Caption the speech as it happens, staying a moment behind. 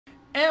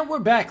And we're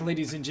back,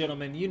 ladies and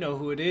gentlemen. You know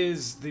who it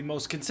is. The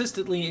most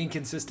consistently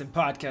inconsistent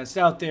podcast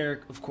out there.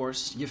 Of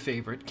course, your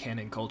favorite,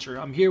 Canon Culture.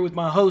 I'm here with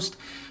my host,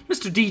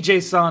 Mr.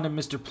 JustJaySama and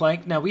Mr.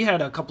 Plank. Now, we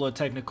had a couple of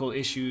technical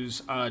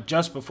issues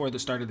just before the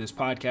start of this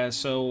podcast.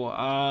 So,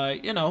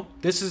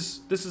 this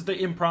is the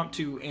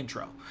impromptu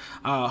intro.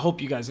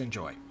 Hope you guys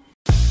enjoy.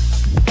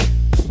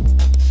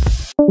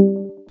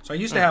 So I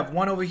used to have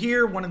one over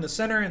here, one in the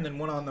center, and then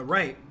one on the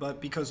right. But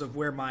because of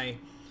where my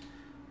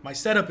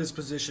setup is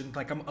positioned,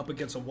 like I'm up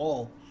against a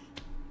wall,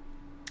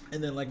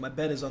 and then like my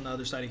bed is on the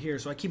other side of here,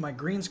 so I keep my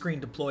green screen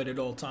deployed at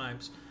all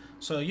times.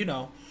 So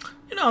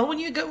when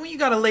you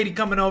got a lady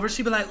coming over,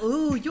 she'd be like,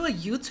 "Ooh, you a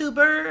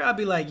YouTuber?" I'd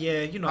be like,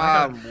 "Yeah,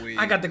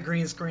 I got the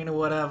green screen or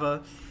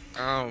whatever."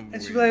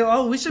 And she'd be like,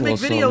 "Oh, we should make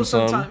videos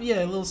sometime."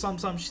 Yeah, a little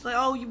something. She's like,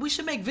 "Oh, we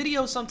should make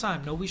videos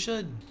sometime." No, we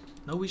should.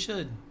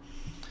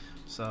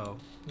 So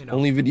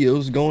only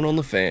videos going on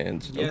the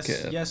fans. Yes,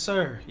 okay.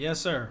 Yes,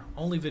 sir.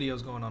 Only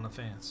videos going on the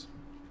fans.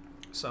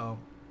 So,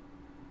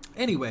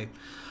 anyway,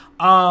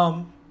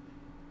 but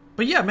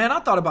yeah, man, I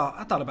thought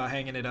about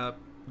hanging it up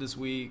this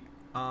week.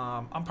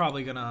 I'm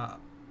probably gonna,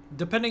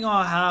 depending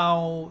on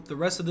how the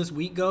rest of this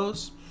week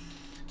goes.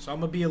 So I'm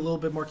gonna be a little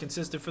bit more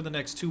consistent for the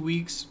next 2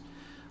 weeks.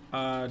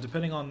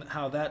 Depending on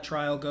how that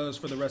trial goes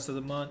for the rest of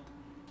the month,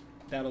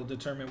 that'll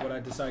determine what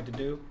I decide to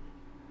do.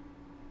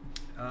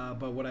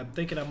 But what I'm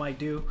thinking I might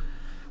do,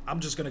 I'm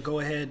just gonna go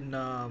ahead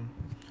and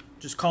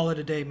just call it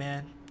a day,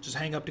 man. Just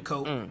hang up the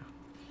coat.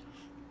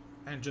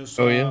 And just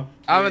I've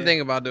been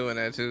thinking about doing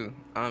that too,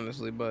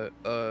 honestly, but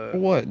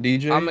what,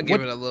 DJ? I'm gonna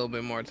give it a little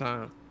bit more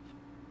time.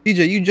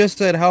 DJ, you just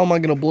said, how am I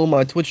gonna blow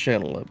my Twitch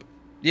channel up?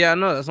 Yeah, I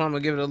know, that's why I'm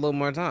gonna give it a little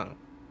more time.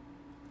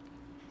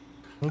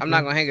 Okay. I'm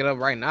not gonna hang it up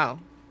right now.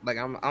 Like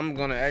I'm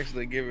gonna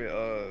actually give it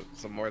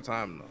some more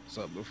time though.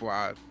 So before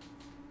I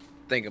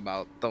think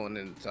about throwing it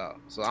in the towel.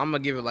 So I'm gonna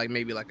give it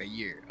maybe a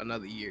year,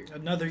 another year.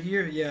 Another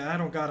year? Yeah, I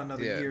don't got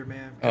another year,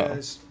 man.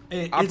 Because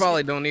I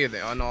probably don't either,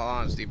 in all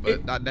honesty,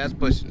 but that's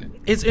pushing it.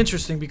 It's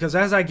interesting because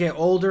as I get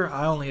older,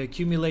 I only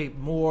accumulate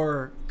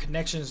more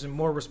connections and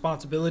more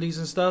responsibilities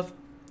and stuff.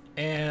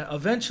 And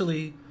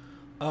eventually,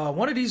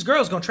 one of these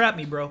girls gonna trap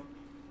me, bro.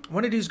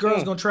 One of these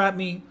girls gonna trap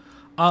me.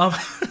 I'm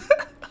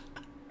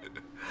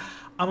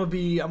gonna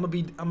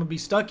be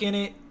stuck in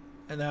it.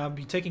 And I'll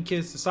be taking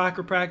kids to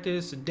soccer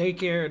practice and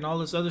daycare and all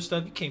this other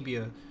stuff. You can't be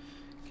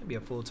a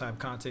full-time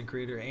content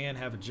creator and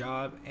have a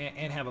job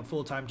and have a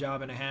full-time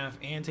job and a half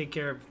and take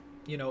care of,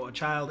 a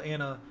child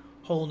and a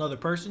whole nother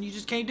person. You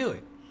just can't do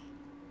it.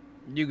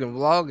 You can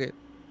vlog it.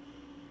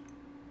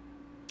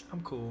 I'm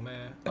cool,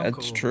 man.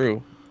 That's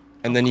true.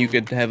 And then you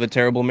could have a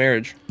terrible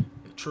marriage.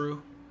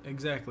 True.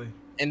 Exactly.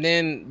 And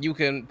then you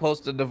can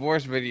post a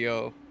divorce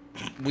video.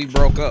 We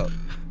broke up.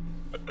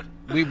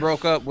 We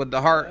broke up with the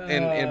heart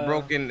and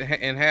broke in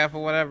half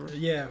or whatever.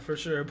 Yeah, for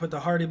sure. Put the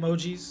heart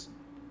emojis.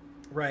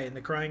 Right, and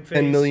the crying face.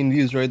 10 million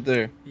views right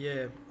there.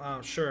 Yeah,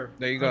 sure.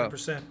 There you go.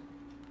 100%.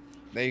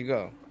 There you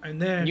go.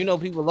 And then...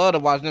 people love to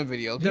watch them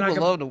videos. People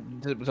love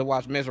to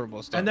watch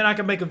miserable stuff. And then I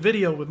can make a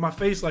video with my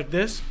face like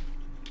this.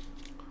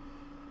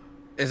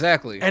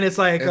 Exactly. And it's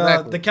like,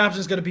 the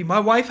caption's going to be, my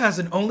ex-wife has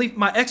an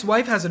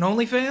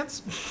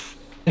OnlyFans.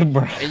 And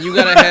you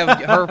gotta have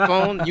her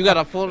phone. You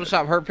gotta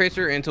Photoshop her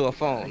picture into a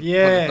phone.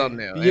 Yeah. For the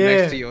thumbnail. And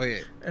next to your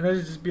head. And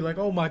it'd just be like,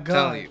 oh my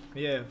god.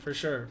 Yeah, for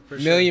sure.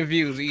 Million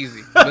views,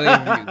 easy.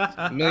 Million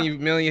views.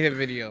 Million hit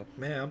video.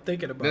 Man, I'm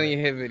thinking about million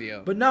hit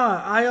video. But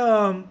nah,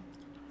 I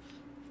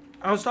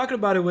was talking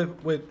about it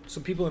with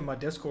some people in my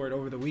Discord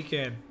over the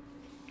weekend,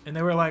 and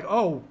they were like,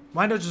 oh,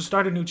 why not just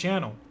start a new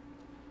channel?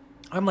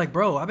 I'm like,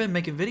 bro, I've been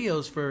making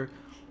videos for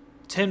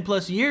 10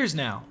 plus years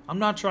now. I'm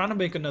not trying to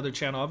make another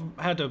channel.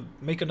 I've had to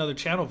make another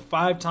channel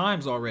 5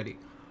 times already.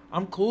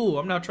 I'm cool.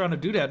 I'm not trying to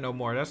do that no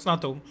more. That's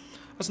not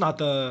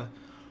the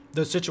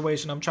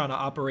situation I'm trying to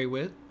operate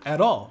with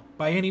at all,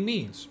 by any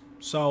means.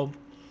 So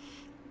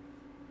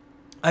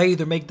I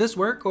either make this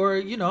work or,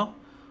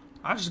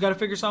 I just got to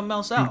figure something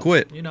else out. You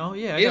quit.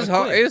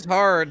 It's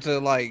hard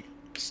to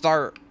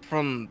start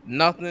from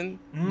nothing.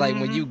 Mm-hmm. Like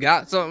when you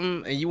got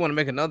something and you want to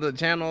make another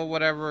channel or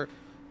whatever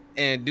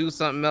and do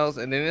something else,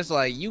 and then it's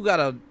like you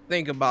gotta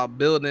think about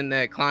building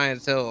that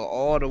clientele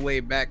all the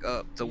way back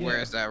up to where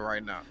it's at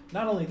right now.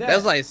 Not only that,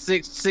 that's like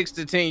six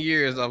to 10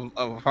 years of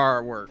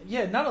hard work.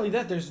 Yeah, not only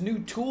that, there's new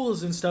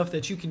tools and stuff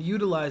that you can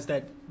utilize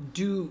that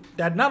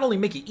not only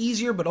make it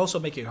easier but also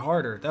make it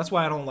harder. That's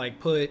why I don't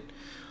put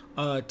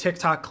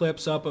TikTok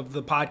clips up of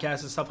the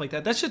podcast and stuff like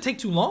that. That should take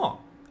too long.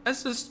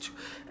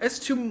 It's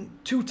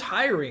too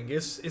tiring.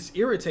 It's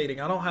irritating.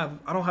 I don't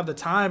have the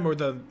time or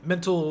the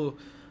mental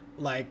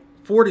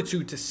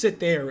fortitude to sit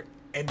there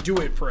and do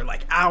it for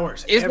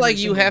hours. It's like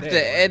you have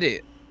to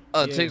edit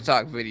a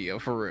TikTok video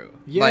for real.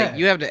 Yeah.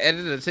 You have to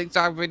edit a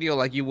TikTok video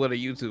like you would a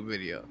YouTube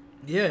video.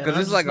 Yeah. Because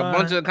it's a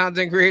bunch of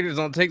content creators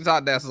on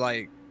TikTok that's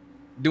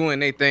doing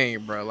their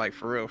thing, bro.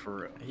 For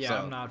real. Yeah,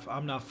 so.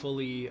 I'm not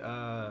fully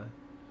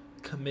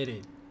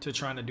committed to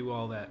trying to do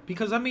all that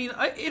because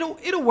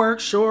it'll work,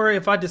 sure,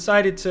 if I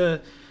decided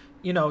to,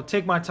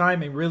 take my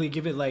time and really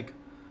give it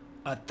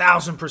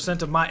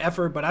 1,000% of my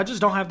effort, but I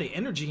just don't have the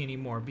energy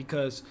anymore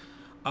because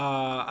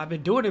I've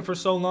been doing it for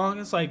so long.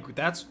 It's like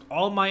that's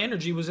all my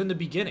energy was in the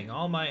beginning.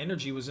 All my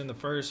energy was in the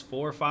first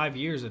 4 or 5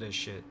 years of this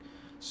shit.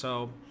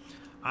 So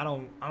I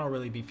don't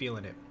really be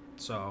feeling it.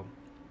 So,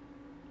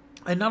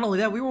 and not only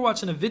that, we were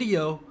watching a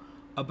video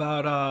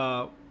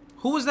about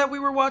who was that we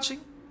were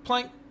watching?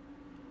 Plank,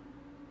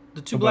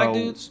 the two black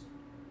dudes.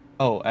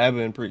 Oh, Abba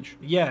and Preach.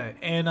 Yeah,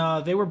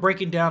 and they were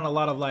breaking down a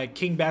lot of like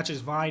King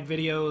Batch's Vine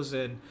videos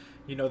and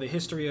the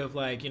history of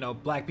like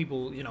black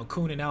people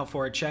cooning out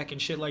for a check and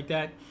shit like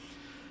that.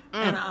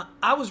 And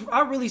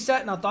I really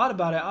sat and I thought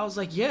about it. I was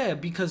like, yeah,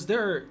 because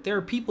there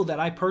are people that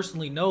I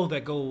personally know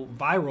that go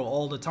viral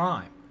all the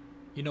time.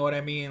 You know what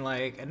I mean?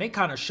 Like, and they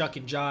kind of shuck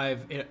and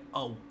jive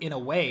in a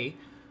way,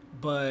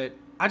 but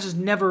I just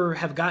never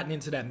have gotten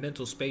into that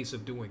mental space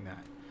of doing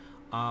that,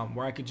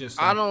 where I could just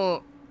like, I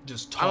don't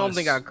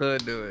think I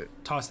could do it.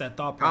 Toss that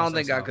thought process. I don't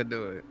think out. I could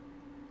do it.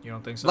 You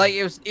don't think so? Like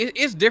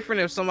it's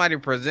different if somebody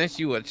presents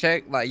you a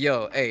check, like,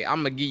 yo, hey, I'm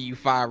gonna give you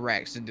 5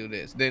 racks to do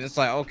this. Then it's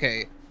like,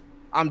 okay,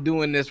 I'm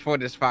doing this for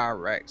this 5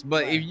 racks.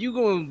 But if you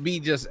gonna be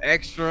just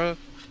extra,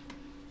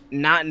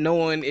 not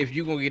knowing if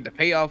you gonna get the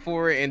payoff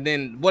for it, and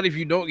then what if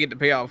you don't get the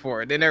payoff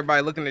for it? Then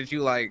everybody looking at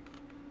you like,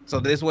 so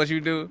this what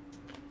you do?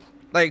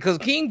 Like, cause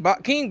King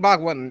Bach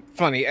wasn't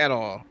funny at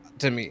all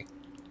to me.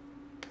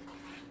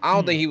 I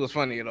don't think he was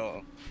funny at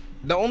all.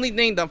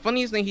 The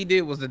funniest thing he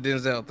did was the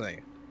Denzel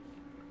thing.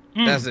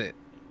 That's it.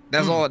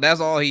 That's all. That's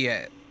all he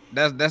had.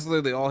 That's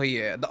literally all he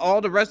had.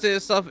 All the rest of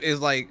his stuff is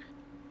like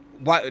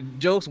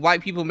jokes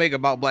white people make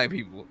about black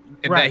people,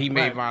 and that he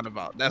made Vine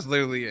about. That's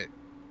literally it.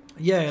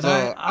 Yeah, and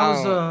so,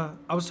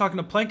 I was talking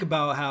to Plank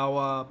about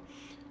how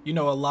a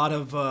lot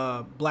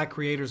of black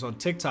creators on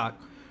TikTok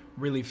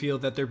really feel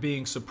that they're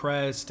being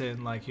suppressed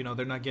and like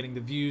they're not getting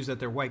the views that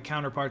their white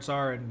counterparts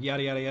are and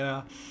yada yada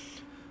yada.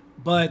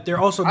 But they're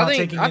also not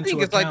taking into account. I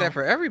think it's like that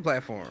for every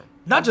platform.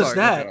 Not just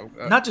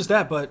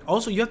that, but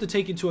also you have to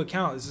take into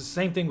account. It's the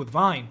same thing with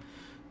Vine.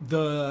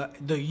 The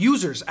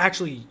users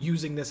actually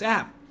using this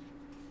app.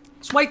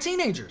 It's white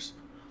teenagers.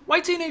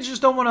 White teenagers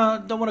don't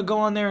want to go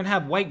on there and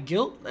have white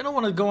guilt. They don't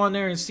want to go on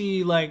there and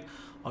see like,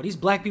 oh, these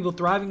black people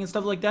thriving and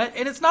stuff like that.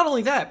 And it's not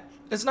only that.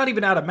 It's not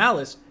even out of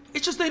malice.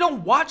 It's just they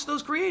don't watch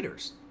those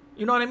creators.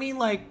 You know what I mean?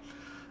 Like,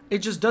 it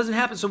just doesn't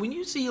happen. So when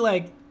you see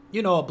like,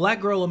 a black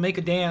girl will make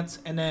a dance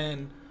and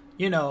then,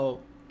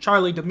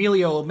 Charlie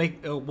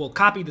D'Amelio will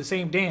copy the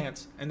same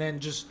dance and then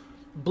just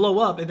blow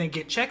up and then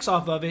get checks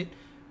off of it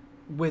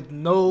with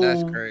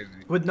no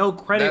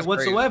credit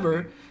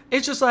whatsoever. Crazy.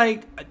 It's just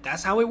like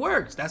that's how it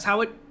works. That's how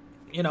it,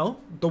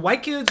 the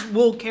white kids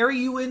will carry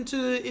you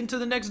into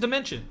the next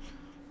dimension.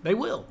 They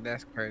will.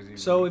 That's crazy.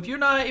 So if you're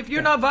not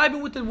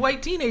vibing with the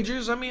white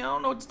teenagers, I mean, I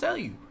don't know what to tell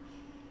you.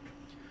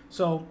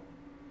 So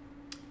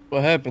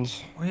what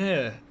happens?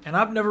 Yeah, and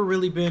I've never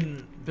really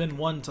been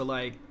one to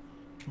like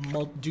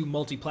do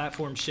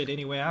multi-platform shit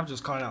anyway. I've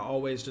just kind of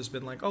always just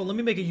been like, oh, let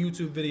me make a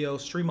YouTube video,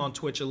 stream on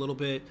Twitch a little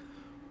bit,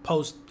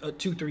 post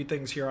 2-3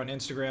 things here on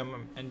Instagram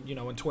and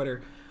and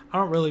Twitter. I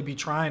don't really be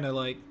trying to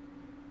like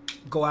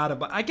go out of,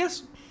 but I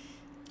guess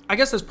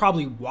that's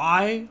probably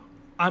why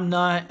I'm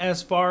not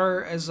as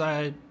far as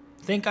I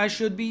think I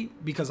should be,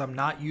 because I'm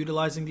not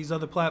utilizing these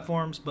other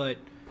platforms. But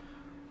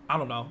I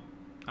don't know.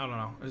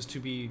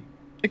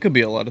 It could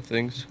be a lot of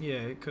things. Yeah,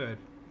 it could.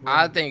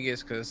 I think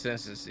it's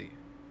consistency.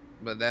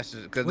 But that's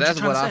just because that's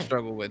what I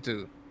struggle with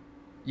too.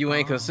 You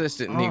ain't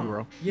consistent,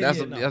 Negro.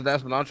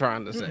 That's what I'm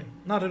trying to say.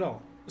 Not at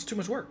all. It's too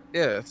much work.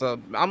 Yeah,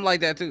 so I'm like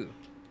that too.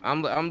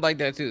 I'm like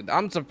that too.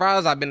 I'm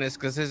surprised I've been as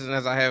consistent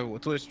as I have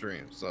with Twitch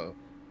streams. So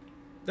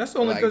that's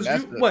only because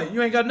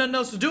you ain't got nothing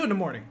else to do in the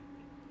morning.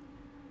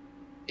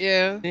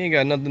 Yeah, you ain't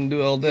got nothing to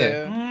do all day.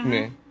 Yeah.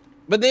 Mm-hmm.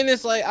 But then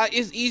it's like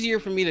it's easier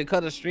for me to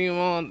cut a stream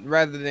on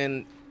rather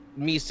than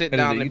me sit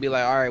down and be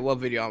like, all right, what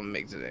video I'm gonna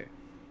make today.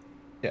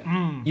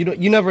 Yeah,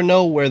 you never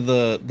know where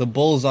the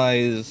bullseye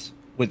is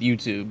with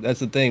YouTube.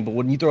 That's the thing. But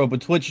when you throw up a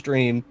Twitch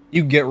stream,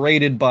 you get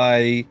rated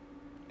by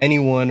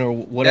anyone or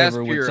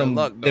whatever with some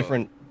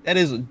different. That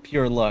is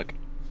pure luck.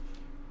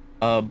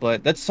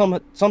 But that's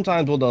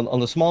sometimes on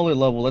the smaller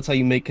level. That's how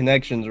you make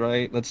connections,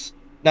 right? That's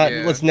not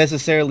what's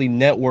necessarily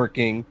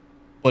networking,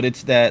 but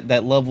it's that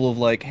level of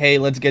like, hey,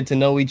 let's get to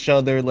know each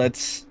other.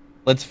 Let's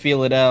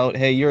feel it out.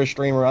 Hey, you're a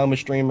streamer. I'm a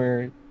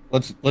streamer.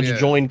 Let's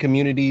join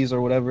communities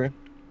or whatever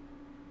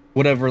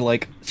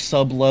like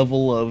sub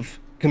level of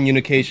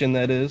communication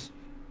that is.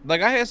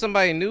 Like I had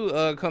somebody new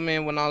come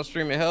in when I was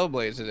streaming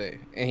Hellblade today,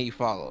 and he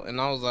followed, and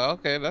I was like,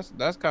 okay,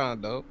 that's kind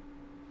of dope.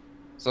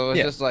 So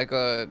it's just like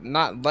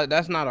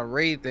that's not a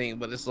raid thing,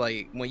 but it's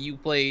like when you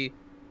play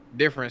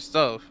different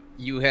stuff,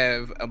 you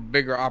have a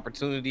bigger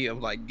opportunity of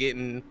like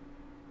getting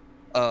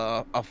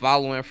a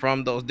following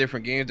from those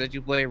different games that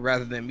you play,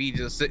 rather than me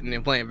just sitting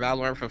and playing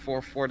Valorant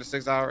for 4 to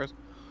 6 hours.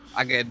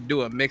 I can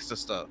do a mix of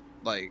stuff,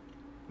 like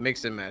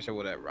mix and match or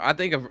whatever. I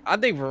think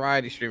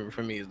variety streaming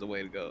for me is the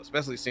way to go,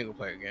 especially single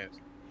player games.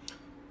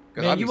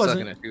 Because I'll be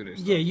sucking at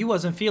shooters. Yeah, you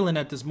wasn't feeling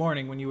that this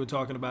morning when you were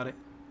talking about it.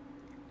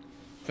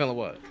 Feeling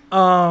what?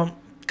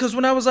 Because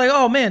when I was like,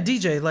 oh man,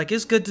 DJ, like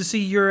it's good to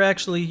see you're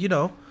actually,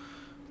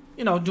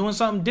 doing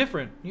something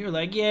different. You're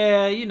like,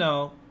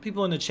 yeah,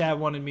 people in the chat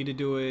wanted me to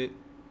do it,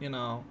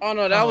 Oh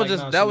no,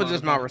 that was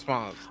just my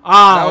response.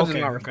 Ah, that was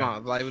just my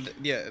response. Like,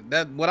 yeah,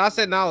 that what I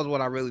said now is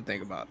what I really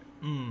think about it.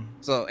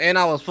 So, and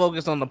I was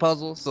focused on the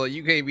puzzle, so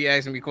you can't be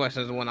asking me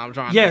questions when I'm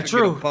trying to get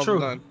the puzzle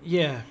done.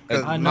 Yeah,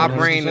 because my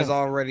brain is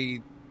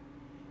already.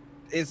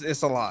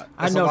 It's a lot.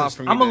 It's I a lot noticed.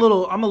 for me. I'm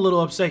a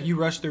little upset you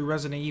rushed through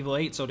Resident Evil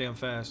 8 so damn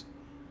fast.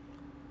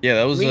 Yeah,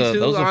 that was honestly,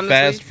 a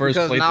fast first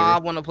playthrough. Because now I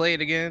want to play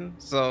it again.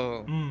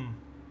 So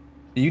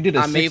you did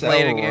a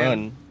 6-hour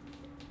run.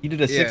 You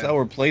did a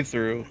 6-hour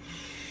playthrough.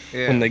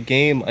 Yeah. When the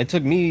game, I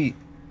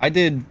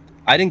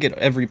didn't get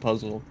every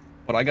puzzle,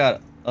 but I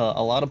got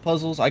a lot of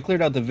puzzles. I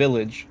cleared out the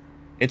village.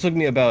 It took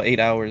me about 8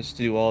 hours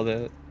to do all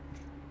that.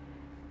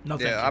 No,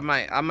 thank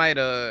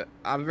you.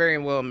 I very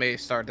well may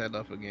start that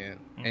up again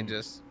and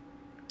just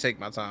take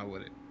my time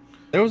with it.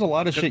 There was a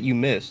lot of shit you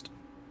missed.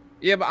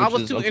 Yeah, but I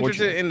was too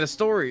interested in the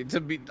story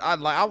to be.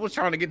 I was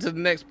trying to get to the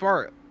next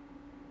part.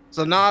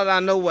 So now that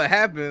I know what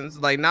happens,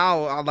 like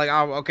now,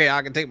 okay,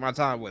 I can take my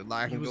time with it.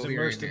 Like, I can he was go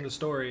immersed in the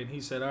story, and he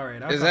said, "All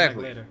right, I'll come back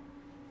later."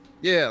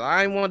 Yeah,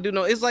 I ain't want to do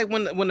no. It's like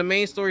when the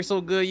main story's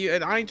so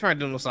good, I ain't trying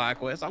to do no side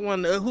quests. I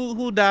want to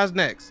who dies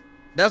next.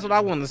 That's what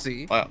I want to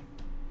see. Wow.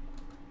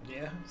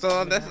 Yeah.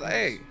 So that's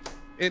hey,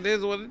 it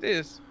is what it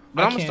is.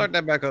 But I'm gonna start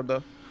that back up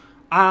though.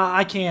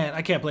 I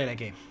can't play that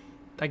game.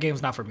 That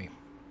game's not for me.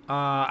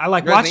 I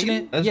like watching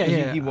it. That's because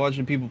you keep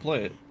watching people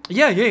play it.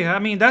 Yeah. I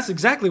mean, that's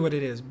exactly what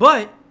it is.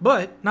 But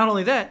not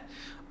only that,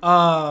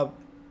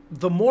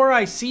 the more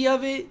I see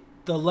of it,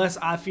 the less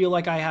I feel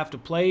like I have to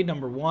play.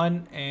 Number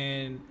one,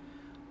 and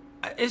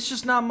it's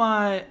just not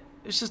my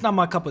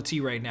cup of tea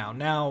right now.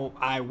 Now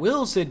I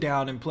will sit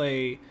down and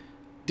play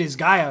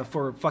Disgaea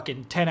for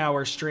fucking 10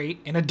 hours straight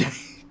in a day.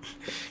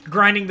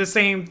 Grinding the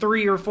same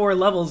 3 or 4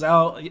 levels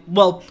out.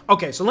 Well,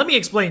 okay, so let me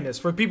explain this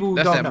for people who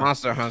don't know.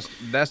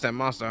 That's that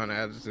Monster Hunter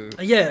attitude.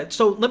 Yeah,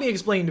 so let me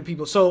explain to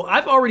people. So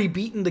I've already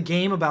beaten the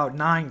game about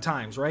 9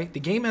 times, right? The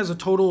game has a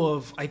total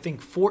of, I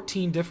think,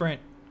 14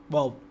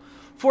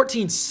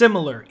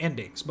 similar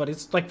endings, but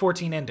it's like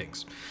 14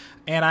 endings.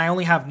 And I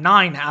only have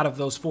 9 out of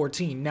those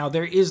 14. Now,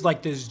 there is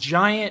like this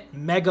giant,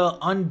 mega,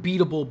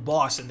 unbeatable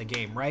boss in the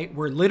game, right?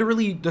 Where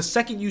literally the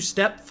second you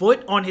step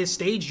foot on his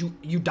stage,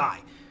 you die.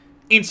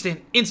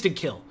 Instant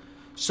kill.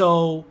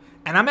 So,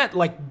 and I'm at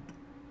like,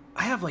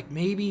 I have like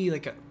maybe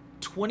like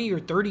 20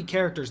 or 30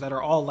 characters that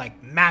are all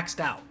like maxed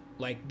out,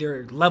 like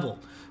their level,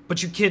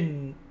 but their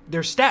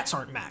stats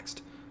aren't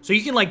maxed. So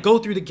you can like go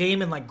through the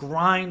game and like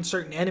grind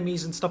certain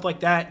enemies and stuff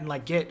like that and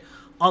like get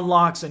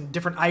unlocks and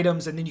different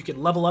items, and then you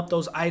can level up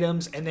those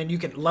items, and then you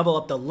can level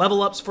up the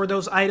level ups for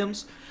those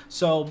items.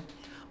 So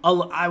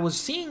I was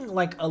seeing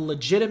like a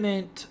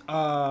legitimate,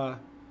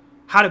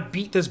 how to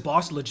beat this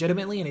boss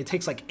legitimately, and it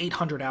takes like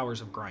 800 hours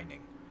of grinding.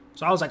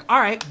 So I was like, all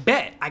right,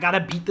 bet I gotta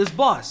beat this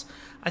boss.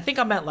 I think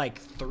I'm at like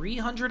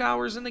 300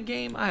 hours in the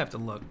game. I have to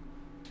look.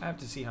 I have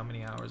to see how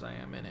many hours I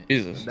am in it.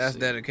 Jesus, that's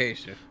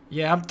dedication.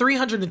 Yeah, I'm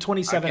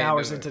 327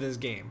 hours into this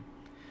game.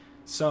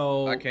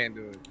 So I can't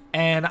do it.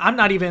 And I'm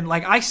not even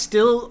like,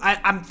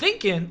 I'm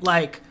thinking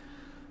like,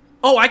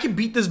 oh, I can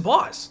beat this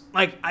boss.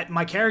 Like,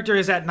 my character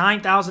is at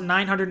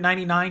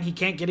 9,999. He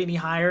can't get any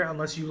higher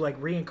unless you, like,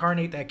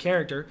 reincarnate that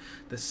character.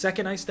 The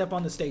second I step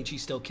on the stage, he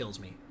still kills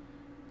me.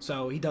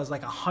 So he does,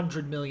 like,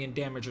 100 million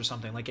damage or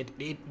something. Like,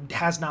 it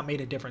has not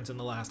made a difference in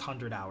the last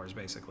 100 hours,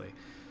 basically.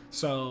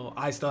 So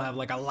I still have,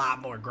 like, a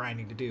lot more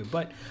grinding to do.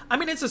 But, I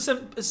mean, it's a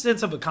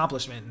sense of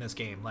accomplishment in this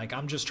game. Like,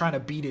 I'm just trying to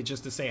beat it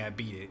just to say I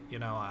beat it, you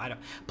know?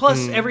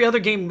 Plus, every other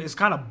game is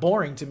kind of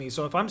boring to me.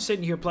 So if I'm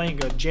sitting here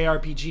playing a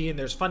JRPG and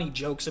there's funny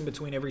jokes in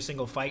between every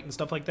single fight and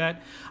stuff like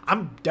that,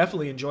 I'm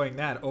definitely enjoying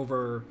that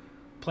over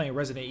playing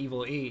Resident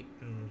Evil 8.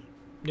 And,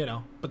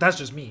 but that's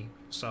just me.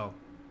 So,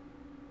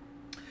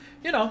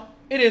 it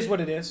is what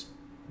it is.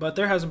 But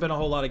there hasn't been a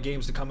whole lot of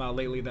games to come out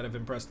lately that have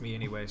impressed me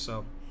anyway,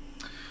 so...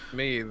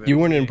 Me either. You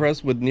weren't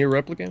impressed with Nier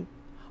Replicant?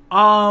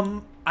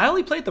 I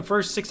only played the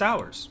first 6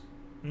 hours,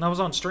 and that was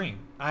on stream.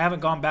 I haven't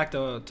gone back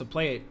to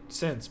play it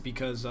since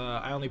because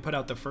I only put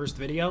out the first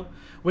video,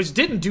 which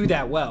didn't do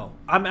that well.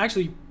 I'm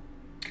actually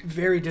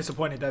very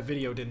disappointed that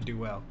video didn't do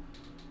well.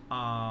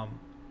 I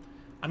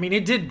mean,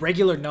 it did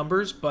regular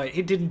numbers, but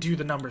it didn't do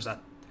the numbers I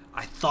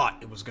thought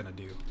it was going to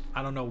do.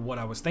 I don't know what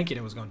I was thinking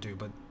it was going to do,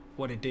 but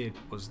what it did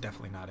was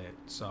definitely not it.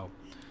 So,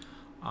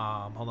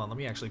 hold on. Let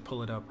me actually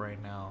pull it up right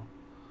now.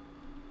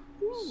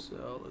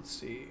 So let's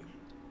see.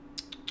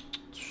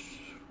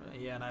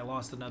 Yeah, and I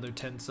lost another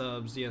 10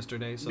 subs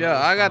yesterday. So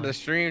yeah, I got the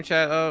stream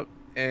chat up,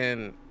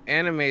 and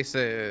Anime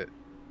said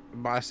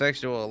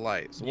bisexual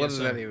lights. What does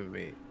that even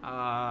mean?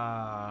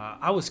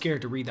 I was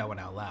scared to read that one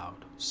out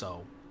loud.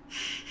 So.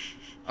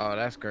 Oh,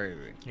 that's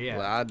crazy. Yeah.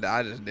 Well,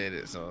 I just did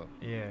it. So.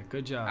 Yeah,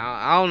 good job.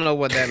 I don't know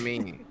what that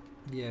means.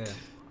 Yeah.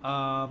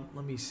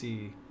 Let me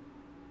see.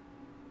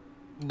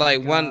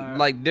 Like one,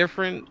 like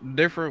different,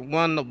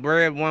 one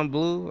red, one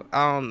blue.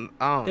 I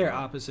don't. They're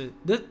opposite.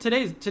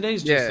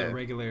 Today's just a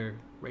regular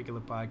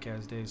regular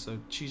podcast day, so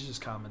she's just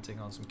commenting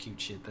on some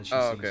cute shit that she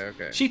Oh, sees.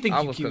 okay. She thinks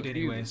you cute confused.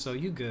 anyway, so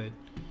you good.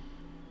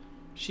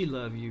 She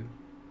love you.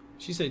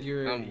 She said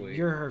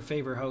you're her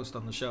favorite host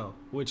on the show,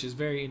 which is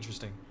very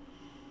interesting.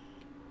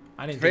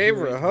 I didn't think you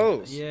were Favorite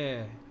host?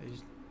 Yeah.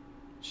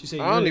 She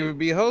said I don't even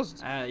be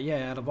host.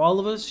 yeah, out of all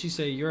of us, she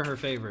said you're her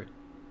favorite.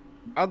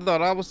 I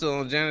thought I was still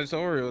on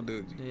janitorial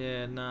duty.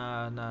 Yeah,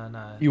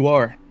 nah. You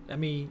are. I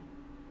mean,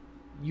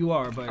 you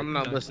are, but I'm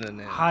not listening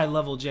now. High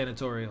level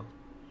janitorial.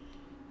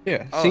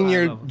 Yeah, Oh,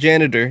 senior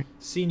janitor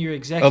Senior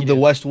executive of the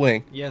West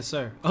Wing. Yes,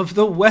 sir. Of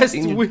the West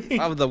Wing.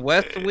 Of the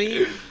West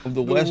Wing? Of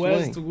the West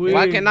Wing.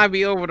 Why can't I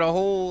be over the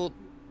whole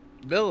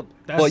building?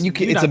 Well, you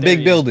can. It's a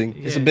big building.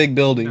 It's a big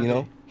building, you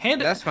know.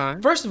 That's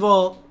fine. First of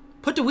all,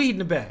 put the weed in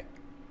the bag.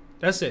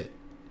 That's it.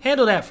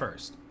 Handle that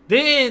first.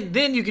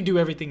 Then you can do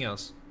everything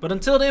else. But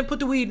until then, put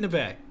the weed in the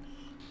bag.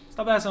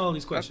 Stop asking all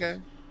these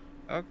questions.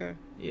 Okay.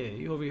 Yeah,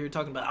 you over here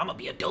talking about I'm gonna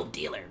be a dope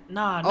dealer.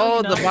 Nah.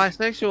 Oh, the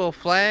bisexual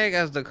flag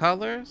as the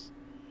colors?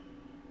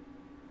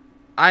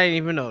 I didn't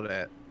even know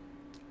that.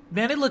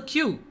 Man, it look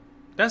cute.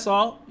 That's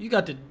all. You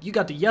got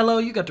the yellow,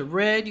 you got the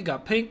red, you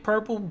got pink,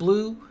 purple,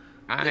 blue.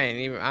 I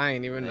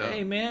ain't even know.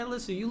 Hey man,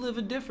 listen, you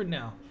living different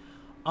now.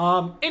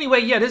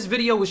 Anyway, yeah, this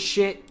video was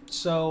shit.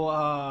 So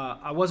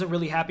I wasn't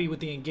really happy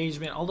with the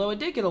engagement, although it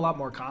did get a lot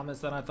more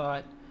comments than I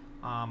thought.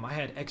 I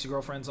had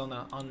ex-girlfriends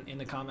in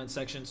the comment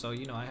section, so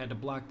you know I had to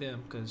block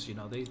them because you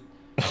know they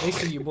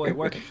see your boy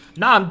working.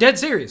 Nah, I'm dead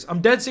serious.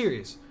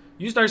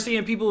 You start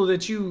seeing people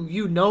that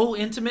you know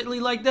intimately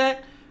like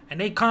that,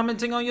 and they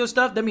commenting on your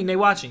stuff. That mean they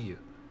watching you.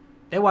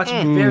 They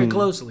watching you very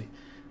closely.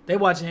 They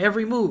watching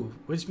every move,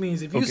 which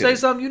means if you say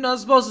something you're not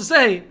supposed to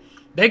say,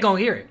 they gonna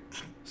hear it.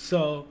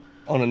 So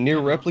on a near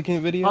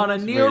replicant video. On a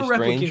near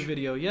replicant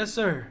video, yes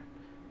sir.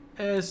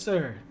 Yes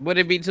sir. Would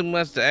it be too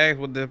much to ask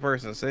what the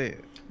person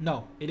said?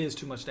 No, it is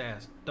too much to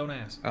ask. Don't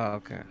ask. Oh,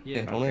 okay.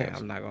 Yeah, don't ask.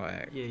 I'm not gonna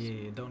ask.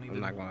 Yeah. Don't even.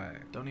 I'm not gonna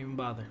ask. Don't even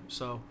bother.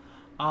 So,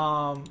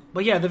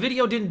 but yeah, the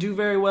video didn't do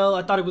very well.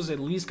 I thought it was at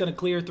least gonna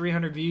clear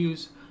 300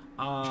 views,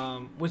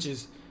 which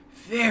is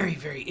very,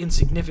 very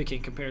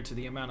insignificant compared to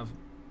the amount of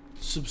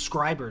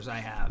subscribers I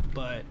have.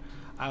 But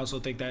I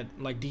also think that,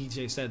 like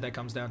DJ said, that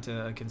comes down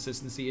to a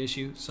consistency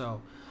issue.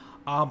 So,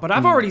 but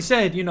I've already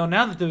said, you know,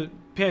 now that the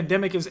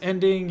pandemic is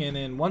ending, and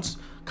then once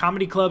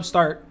comedy clubs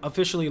start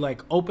officially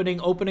like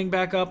opening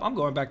back up, I'm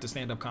going back to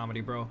stand-up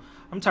comedy, bro.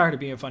 I'm tired of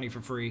being funny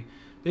for free.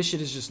 This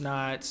shit is just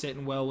not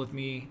sitting well with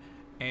me,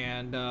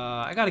 and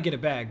I gotta get a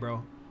bag,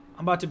 bro.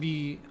 I'm about to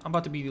be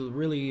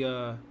really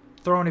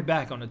throwing it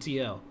back on the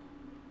TL.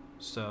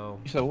 So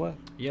You said what?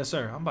 yes,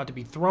 sir. I'm about to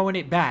be throwing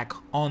it back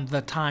on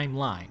the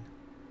timeline.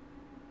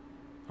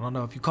 I don't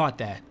know if you caught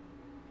that,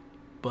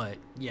 but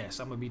yes,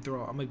 I'm gonna be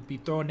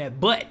throwing that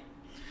butt.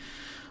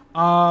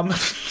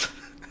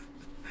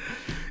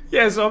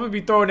 Yeah, so I'm gonna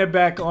be throwing it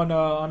back on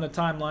the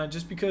timeline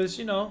just because,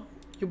 you know,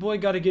 your boy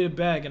got to get a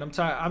bag, and I'm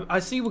tired. I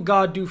see what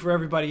God do for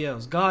everybody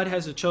else. God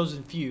has a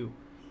chosen few.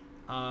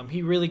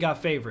 He really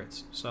got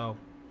favorites, so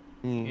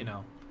you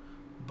know.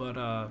 But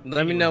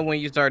let me know when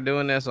you start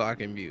doing that so I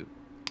can mute.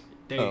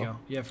 There you go.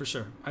 Yeah, for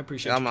sure. I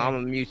appreciate. I'm gonna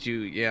mute you.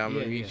 Yeah, I'm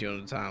gonna mute you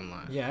on the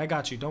timeline. Yeah, I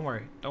got you. Don't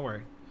worry.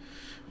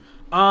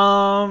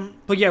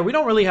 But yeah, we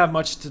don't really have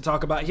much to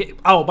talk about.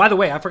 Oh, by the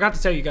way, I forgot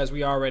to tell you guys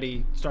we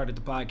already started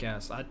the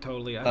podcast.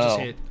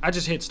 I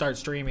just hit start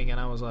streaming, and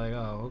I was like,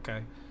 oh,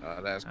 okay.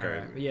 Oh, that's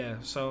crazy. Right. Yeah,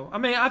 so I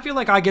mean, I feel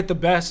like I get the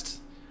best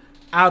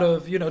out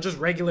of, you know, just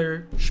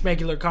regular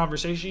schmegular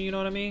conversation, you know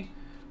what I mean?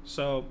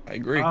 So I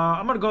agree.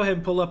 I'm gonna go ahead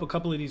and pull up a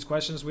couple of these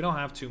questions. We don't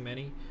have too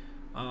many,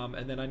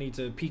 and then I need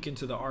to peek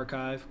into the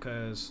archive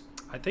because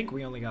I think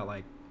we only got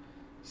like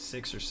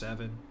 6 or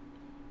 7.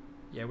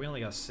 Yeah, we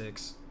only got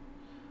 6.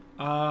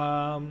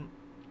 Elon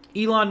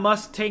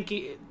Musk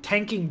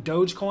tanking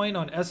Dogecoin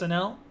on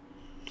SNL.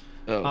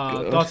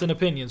 Thoughts and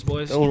opinions,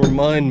 boys. Don't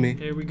remind me.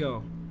 Here we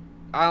go.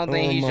 I don't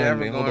think he should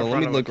ever go in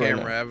front of a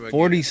camera ever again.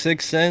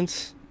 46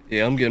 cents?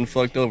 Yeah, I'm getting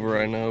fucked over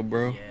right now,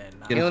 bro. Yeah,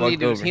 nah. He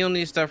don't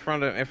need to step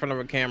in front of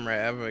a camera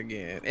ever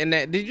again. And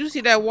did you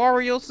see that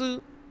Wario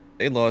suit?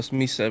 They lost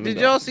me $7. Did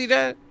y'all see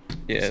that?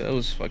 Yeah, that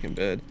was fucking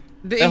bad.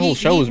 That whole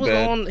show was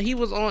bad. He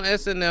was on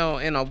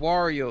SNL in a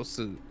Wario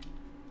suit.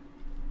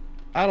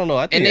 I don't know.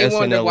 I think and they SNL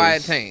wondered why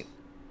it tanked.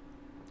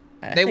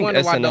 They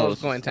wondered why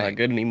Dogecoin tanked. Not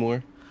good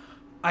anymore.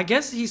 I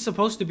guess he's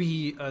supposed to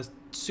be a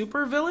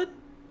super villain.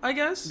 I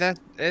guess that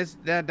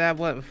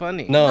wasn't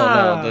funny.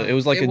 No, it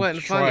was like a trial.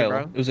 Funny,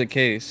 bro. It was a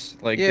case.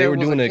 Like they were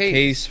doing a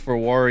case for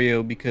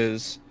Wario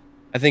because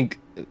I think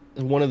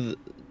one of the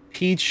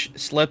Peach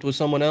slept with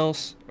someone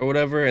else or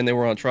whatever, and they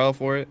were on trial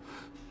for it.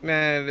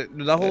 Man,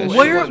 the whole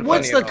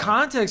what's the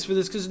context for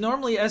this? Because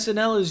normally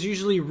SNL is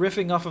usually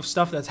riffing off of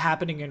stuff that's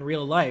happening in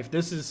real life.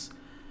 This seems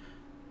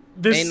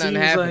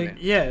like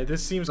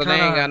this seems so kind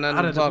they ain't got of nothing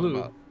out to of the talk blue.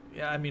 about.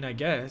 Yeah, I mean, I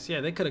guess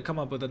they could have come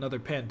up with another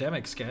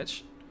pandemic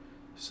sketch.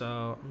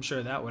 So I'm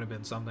sure that would have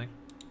been something.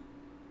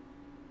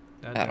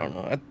 I don't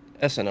know.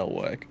 SNL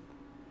whack.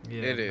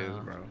 Yeah, it is,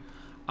 bro.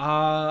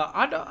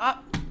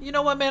 You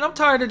know what, man? I'm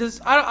tired of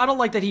this. I don't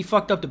like that he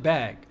fucked up the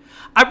bag.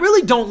 I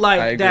really don't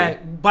like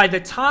that. By the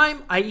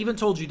time I even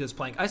told you this,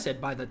 Plank, I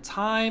said by the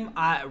time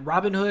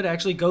Robinhood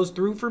actually goes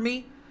through for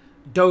me,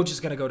 Doge is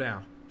gonna go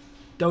down.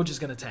 Doge is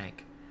gonna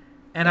tank,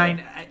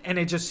 and and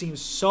it just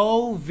seems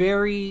so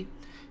very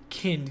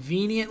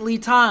conveniently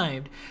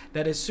timed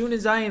that as soon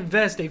as I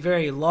invest a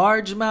very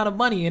large amount of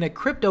money in a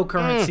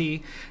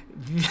cryptocurrency,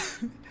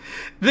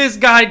 this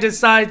guy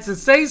decides to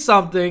say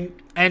something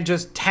and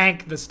just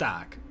tank the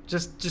stock.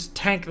 Just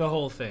tank the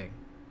whole thing.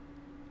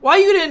 Why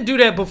you didn't do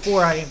that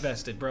before I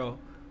invested, bro?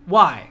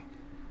 Why?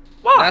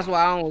 That's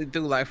why I only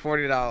threw like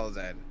 $40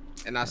 at it.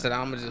 And I said,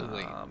 I'm gonna just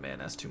wait. Oh man,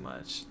 that's too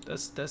much.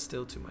 That's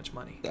still too much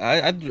money.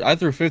 I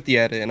threw 50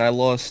 at it and I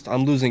lost.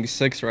 I'm losing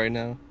 6 right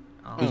now.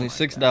 Losing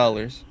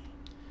 $6.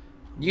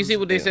 You see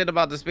what they said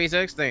about the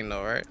SpaceX thing,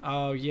 though, right?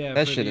 Oh yeah,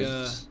 that shit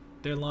is.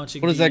 They're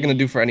launching. What is that gonna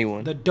do for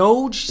anyone? The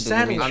Doge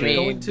satellite. I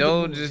mean,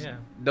 Doge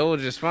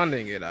is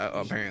funding it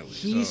apparently.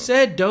 He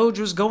said Doge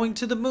was going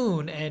to the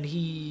moon, and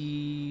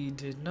he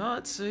did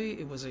not say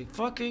it was a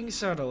fucking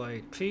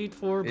satellite paid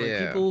for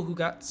by people who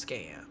got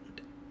scammed.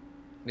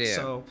 Yeah.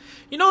 So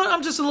you know what?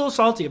 I'm just a little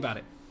salty about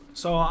it.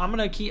 So I'm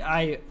gonna keep.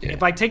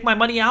 If I take my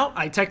money out,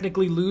 I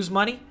technically lose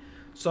money.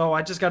 So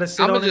I just gotta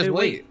sit on it and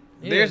wait.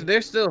 Yeah.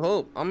 There's still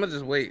hope. I'm gonna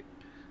just wait.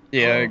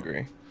 Yeah, I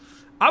agree.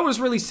 I was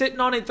really sitting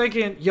on it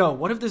thinking, yo,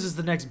 what if this is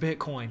the next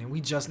Bitcoin and we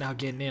just now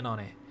getting in on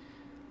it?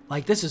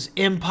 Like, this is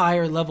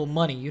empire level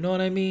money. You know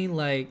what I mean?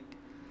 Like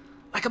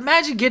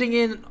imagine getting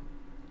in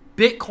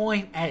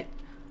Bitcoin at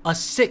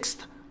 1/6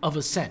 of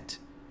a cent.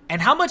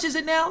 And how much is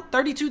it now?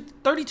 32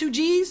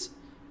 G's?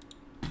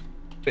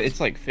 It's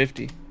like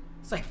 50.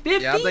 It's like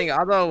 50? Yeah,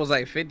 I thought it was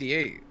like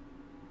 58.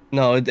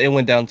 No, it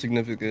went down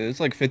significantly.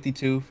 It's like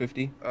 52,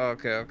 50.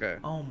 Okay.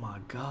 Oh my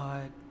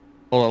God.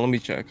 Hold on, let me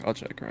check. I'll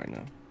check right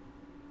now.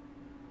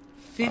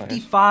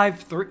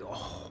 55.3.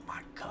 Oh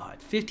my God,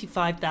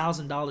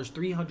 $55,000,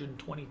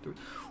 323.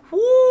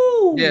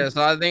 Woo! Yeah,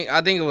 so I think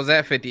it was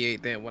at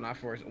 58 then when I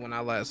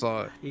last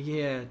saw it.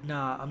 Yeah,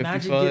 nah.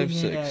 Imagine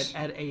getting in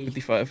at a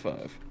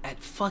 55.5 at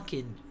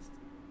fucking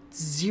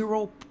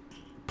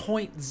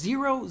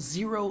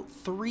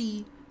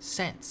 0.003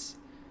 cents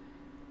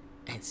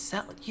and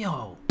sell it.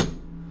 Yo.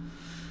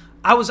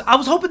 I was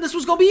hoping this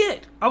was gonna be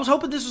it. I was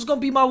hoping this was gonna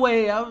be my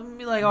way. I would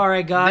be like, all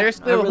right, God, I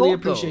really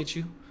appreciate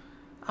you.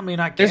 I mean,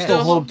 I guess. There's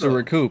still hope to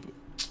recoup.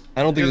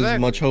 I don't think there's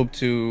much hope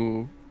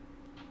to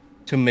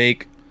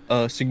make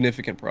a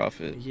significant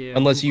profit. Yeah.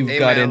 Unless you've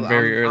got in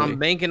very early. I'm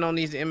banking on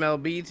these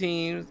MLB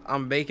teams.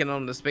 I'm banking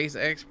on the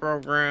SpaceX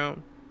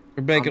program.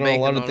 We're banking on a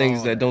lot of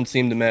things that don't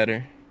seem to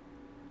matter.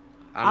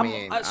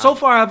 So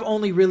far, I've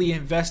only really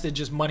invested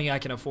just money I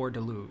can afford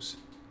to lose.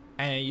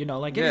 And, you know,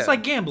 like, it's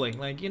like gambling.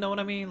 Like, you know what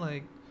I mean?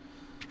 Like,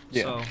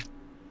 so,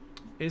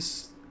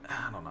 it's,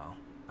 I don't know.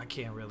 I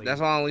can't really.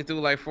 That's why I only threw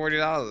like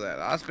 $40 at.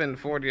 I spend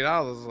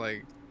 $40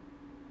 like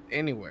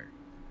anywhere.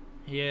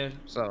 Yeah.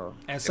 So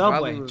at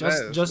Subway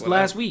just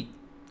last week.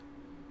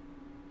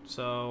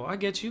 So I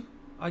get you.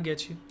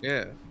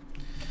 Yeah.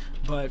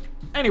 But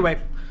anyway,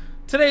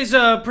 today's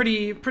a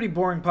pretty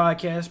boring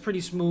podcast.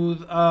 Pretty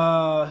smooth.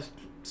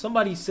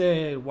 Somebody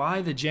said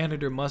why the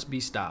janitor must be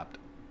stopped.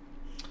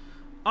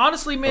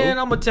 Honestly, man,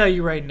 I'm gonna tell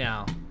you right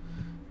now.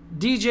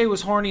 DJ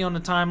was horny on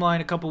the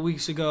timeline a couple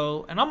weeks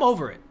ago, and I'm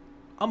over it.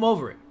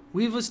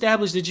 We've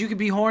established that you could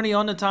be horny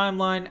on the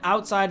timeline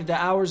outside of the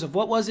hours of,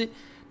 what was it,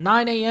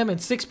 9 a.m.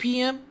 and 6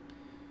 p.m.?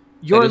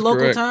 Your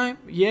local time?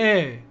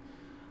 Yeah.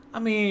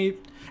 I mean,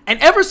 and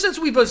ever since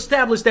we've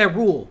established that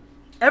rule,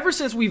 ever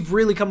since we've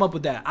really come up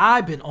with that,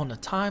 I've been on the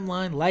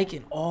timeline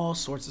liking all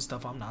sorts of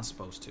stuff I'm not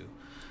supposed to.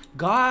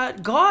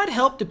 God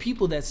help the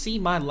people that see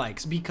my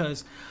likes,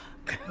 because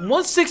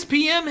once 6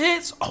 p.m.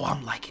 hits,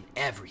 I'm liking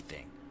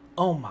everything.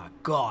 Oh my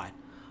God.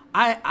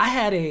 I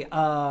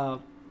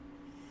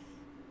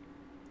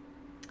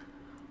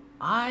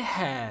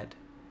had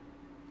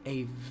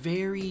a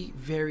very,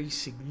 very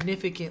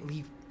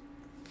significantly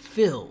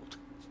filled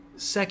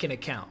second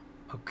account,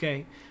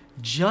 okay,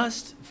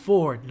 just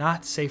for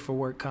not safe for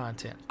work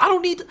content. I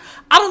don't need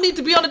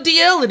to be on the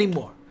DL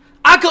anymore.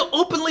 I could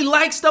openly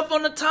like stuff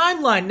on the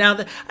timeline now.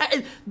 That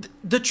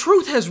the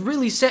truth has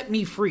really set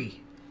me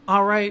free.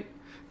 All right,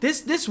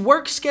 this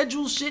work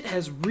schedule shit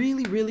has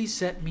really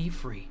set me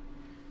free,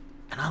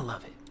 and I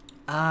love it.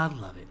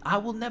 I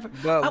will never.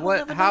 But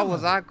how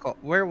was I caught?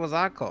 Where was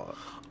I caught?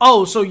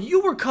 Oh, so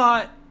you were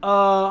caught.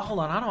 Hold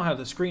on, I don't have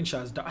the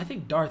screenshots. I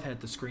think Darth had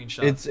the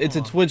screenshots. It's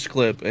a Twitch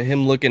clip of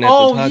him looking at the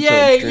hot tub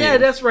stream. Yeah,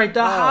 that's right,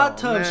 the hot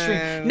tub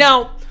stream.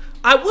 Now,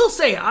 I will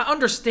say I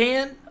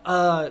understand.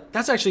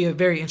 That's actually a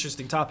very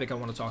interesting topic I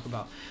want to talk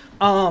about.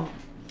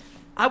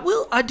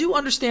 I do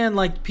understand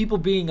like people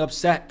being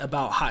upset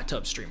about hot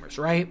tub streamers,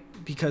 right?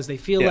 Because they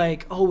feel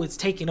like, it's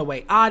taking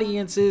away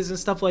audiences and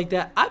stuff like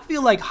that. I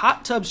feel like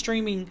hot tub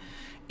streaming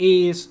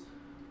is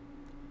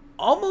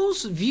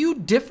almost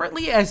viewed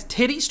differently as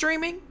titty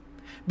streaming,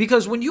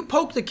 because when you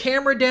poke the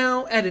camera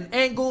down at an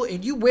angle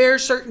and you wear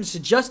certain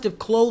suggestive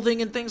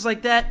clothing and things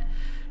like that,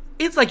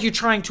 it's like you're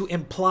trying to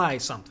imply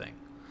something.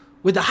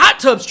 With the hot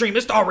tub stream,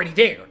 it's already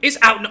there. It's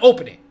out in the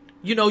opening.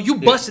 You know, you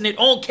busting it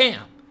on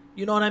cam.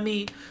 You know what I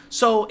mean?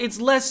 So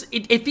it's less,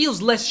 it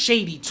feels less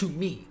shady to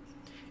me.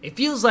 It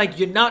feels like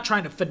you're not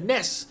trying to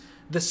finesse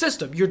the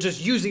system. You're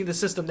just using the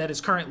system that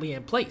is currently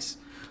in place.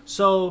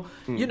 So,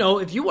 you know,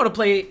 if you want to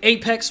play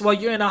Apex while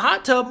you're in a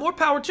hot tub, more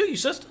power to you,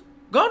 sister.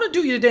 Go on and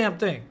do your damn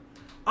thing.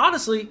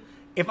 Honestly,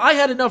 if I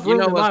had enough room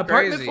in my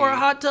apartment for a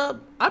hot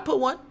tub, I'd put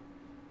one.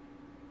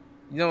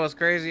 You know what's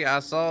crazy?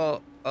 I saw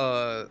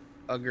a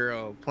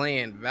girl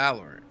playing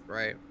Valorant,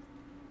 right?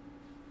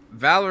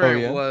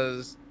 Valorant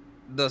was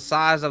the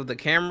size of the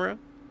camera,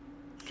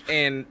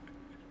 and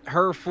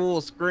her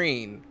full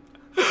screen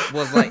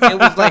was like, it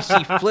was like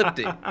she flipped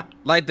it.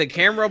 Like the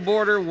camera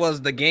border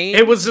was the game.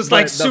 It was just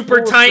like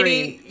super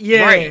tiny. Screen,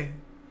 yeah. Right.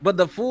 But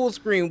the full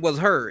screen was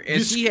her,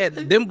 and she had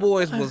them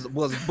boys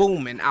was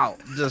booming out.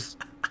 Just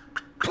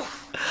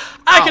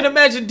I can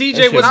imagine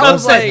DJ was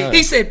upset. Like,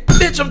 he said,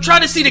 "Bitch, I'm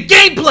trying to see the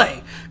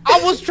gameplay."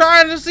 I was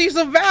trying to see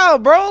some Val,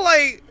 bro.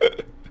 Like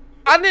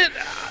I didn't.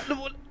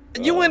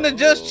 You in the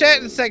just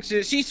chatting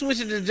section? She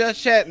switching to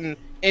just chatting,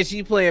 and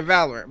she playing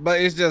Valorant, but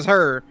it's just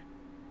her.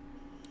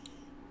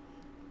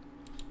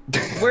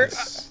 Where?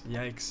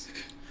 Yikes!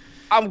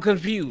 I'm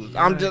confused.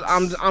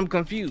 Yikes. I'm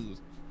confused.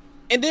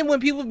 And then when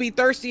people be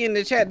thirsty in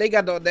the chat, they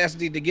got the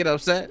audacity to get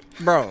upset,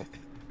 bro.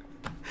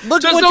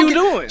 Look what you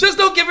doing. Just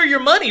don't give her your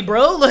money,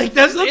 bro. Like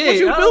that's what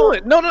you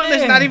doing. No,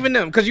 it's not even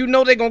them, because you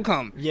know they gonna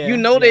come. Yeah, you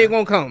know they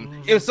gonna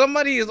come. If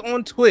somebody is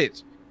on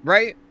Twitch,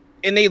 right,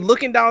 and they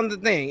looking down the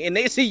thing and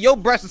they see your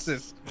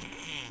breasts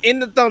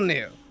in the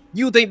thumbnail,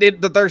 you think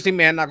that the thirsty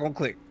man not gonna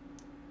click?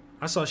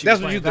 I saw she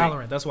was playing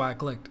Valorant. That's why I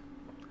clicked.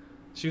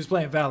 She was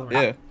playing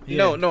Valorant.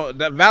 Yeah. No,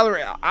 the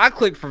Valorant. I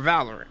clicked for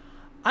Valorant.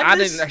 I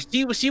didn't.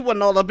 She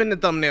wasn't all up in the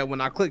thumbnail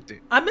when I clicked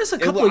it. I missed a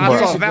couple of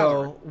years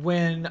ago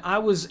when I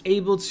was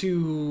able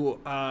to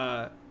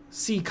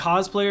see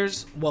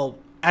cosplayers. Well,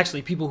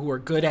 actually, people who are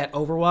good at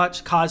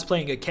Overwatch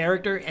cosplaying a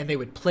character, and they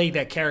would play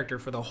that character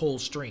for the whole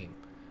stream.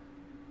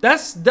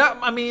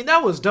 I mean,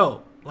 that was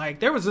dope. Like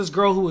there was this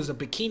girl who was a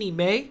Bikini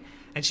May,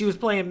 and she was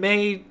playing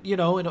May, you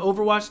know, in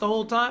Overwatch the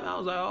whole time. I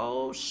was like,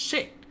 oh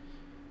shit,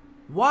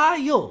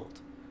 wild.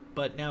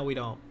 But now we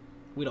don't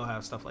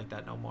have stuff like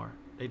that no more.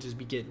 They just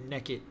be getting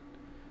naked.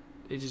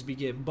 They just be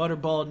getting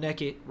butterball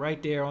naked right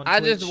there on Twitch.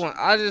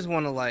 I just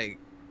want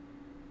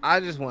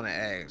to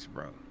ask,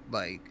 bro.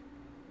 Like,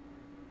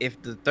 if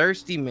the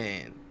thirsty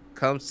man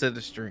comes to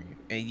the stream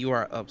and you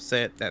are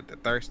upset that the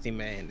thirsty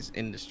man is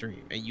in the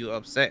stream, and you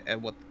upset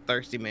at what the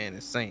thirsty man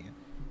is saying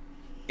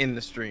in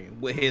the stream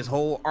with his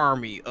whole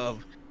army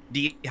of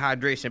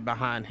dehydration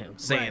behind him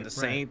saying the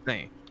same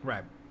thing.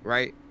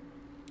 Right.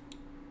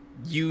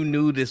 You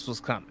knew this was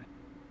coming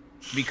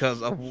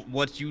because of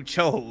what you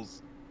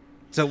chose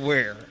to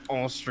wear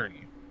on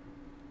stream.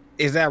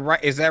 Is that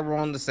right? Is that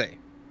wrong to say?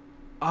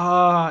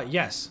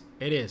 Yes,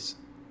 it is.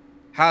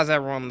 How's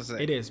that wrong to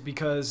say? It is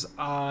because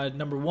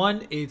number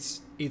one,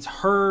 it's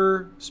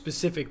her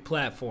specific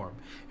platform.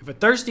 If a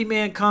thirsty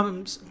man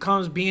comes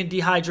being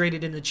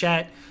dehydrated in the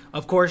chat,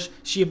 of course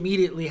she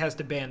immediately has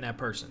to ban that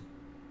person,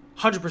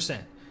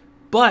 100%.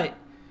 But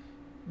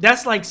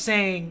that's like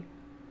saying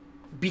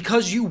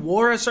because you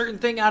wore a certain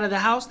thing out of the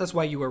house, that's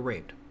why you were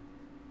raped.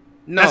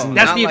 No,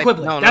 that's the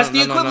equivalent. That's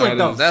the equivalent,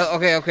 though.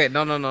 Okay.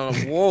 No.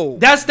 Whoa.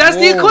 That's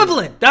the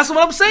equivalent. That's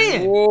what I'm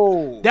saying.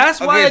 Whoa. That's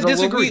why I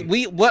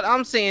disagree. What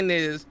I'm saying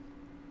is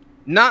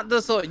not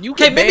the so you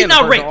can maybe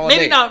not rape.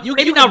 Maybe not. You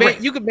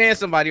can ban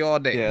somebody all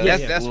day. Yeah,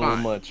 that's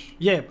fine. Much.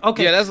 Yeah.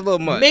 Okay. Yeah, that's a little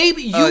much.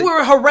 Maybe you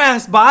were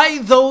harassed by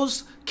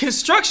those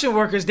construction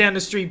workers down the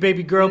street,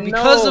 baby girl,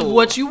 because of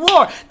what you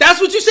wore. That's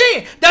what you're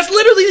saying. That's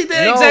literally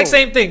the exact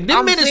same thing.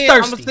 This man is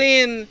thirsty. I'm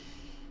saying.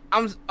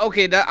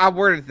 I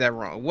worded that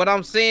wrong. What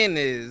I'm saying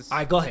is, all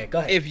right, go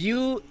ahead. If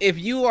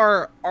you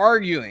are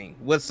arguing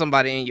with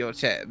somebody in your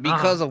chat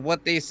because of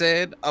what they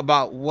said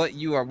about what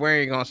you are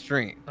wearing on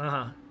stream,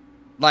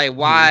 like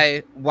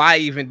why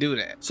even do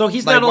that? So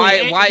he's not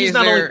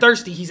only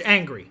thirsty, he's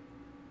angry.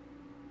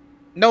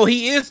 No,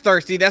 he is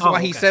thirsty. That's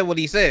why he said what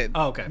he said.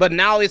 Oh, okay. But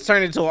now it's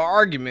turned into an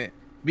argument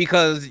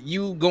because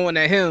you going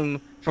at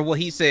him for what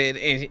he said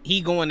and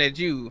he going at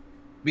you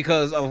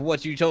because of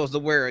what you chose to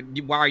wear.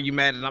 Why are you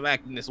mad that I'm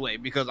acting this way?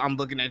 Because I'm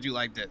looking at you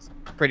like this,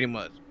 pretty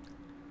much.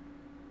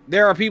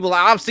 There are people,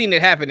 I've seen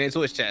it happen in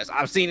Twitch chats.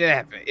 I've seen it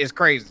happen. It's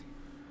crazy.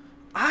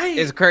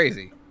 It's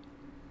crazy.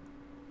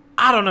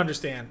 I don't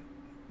understand.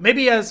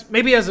 Maybe as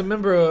a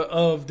member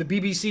of the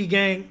BBC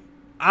gang,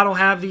 I don't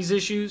have these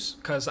issues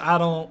because I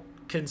don't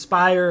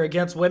conspire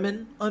against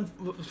women,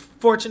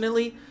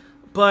 unfortunately.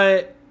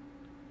 But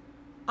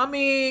I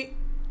mean,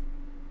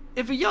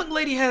 if a young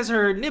lady has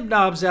her nib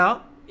knobs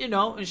out, you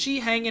know, and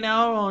she hanging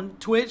out on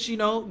Twitch, you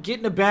know,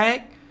 getting a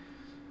bag.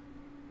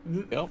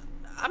 Yep.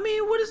 I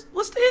mean,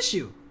 what's the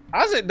issue?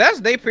 I said that's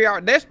their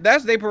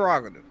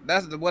prerogative.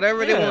 That's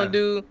whatever they want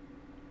to do.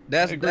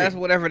 That's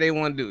whatever they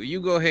want to do.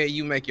 You go ahead,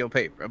 you make your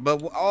paper.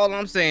 But all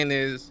I'm saying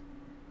is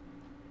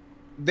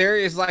there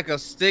is like a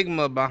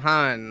stigma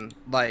behind,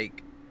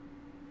 like,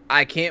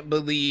 I can't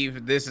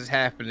believe this is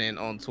happening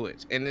on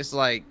Twitch. And it's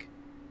like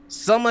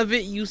some of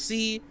it you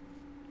see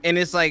and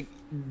it's like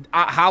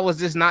how is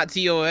this not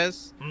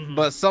TOS?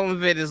 But some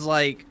of it is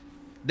like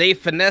they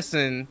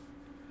finessing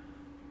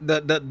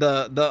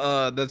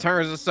the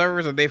terms of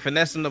service, or they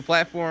finessing the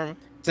platform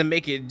to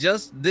make it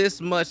just this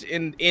much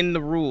in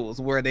the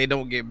rules where they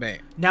don't get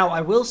banned. Now,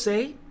 I will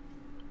say,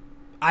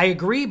 I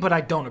agree, but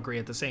I don't agree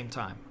at the same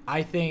time.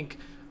 I think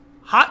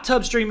hot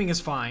tub streaming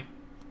is fine.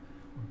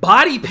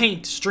 Body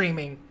paint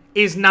streaming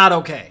is not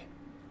okay.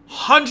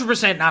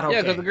 100% not okay.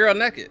 Yeah, because the girl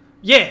naked.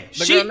 Yeah,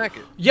 the girl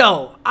naked.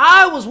 Yo,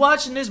 I was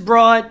watching this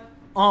broad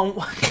on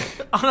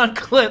a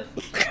clip.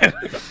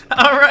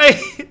 All right,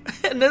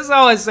 and that's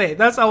how I say it.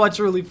 That's how I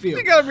truly feel.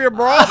 You gotta be a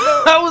broad.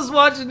 I was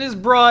watching this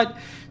broad.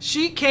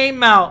 She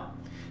came out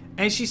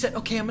and she said,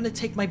 "Okay, I'm gonna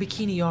take my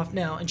bikini off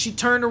now." And she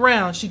turned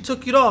around. She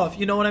took it off.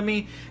 You know what I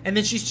mean? And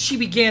then she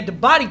began to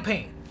body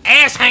paint,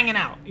 ass hanging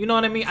out. You know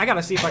what I mean? I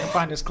gotta see if I can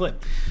find this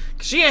clip.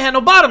 'Cause she ain't had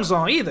no bottoms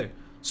on either.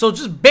 So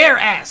just bare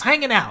ass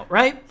hanging out,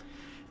 right?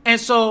 And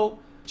so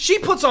she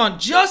puts on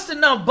just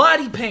enough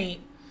body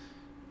paint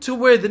to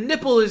where the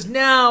nipple is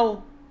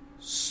now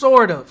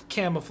sort of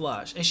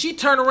camouflage. And she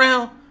turned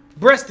around,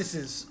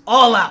 breastises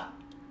all out.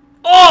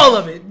 All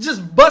of it.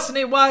 Just busting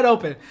it wide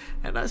open.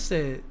 And I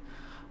said,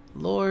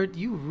 Lord,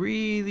 you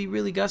really,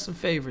 really got some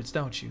favorites,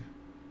 don't you?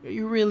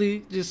 You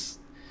really just...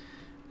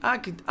 I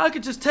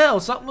could just tell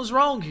something was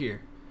wrong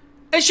here.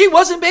 And she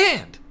wasn't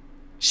banned.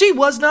 She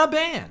was not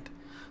banned.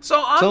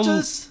 So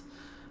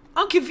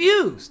I'm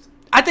confused.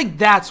 I think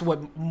that's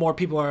what more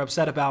people are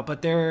upset about,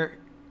 but they're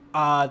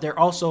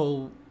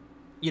also,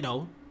 you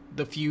know,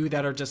 the few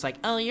that are just like,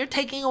 oh, you're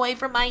taking away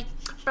from my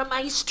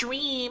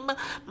stream.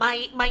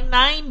 My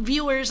 9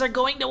 viewers are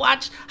going to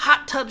watch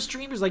hot tub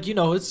streamers. Like, you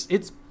know,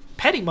 it's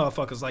petty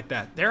motherfuckers like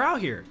that. They're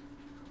out here.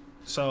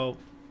 So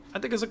I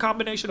think it's a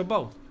combination of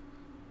both.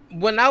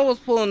 When I was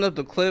pulling up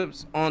the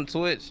clips on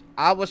Twitch,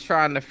 I was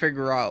trying to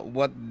figure out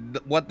what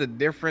the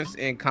difference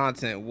in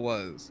content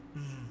was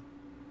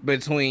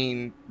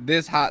between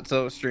this hot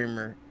tub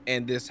streamer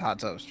and this hot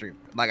tub streamer.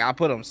 Like, I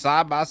put them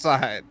side by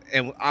side,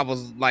 and I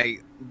was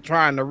like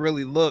trying to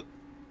really look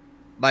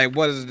like,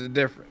 what is the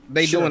difference?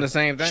 They doing the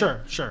same thing.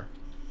 Sure.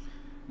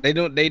 They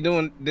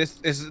doing this.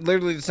 It's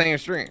literally the same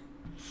stream.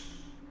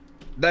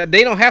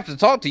 They don't have to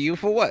talk to you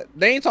for what?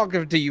 They ain't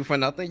talking to you for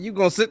nothing. You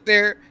gonna sit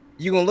there.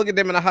 You gonna look at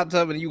them in a hot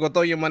tub, and you gonna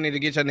throw your money to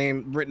get your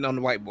name written on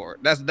the whiteboard.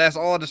 That's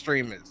all the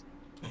stream is.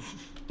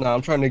 Nah,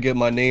 I'm trying to get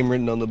my name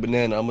written on the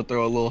banana. I'm gonna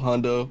throw a little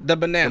hundo. The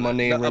banana. My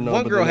name written on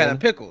one the girl banana. had a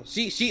pickle.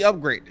 She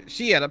upgraded.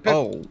 She had a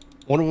pickle. Oh,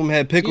 one of them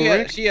had pickle.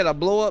 She had a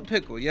blow up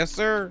pickle. Yes,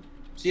 sir.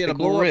 She had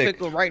Pickle a blow up Rick.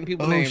 pickle writing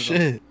people's Oh names.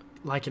 shit!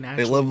 Like an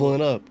actual... They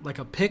leveling up. Like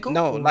a pickle?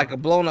 No, or... like a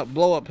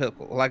blow up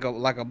pickle. Like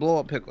a blow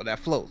up pickle that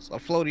floats. A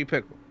floaty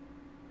pickle.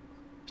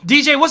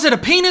 DJ, was it a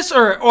penis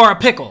or a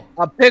pickle?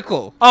 A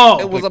pickle. Oh,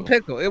 it was a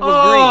pickle. It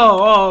was green.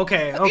 Oh,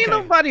 okay. Ain't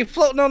nobody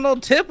floating on no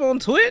tip on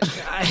Twitch.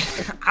 I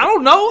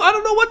don't know. I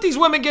don't know what these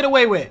women get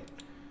away with.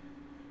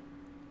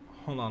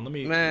 Hold on, let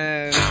me...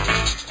 Man,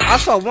 I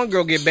saw one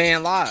girl get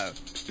banned live.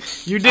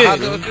 You did?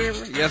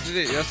 Yes, it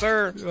did. Yes,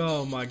 sir.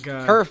 Oh, my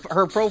God.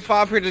 Her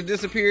profile picture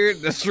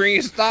disappeared. The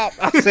stream stopped.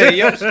 I said,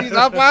 yo, she's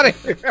up out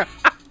of here.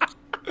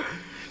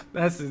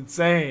 That's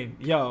insane.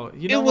 Yo,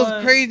 you know it was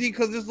what? crazy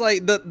because it's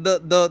like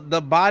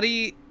the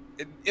body...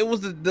 It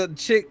was the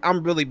chick.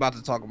 I'm really about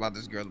to talk about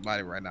this girl's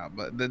body right now,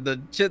 but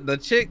the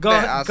chick. Go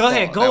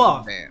ahead, go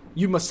off.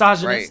 You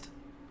misogynist.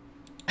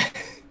 Right.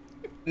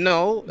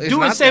 No,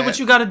 do and say what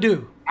you got to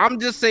do. I'm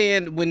just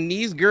saying, when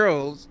these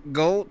girls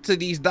go to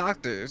these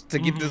doctors to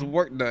get this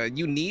work done,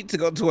 you need to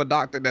go to a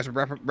doctor that's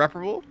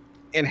reputable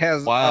and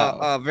has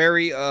a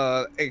very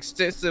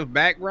extensive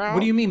background.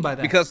 What do you mean by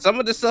that? Because some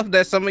of the stuff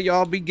that some of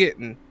y'all be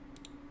getting,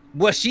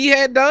 what she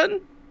had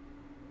done,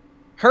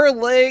 her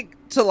leg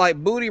to like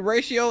booty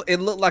ratio, it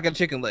looked like a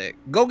chicken leg.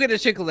 Go get a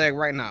chicken leg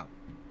right now.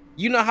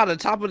 You know how the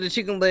top of the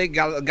chicken leg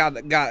got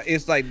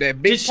it's like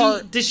that big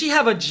part. Did she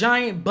have a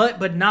giant butt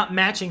but not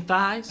matching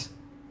thighs?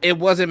 It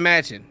wasn't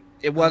matching.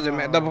 It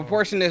wasn't the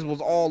proportionist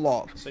was all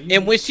off. So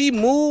and when she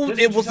moved,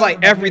 it was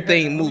like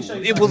everything moved.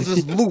 It was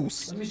just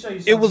loose. Let me show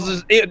you. It was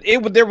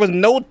just there was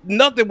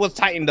nothing was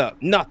tightened up.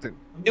 Nothing.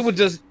 It was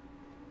just,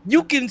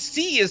 you can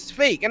see it's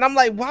fake. And I'm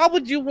like, why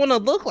would you want to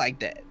look like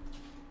that?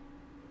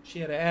 She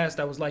had an ass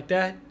that was like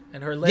that,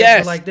 and her legs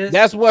were like this.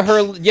 That's what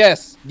her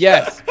yes.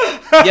 That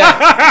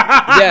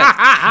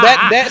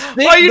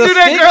stick, why you do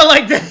that girl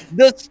like that?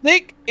 The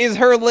stick is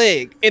her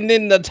leg, and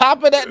then the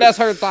top of that's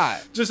her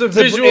thigh. Just a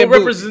visual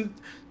represent.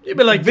 You'd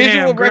be like,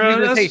 visual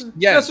representation.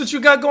 That's what you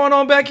got going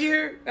on back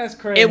here. That's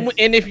crazy.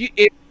 And if you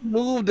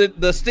move,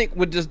 the stick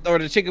would just, or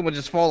the chicken would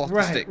just fall off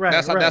the stick.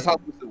 That's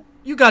how.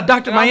 You got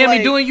Dr.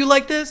 Miami doing you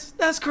like this?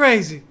 That's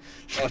crazy.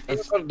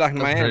 Dr.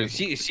 Miami.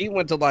 She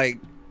went to like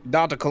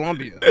Dr.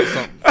 Columbia or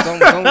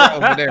something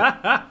over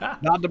there.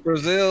 Dr.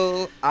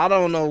 Brazil. I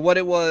don't know what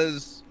it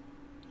was.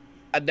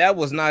 That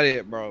was not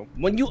it, bro.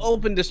 When you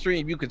opened the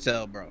stream, you could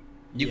tell, bro.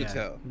 You could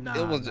tell.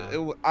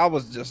 I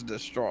was just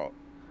distraught.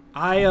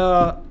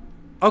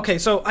 Okay,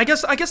 so I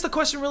guess the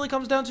question really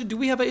comes down to: do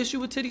we have an issue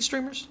with titty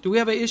streamers? Do we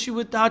have an issue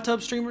with hot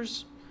tub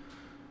streamers?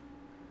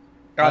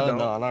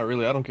 No, not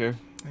really. I don't care.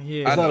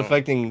 Yeah, it's not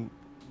affecting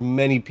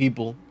many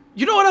people.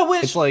 You know what I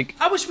wish? It's like,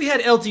 I wish we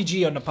had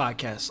LTG on the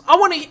podcast. I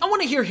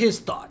want to hear his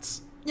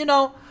thoughts. You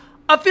know,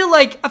 I feel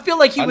like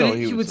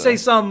he would say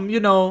something, you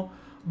know,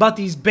 about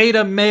these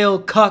beta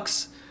male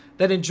cucks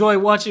that enjoy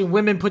watching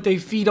women put their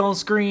feet on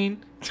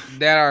screen,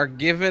 that are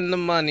giving the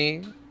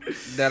money,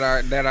 that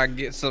are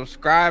get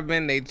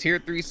subscribing, they tier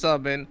 3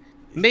 subbing.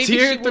 Maybe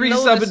tier 3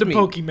 subbing to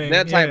Pokemon.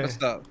 That type of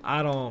stuff.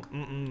 I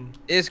don't.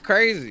 It's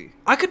crazy.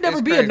 I could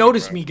never be a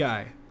notice me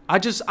guy. I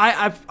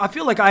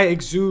feel like I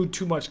exude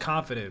too much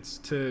confidence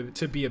to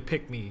be a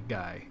pick me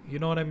guy. You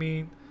know what I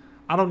mean?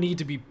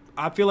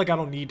 I feel like I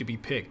don't need to be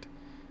picked.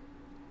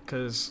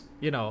 Cause,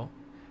 you know,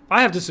 if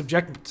I have to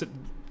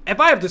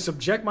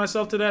subject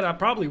myself to that, I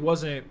probably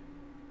wasn't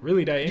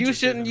really that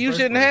interested. You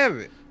shouldn't have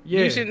it.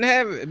 Yeah. You shouldn't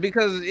have it,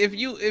 because if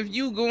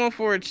you going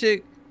for a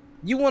chick,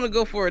 you want to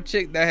go for a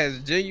chick that has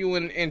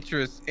genuine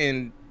interest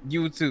in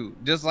you too,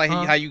 just like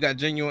how you got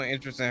genuine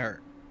interest in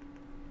her.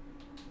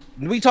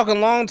 We talking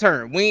long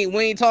term. We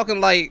ain't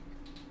talking like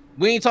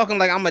I'm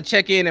gonna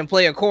check in and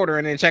play a quarter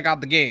and then check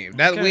out the game.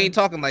 We ain't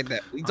talking like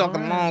that. We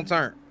talking long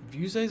term. If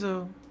you say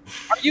so.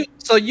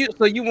 So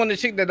you want a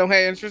chick that don't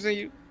have interest in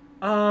you?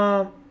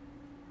 No,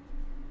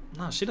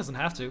 she doesn't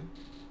have to.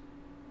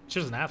 She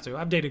doesn't have to.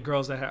 I've dated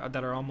girls that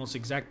are almost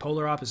exact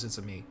polar opposites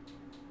of me.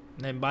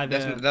 And then by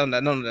that,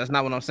 no, that's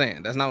not what I'm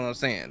saying. That's not what I'm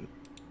saying.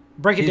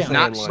 Break it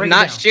down.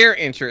 Not share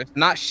interest.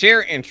 Not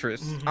share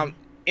interest.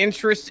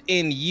 Interest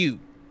in you.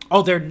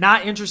 Oh, they're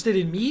not interested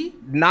in me?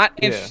 Not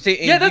interested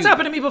in you. Yeah, that's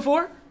happened to me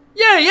before.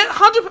 Yeah,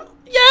 100%.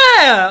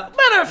 Yeah,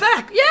 matter of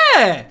fact,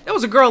 yeah. There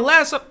was a girl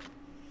last up.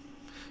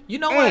 You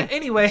know what?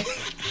 Anyway.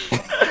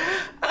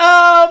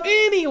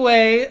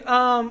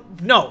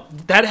 No,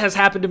 that has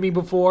happened to me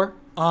before.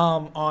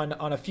 On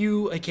a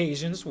few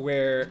occasions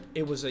where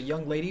it was a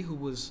young lady who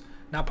was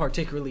not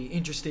particularly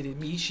interested in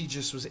me. She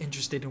just was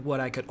interested in what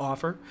I could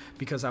offer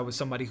because I was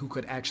somebody who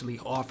could actually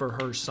offer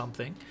her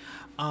something.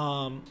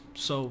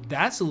 So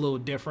that's a little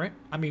different.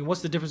 I mean,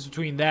 what's the difference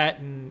between that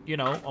and, you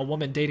know, a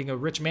woman dating a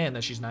rich man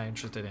that she's not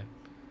interested in?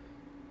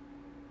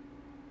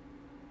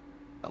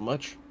 Not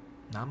much.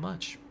 Not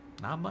much.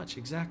 Not much,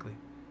 exactly.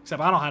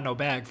 Except I don't have no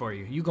bag for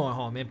you. You going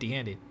home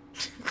empty-handed.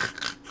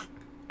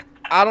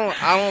 I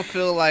don't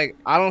feel like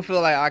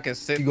I can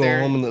sit there. You going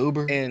home in the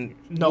Uber? And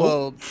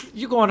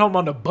you going home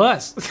on the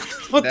bus.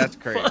 That's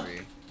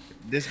crazy.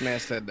 This man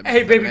said the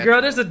Hey baby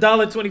girl, there's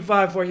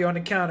 $1.25 for you on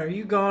the counter.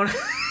 You going?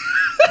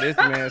 This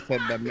man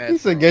said the metro. He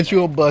said get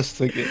you a bus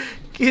ticket.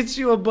 Get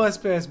you a bus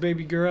pass,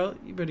 baby girl.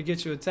 You better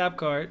get you a tap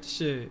card.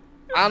 Shit.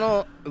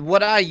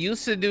 What I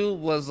used to do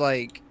was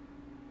like,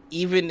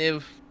 even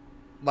if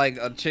like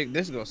a chick,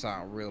 this is gonna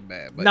sound real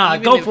bad, but nah,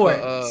 go for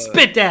it.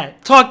 Spit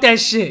that. Talk that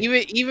shit.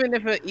 Even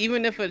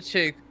if a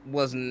chick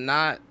was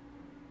not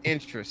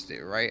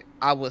interested, right?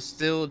 I would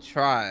still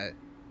try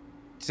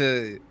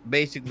to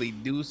basically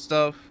do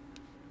stuff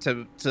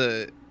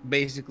to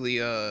basically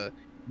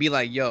be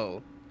like,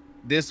 yo,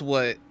 this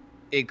what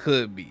it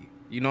could be.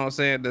 You know what I'm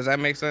saying? Does that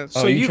make sense?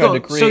 So you tried to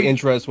create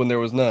interest when there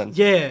was none.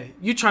 Yeah,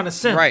 you trying to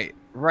send. Right.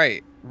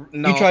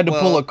 No, you tried to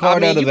pull a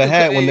card out of the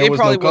hat when there was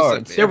no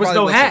cards. There was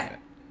no hat.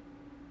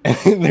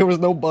 There was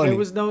no bunny.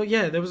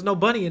 There was no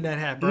bunny in that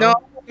hat, bro. No,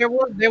 there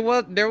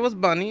was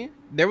bunny.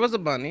 There was a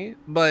bunny,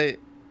 but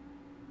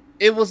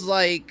it was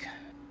like,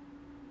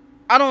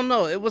 I don't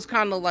know. It was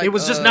kind of like, it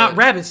was just not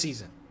rabbit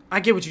season.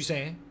 I get what you're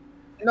saying.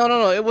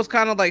 No. It was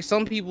kind of like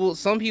some people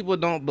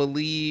don't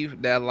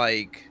believe that,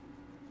 like,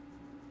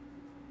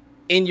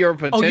 in your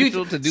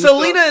potential to do.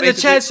 Selena stuff, in the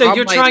chat said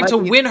you're trying to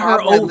win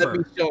her over. Let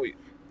me show you.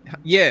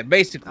 Yeah,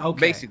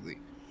 basically.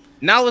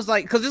 Now it's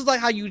like, cause it's like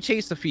how you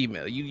chase a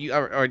female. You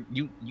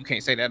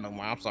can't say that no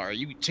more. I'm sorry.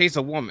 You chase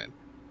a woman.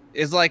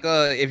 It's like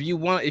if you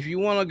want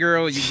a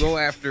girl, you go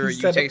after her,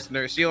 you chasing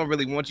her. She don't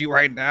really want you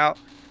right now,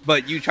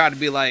 but you try to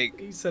be like.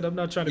 He said, "I'm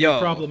not trying to be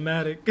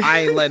problematic."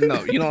 I ain't letting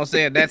know. You know what I'm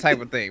saying? That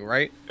type of thing,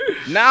 right?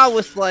 Now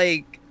it's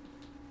like,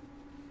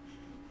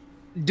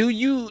 do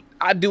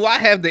I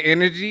have the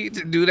energy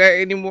to do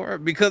that anymore?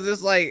 Because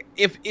it's like,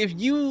 if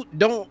you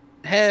don't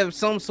have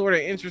some sort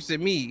of interest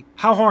in me,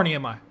 how horny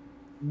am I?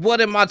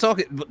 What am I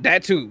talking?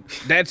 That too.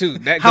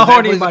 How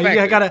horny am I?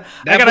 I gotta.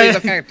 Plays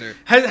a factor.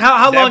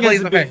 How long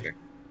has it been?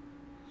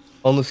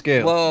 On the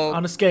scale. Well,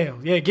 on the scale.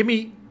 Yeah, give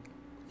me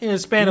in a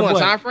span of what?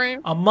 Time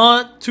frame? A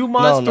month, 2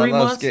 months, 3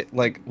 months?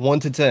 Like 1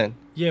 to 10.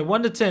 Yeah,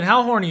 1 to 10.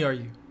 How horny are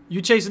you?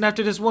 You chasing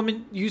after this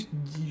woman?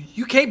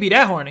 You can't be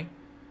that horny.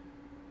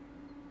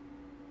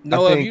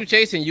 No, if you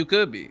chasing, you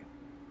could be.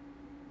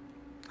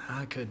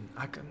 I couldn't.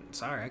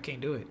 Sorry, I can't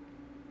do it.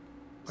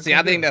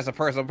 I think that's a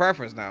personal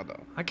preference now,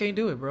 though. I can't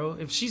do it, bro.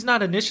 If she's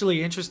not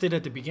initially interested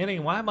at the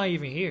beginning, why am I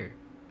even here?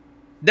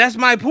 That's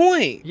my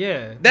point.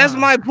 Yeah. That's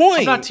my point.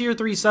 I'm not tier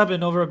 3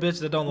 subbing over a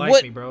bitch that don't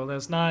like me, bro.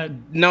 That's not.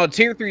 No,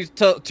 tier 3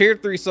 sub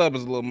is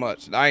a little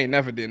much. I ain't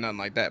never did nothing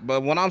like that.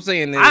 But what I'm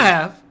saying is, I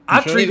have.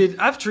 I've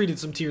treated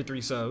some tier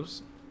 3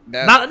 subs.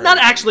 Not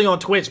actually on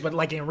Twitch, but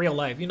like in real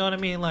life. You know what I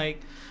mean?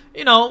 Like,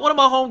 you know, one of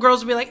my homegirls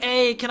would be like,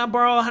 "Hey, can I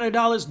borrow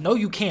 $100?" No,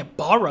 you can't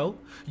borrow.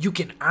 You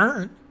can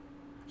earn.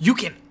 you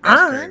can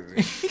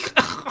earn.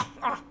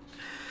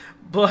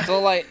 But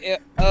so like, if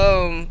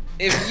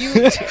you,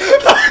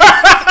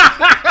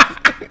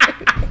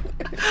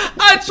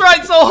 I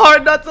tried so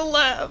hard not to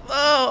laugh.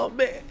 Oh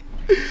man,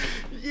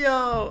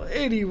 yo.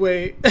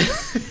 Anyway,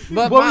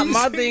 but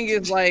my thing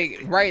is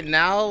like right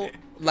now,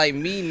 like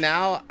me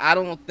now, I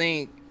don't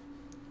think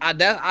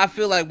I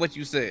feel like what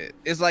you said.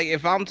 It's like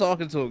if I'm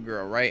talking to a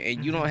girl, right,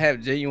 and you don't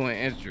have genuine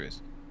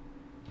interest,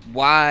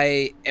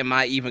 why am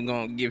I even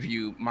gonna give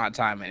you my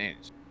time and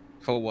energy?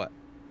 For what?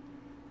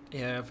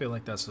 Yeah, I feel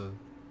like that's a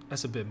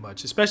bit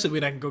much, especially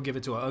when I can go give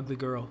it to an ugly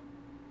girl.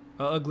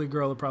 An ugly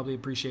girl will probably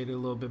appreciate it a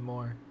little bit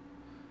more.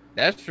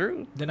 That's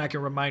true. Then I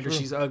can remind her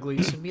she's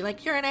ugly. She'll be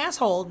like, "You're an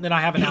asshole." And then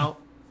I have an out.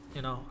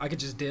 You know, I could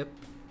just dip.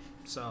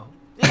 So,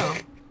 you know,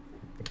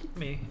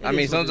 I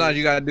mean, sometimes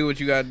you gotta do what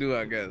you gotta do,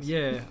 I guess.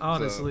 Yeah,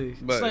 honestly,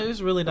 so, but it's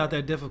really not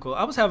that difficult.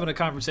 I was having a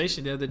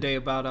conversation the other day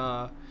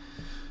about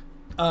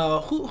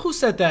who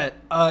said that?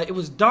 It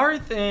was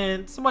Darth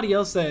and somebody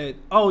else said,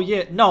 "Oh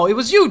yeah, no, it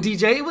was you,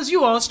 DJ. It was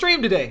you on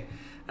stream today."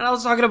 And I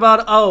was talking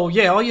about, "Oh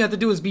yeah, all you have to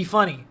do is be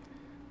funny.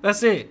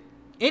 That's it.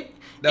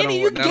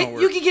 You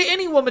can get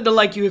any woman to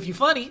like you if you're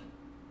funny.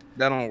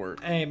 That don't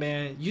work. Hey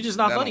man, you just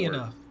not funny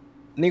enough.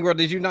 Negro,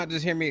 did you not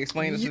just hear me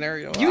explain the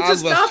scenario? You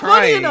just not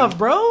funny enough,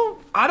 bro.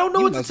 I don't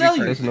know what to tell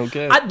you.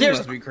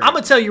 I'm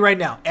gonna tell you right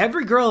now.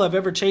 Every girl I've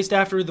ever chased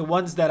after, the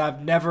ones that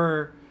I've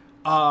never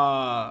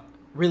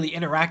really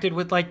interacted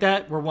with like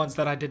that, were ones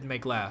that I didn't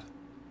make laugh.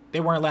 They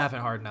weren't laughing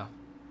hard enough.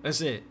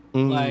 That's it.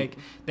 Like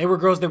they were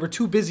girls that were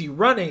too busy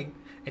running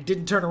and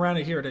didn't turn around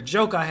and hear the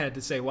joke I had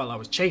to say while I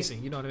was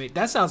chasing. You know what I mean?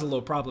 That sounds a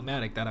little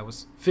problematic that I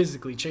was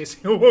physically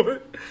chasing a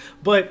woman.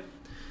 But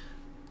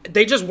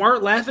they just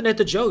weren't laughing at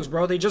the jokes,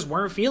 bro. They just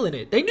weren't feeling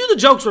it. They knew the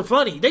jokes were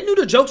funny. They knew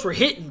the jokes were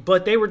hitting,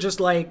 but they were just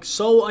like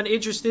so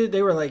uninterested.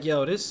 They were like,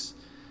 yo,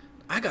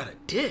 I got a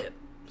dip.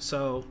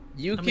 So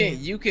you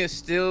can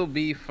still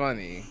be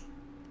funny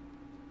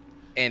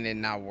and it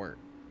not work.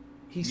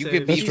 You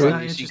can be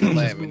funny, she can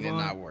laugh and it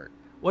not work.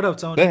 What up,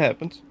 Tony? That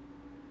happens.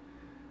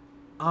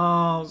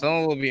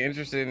 Someone will be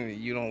interested and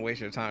you don't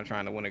waste your time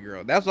trying to win a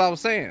girl. That's what I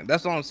was saying.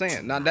 That's what I'm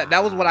saying. Now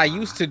that was what I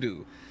used to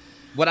do.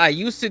 What I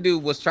used to do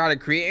was try to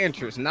create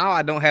interest. Now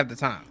I don't have the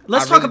time.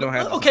 Let's talk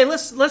about. Okay,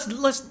 let's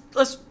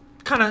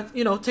kind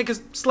of take a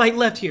slight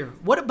left here.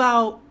 What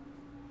about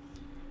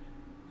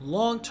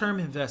long-term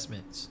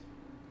investments?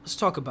 Let's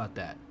talk about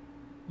that.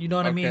 You know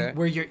what I mean?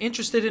 Where you're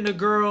interested in a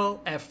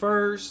girl at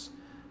first,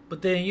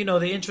 but then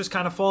the interest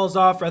kind of falls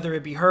off. Whether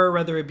it be her,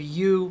 whether it be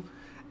you,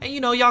 and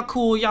y'all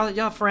cool,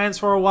 y'all friends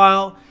for a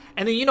while,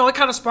 and then it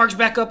kind of sparks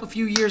back up a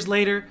few years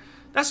later.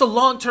 That's a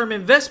long-term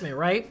investment,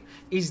 right?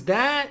 Is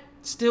that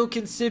still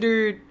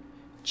considered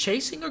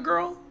chasing a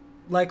girl?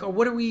 Like, or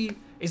what are we?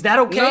 Is that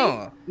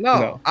okay?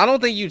 No. I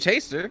don't think you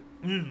chased her.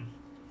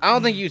 I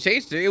don't think you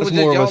chased her. It was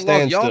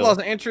just y'all lost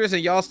interest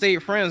and y'all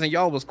stayed friends and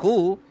y'all was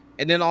cool.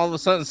 And then all of a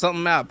sudden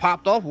something out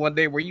popped off one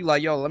day where you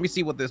like, yo, let me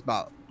see what this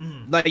about.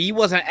 Like you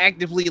wasn't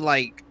actively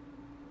like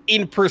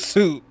in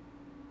pursuit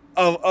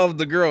of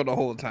the girl the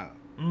whole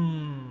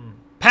time.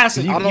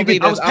 Passive. I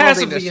was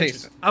passively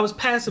interested. I was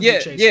passively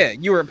chasing. Yeah,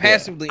 you were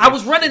passively. I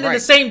was running in the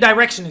same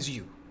direction as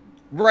you.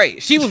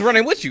 Right, she was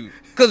running with you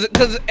because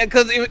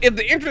if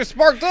the interest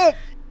sparked up,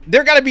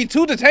 there got to be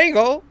two to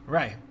tango.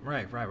 Right.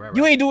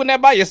 You ain't doing that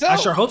by yourself. I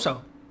sure hope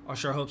so.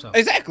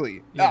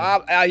 Exactly. Yeah.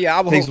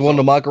 I would takes hope one so.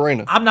 to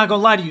Macarena. I'm not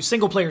gonna lie to you.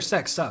 Single player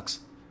sex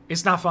sucks.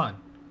 It's not fun.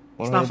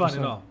 It's 100%. Not fun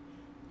at all.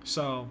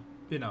 So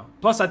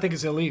Plus, I think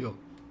it's illegal.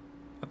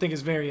 I think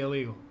it's very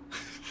illegal.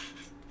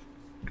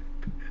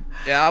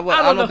 Yeah,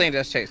 I don't think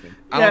that's chasing.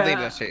 I don't think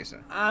that's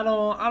chasing. I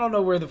don't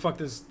know where the fuck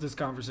this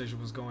conversation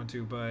was going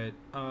to, but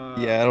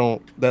yeah, I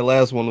don't. That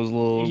last one was a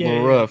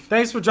little rough.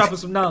 Thanks for dropping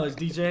some knowledge,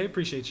 DJ.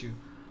 Appreciate you.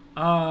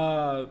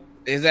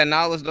 Is that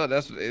knowledge though?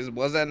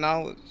 Was that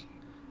knowledge?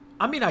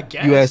 I mean, I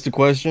guess you asked the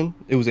question.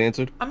 It was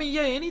answered. I mean,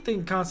 yeah,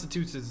 anything can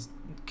constitute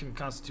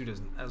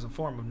as a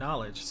form of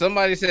knowledge.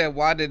 Somebody said,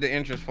 "Why did the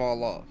interest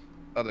fall off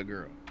of the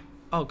girl?"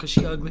 Oh, cause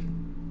she ugly.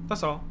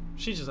 That's all.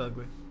 She's just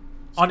ugly.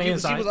 On the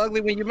inside. She was ugly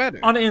when you met her.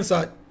 On the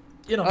inside.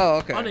 Oh,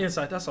 okay. On the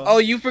inside, that's all. Oh,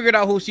 you figured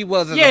out who she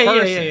was as a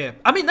person. Yeah.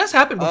 I mean, that's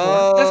happened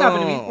before. That's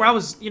happened to me. Where I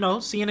was,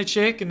 seeing a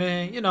chick and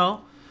then,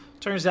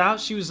 turns out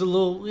she was a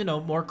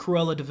little, more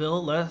Cruella de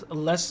Vil,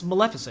 less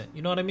Maleficent.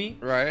 You know what I mean?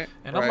 Right.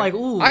 And I'm like,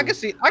 ooh. I can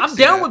see I'm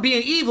down with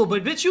being evil,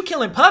 but bitch, you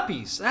killing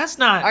puppies. That's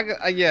not. I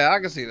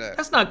can see that.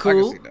 That's not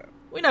cool. I can see that.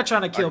 We're not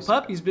trying to kill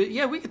puppies, but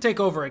yeah, we could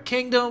take over a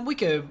kingdom. We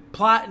could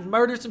plot and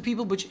murder some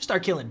people, but you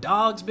start killing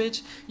dogs,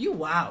 bitch. You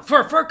wild. For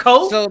a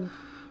coat? So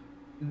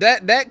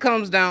that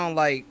comes down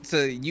like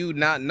to you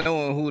not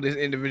knowing who this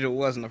individual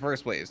was in the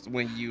first place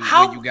when you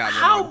got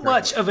how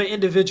much of an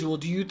individual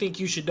do you think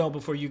you should know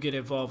before you get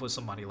involved with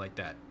somebody like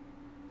that?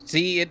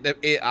 See,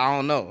 I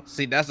don't know.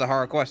 See, that's a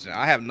hard question.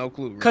 I have no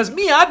clue. Really. Cause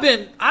me, I've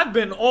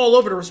been all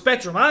over the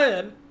spectrum.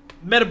 I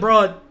met a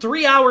broad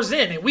 3 hours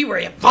in, and we were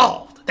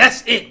involved.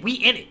 That's it. We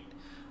in it.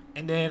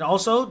 And then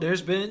also,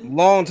 there's been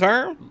long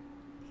term.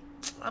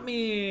 I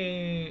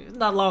mean,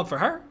 not long for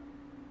her.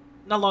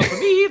 Not long for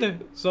me either.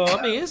 So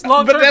I mean, it's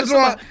long term. But that's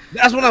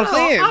what I'm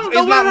saying. It's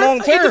not long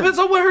term. It depends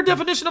on what her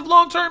definition of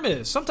long term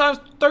is. Sometimes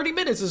 30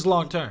 minutes is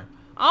long term.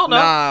 I don't know.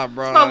 Nah,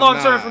 bro. It's not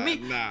long term for me.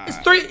 Nah,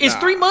 Is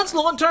 3 months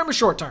long term or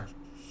short term?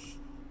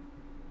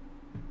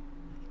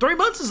 3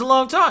 months is a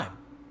long time.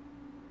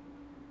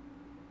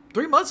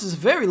 3 months is a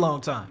very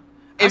long time.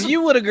 If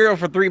you with a girl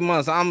for 3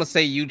 months, I'm gonna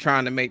say you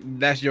trying to make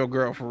that's your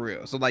girl for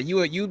real. So like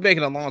you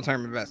making a long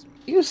term investment.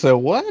 You said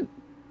what?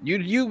 You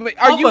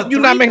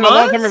not making a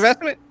long term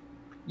investment?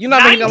 You're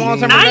not making a long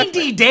term investment.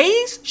 90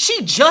 days?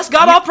 She just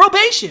got off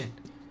probation.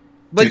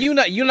 But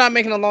you're not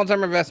making a long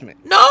term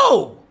investment.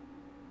 No.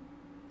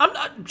 I'm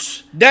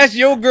not. That's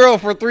your girl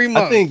for 3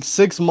 months. I think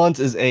 6 months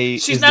is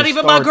She's not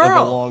even my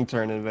girl. A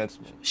long-term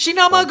investment. She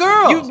not my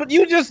girl. But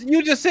you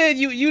just said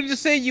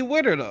you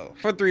with her though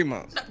for 3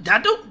 months. I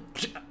don't.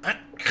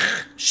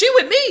 She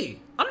with me.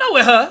 I'm not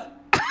with her.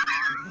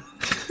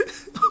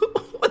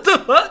 What the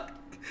fuck?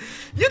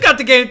 You got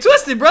the game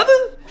twisted, brother.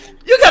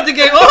 You got the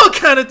game all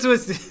kind of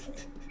twisted.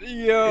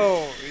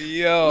 Yo.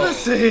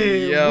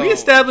 Listen, we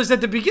established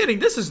at the beginning.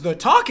 This is the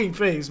talking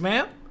phase,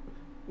 man.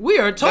 We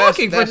are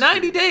talking for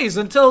 90 days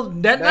until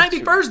that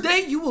 91st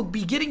day. You will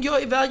be getting your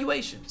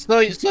evaluation. So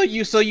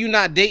you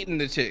not dating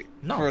the chick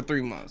for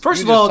 3 months.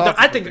 First of all,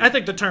 I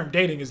think the term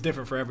dating is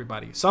different for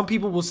everybody. Some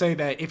people will say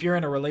that if you're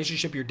in a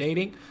relationship, you're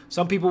dating.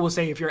 Some people will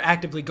say if you're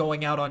actively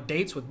going out on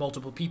dates with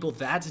multiple people,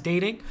 that's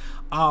dating.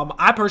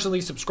 I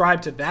personally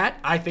subscribe to that.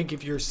 I think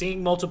if you're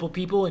seeing multiple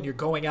people and you're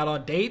going out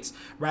on dates,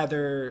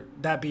 rather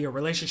that be a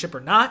relationship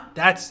or not,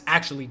 that's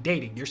actually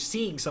dating. You're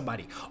seeing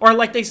somebody. Or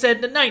like they said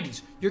in the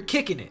 90s, you're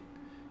kicking it.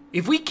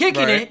 If we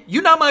kicking it,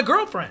 you're not my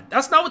girlfriend.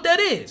 That's not what that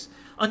is.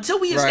 Until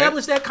we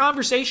establish that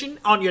conversation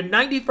on your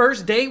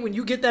 91st day when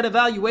you get that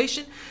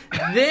evaluation,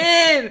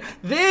 then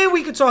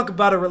we can talk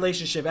about a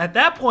relationship. At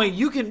that point,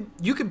 you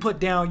can put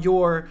down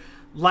your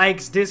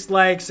likes,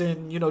 dislikes,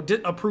 and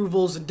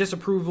approvals and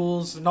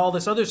disapprovals and all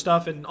this other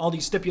stuff and all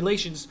these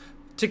stipulations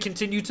to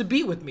continue to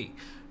be with me.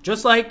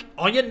 Just like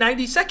on your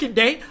 92nd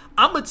day,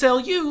 I'm going to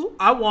tell you,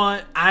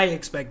 I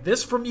expect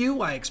this from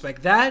you. I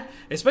expect that,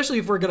 especially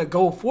if we're going to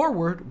go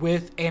forward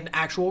with an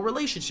actual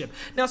relationship.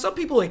 Now, some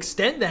people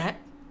extend that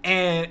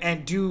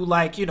and do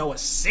like, a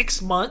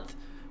 6 month,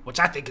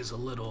 which I think is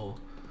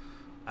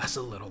that's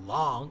a little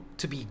long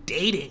to be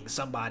dating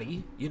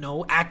somebody,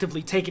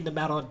 actively taking them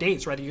out on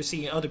dates, whether you're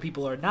seeing other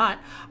people or not.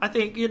 I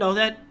think,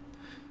 that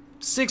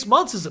 6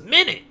 months is a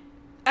minute.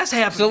 That's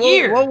half a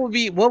year. What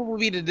would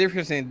be the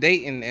difference in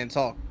dating and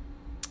talk?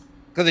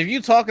 Because if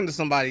you talking to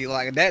somebody,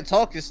 like that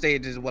talking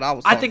stage is what I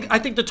was. I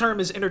think the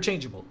term is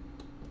interchangeable.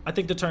 I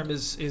think the term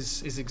is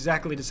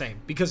exactly the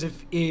same. Because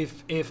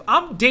if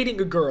I'm dating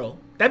a girl,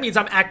 that means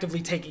I'm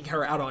actively taking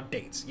her out on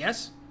dates.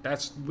 Yes,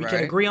 we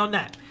can agree on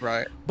that.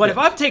 Right. But if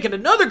I'm taking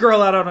another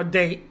girl out on a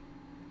date,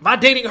 am I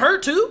dating her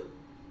too?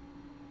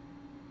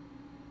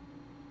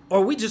 Or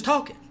are we just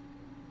talking?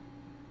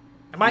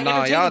 Am I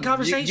entertaining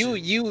conversation?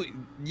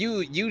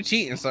 You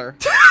cheating, sir.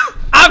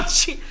 I'm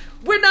cheating.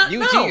 We're not.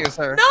 Cheating,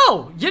 sir.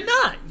 No, you're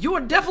not. You are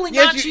definitely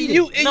not cheating.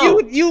 You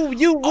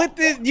with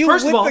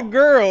the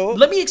girl.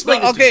 Let me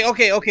explain.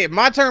 Okay.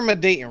 My term of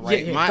dating,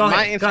 right? Yeah,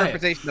 my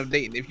interpretation of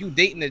dating. If you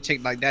dating a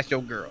chick, like that's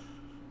your girl.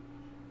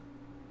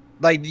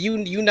 Like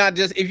you not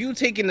just if you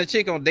taking the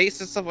chick on dates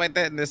and stuff like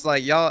that, and it's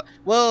like y'all.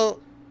 Well,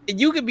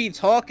 you could be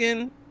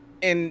talking,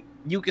 and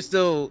you could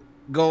still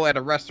go at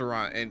a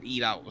restaurant and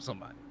eat out with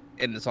somebody.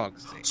 In the talking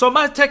stage. So am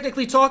I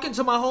technically talking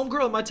to my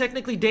homegirl? Am I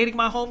technically dating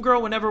my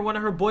homegirl whenever one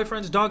of her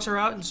boyfriends dogs her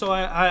out, and so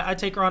I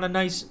take her on a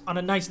nice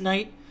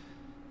night,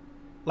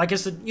 like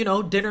it's a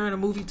dinner and a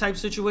movie type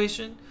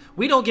situation?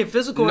 We don't get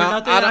physical or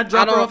nothing. I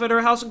drop her off at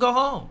her house and go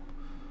home.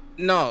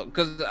 No,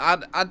 because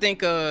I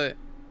think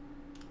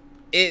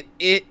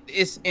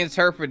it's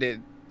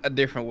interpreted a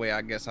different way.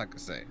 I guess I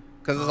could say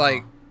because it's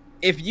like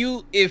if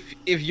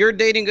you're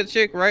dating a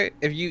chick, right?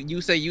 If you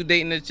say you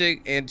dating a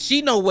chick and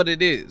she know what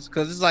it is,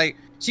 because it's like.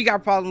 She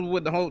got problems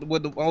with the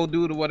whole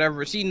dude or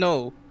whatever. She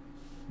know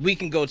we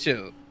can go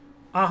chill.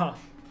 Hold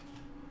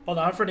on,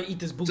 I'm trying to eat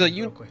this booty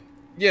real quick.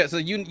 Yeah, so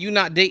you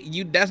not date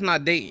that's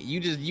not dating.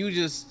 You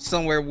just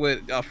somewhere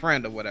with a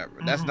friend or whatever.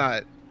 That's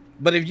not.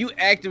 But if you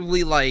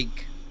actively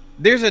like,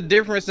 there's a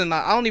difference in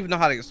I don't even know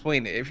how to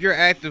explain it. If you're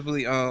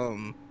actively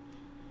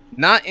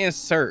not in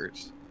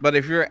search, but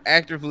if you're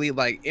actively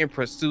like in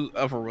pursuit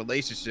of a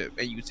relationship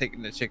and you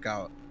taking the chick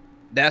out,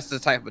 that's the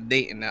type of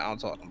dating that I'm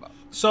talking about.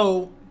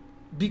 So.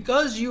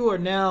 Because you are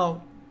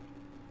now,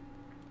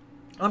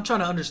 I'm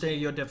trying to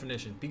understand your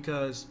definition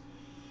because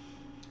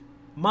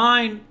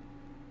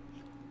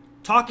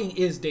talking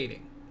is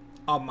dating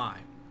on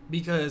mine.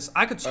 Because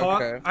I could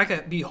talk, I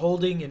could be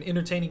holding and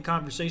entertaining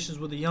conversations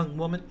with a young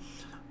woman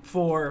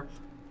for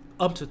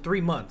up to 3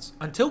 months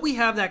until we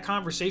have that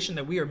conversation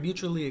that we are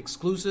mutually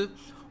exclusive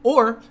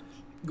or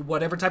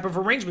whatever type of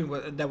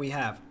arrangement that we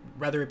have,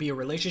 whether it be a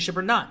relationship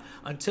or not.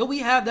 Until we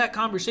have that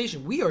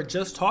conversation, we are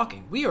just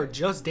talking. We are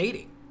just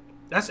dating.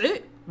 That's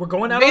it. We're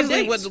going out on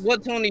dates.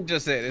 What Tony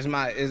just said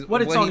what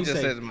did Tony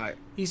say?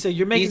 He said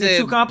you're making it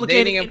too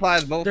complicated. Dating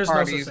implies both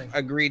parties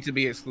agree to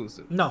be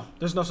exclusive. No,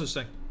 there's no such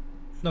thing.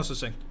 No such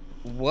thing.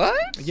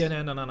 What? Yeah,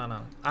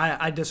 no.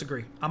 I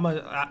disagree.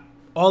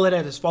 All of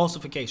that is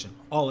falsification.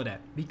 All of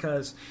that.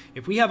 Because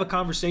if we have a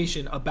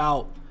conversation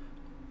about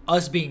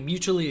us being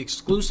mutually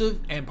exclusive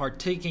and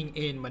partaking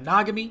in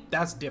monogamy,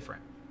 that's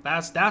different.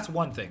 That's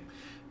one thing.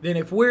 Then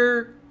if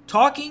we're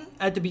talking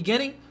at the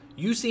beginning,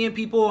 you seeing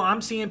people,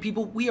 I'm seeing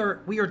people, we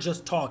are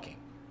just talking.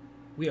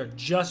 We are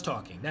just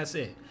talking. That's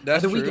it.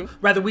 That's true.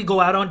 Whether we go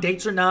out on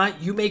dates or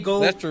not, you may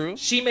go. That's true.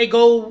 She may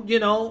go,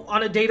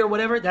 on a date or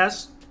whatever.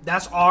 That's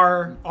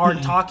our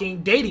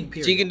talking dating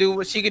period. She can do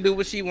what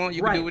she want.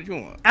 You can do what you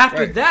want.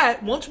 After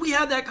that, once we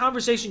have that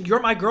conversation,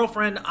 you're my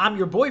girlfriend, I'm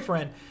your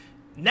boyfriend.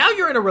 Now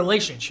you're in a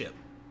relationship.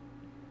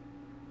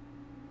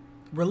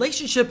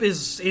 Relationship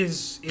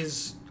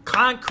is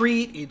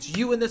concrete. It's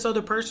you and this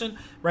other person.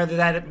 Rather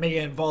that it may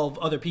involve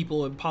other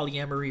people in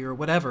polyamory or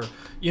whatever.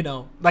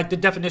 Like the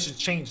definitions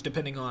change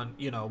depending on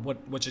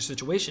what your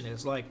situation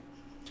is. Like,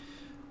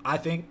 I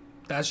think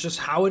that's just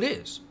how it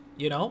is.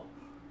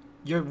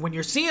 When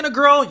you're seeing a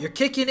girl, you're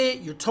kicking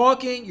it, you're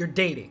talking, you're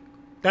dating.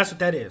 That's what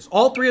that is.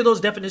 All three of those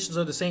definitions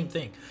are the same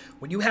thing.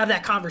 When you have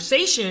that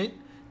conversation,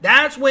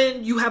 that's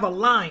when you have a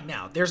line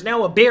now. There's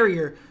now a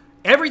barrier.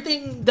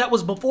 Everything that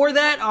was before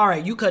that, all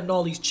right, you cutting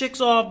all these chicks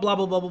off, blah,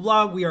 blah, blah, blah,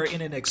 blah. We are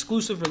in an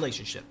exclusive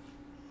relationship.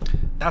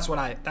 That's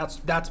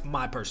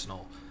my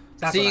personal.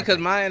 See, because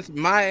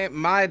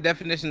my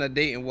definition of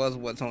dating was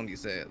what Tony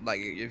said. Like,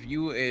 if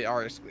you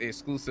are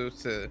exclusive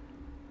to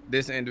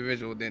this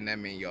individual, then that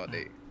means y'all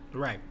date.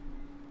 Right.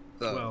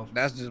 So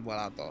that's just what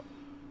I thought.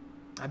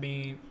 I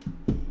mean,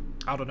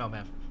 I don't know,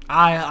 man.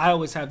 I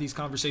always have these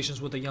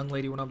conversations with a young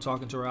lady when I'm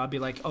talking to her. I'll be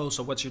like, oh,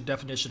 so what's your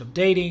definition of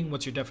dating?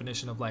 What's your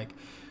definition of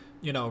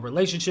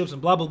relationships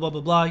and blah, blah, blah, blah,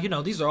 blah.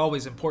 These are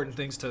always important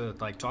things to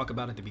talk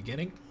about at the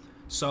beginning.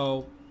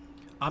 So,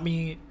 I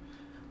mean,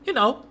 it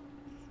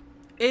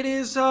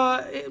is,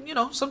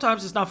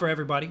 sometimes it's not for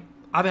everybody.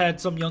 I've had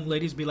some young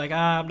ladies be like,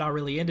 I'm not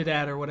really into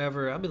that or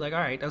whatever. I'll be like, all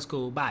right, that's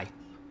cool. Bye.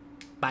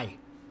 I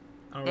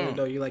don't really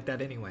know you like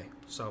that anyway.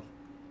 So.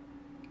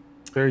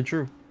 Very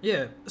true.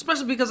 Yeah,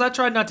 especially because I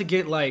try not to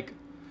get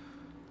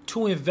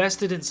too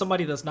invested in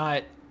somebody that's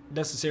not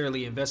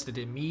necessarily invested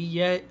in me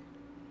yet.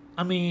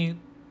 I mean,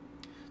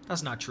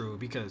 that's not true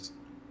because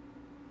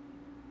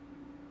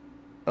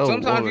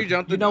sometimes you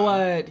jump the gun. You know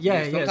what?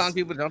 Yeah, sometimes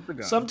people jump the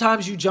gun.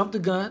 Sometimes you jump the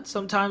gun.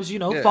 Sometimes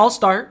false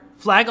start,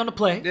 flag on the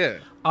play. Yeah.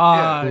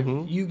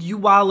 You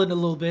wilding a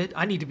little bit.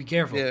 I need to be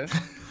careful. Yeah.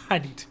 I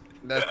need to.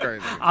 That's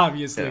crazy.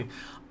 Obviously.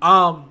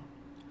 Yeah.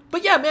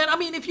 But yeah, man, I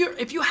mean, if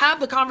you have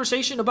the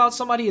conversation about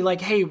somebody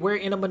like, hey, we're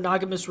in a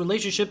monogamous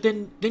relationship,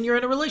 then you're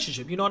in a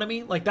relationship. You know what I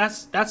mean? Like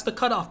that's the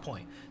cutoff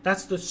point.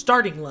 That's the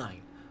starting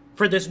line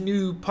for this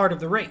new part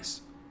of the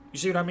race. You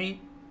see what I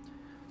mean?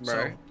 Right.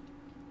 So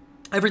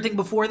everything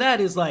before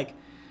that is like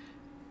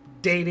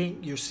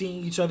dating. You're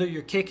seeing each other.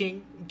 You're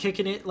kicking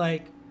it.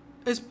 Like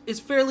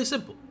it's fairly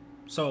simple.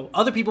 So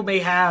other people may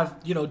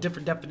have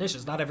different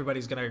definitions. Not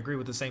everybody's gonna agree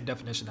with the same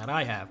definition that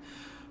I have,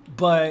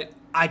 but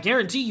I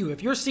guarantee you,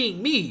 if you're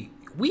seeing me,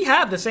 we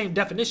have the same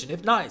definition.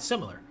 If not, it's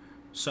similar.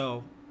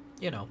 So,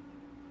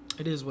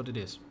 it is what it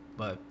is.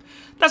 But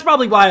that's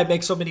probably why it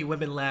makes so many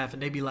women laugh,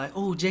 and they be like,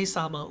 "Oh,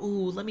 JustJaySama,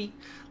 ooh, let me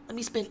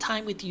spend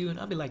time with you." And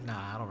I'll be like,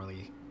 "Nah, I don't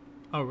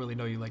really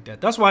know you like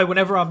that." That's why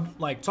whenever I'm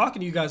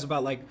talking to you guys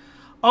about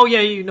 "Oh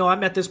yeah, I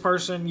met this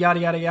person, yada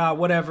yada yada,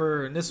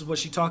 whatever, and this is what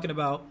she's talking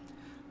about,"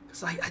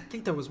 because I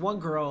think there was one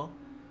girl,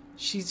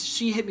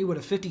 she hit me with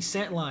a 50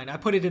 Cent line. I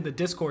put it in the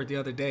Discord the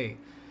other day.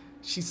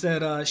 She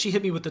said, she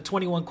hit me with the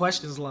 21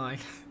 questions line.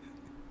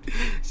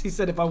 She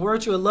said, if I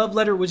wrote you a love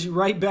letter, would you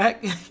write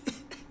back?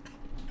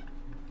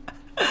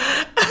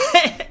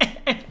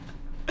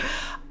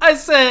 I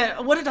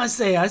said, what did I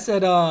say? I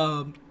said,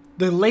 the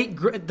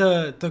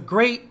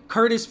great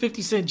Curtis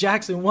 50 Cent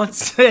Jackson once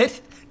said,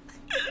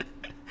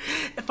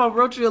 if I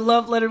wrote you a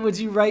love letter, would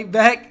you write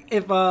back?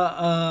 If,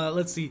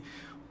 let's see.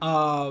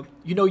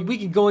 We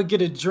can go and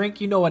get a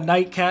drink, a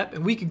nightcap,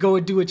 and we can go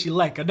and do what you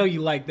like. I know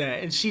you like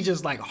that. And she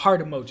just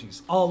heart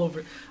emojis all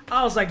over.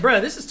 I was like, bruh,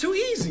 this is too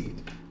easy.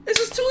 This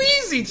is too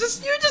easy. You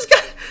just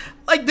got,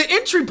 the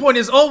entry point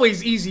is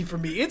always easy for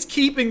me. It's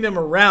keeping them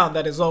around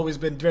that has always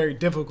been very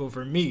difficult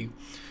for me.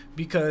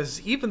 Because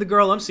even the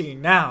girl I'm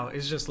seeing now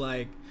is just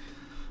we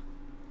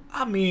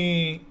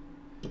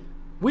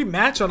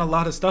match on a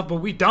lot of stuff, but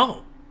we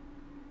don't.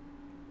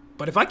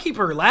 But if I keep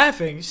her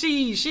laughing,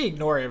 she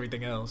ignore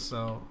everything else.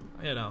 So,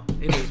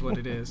 it is what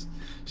it is.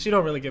 She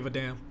don't really give a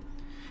damn.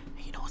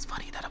 And you know what's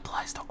funny? That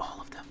applies to all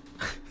of them.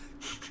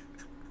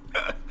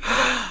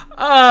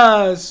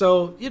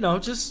 So,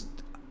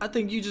 I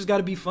think you just got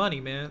to be funny,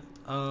 man.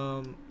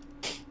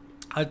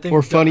 I think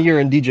or funnier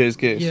in DJ's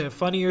case. Yeah,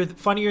 funnier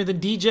than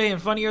DJ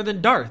and funnier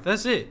than Darth.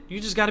 That's it. You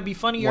just got to be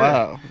funnier.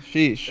 Wow,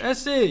 sheesh.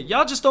 That's it.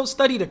 Y'all just don't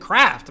study the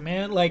craft,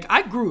 man.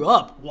 I grew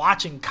up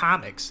watching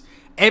comics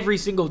every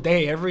single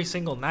day, every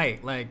single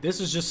night.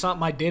 This is just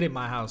something I did in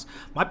my house.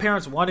 My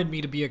parents wanted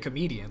me to be a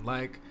comedian.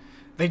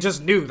 They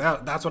just knew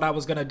that's what I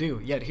was gonna do.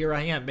 Yet here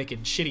I am making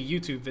shitty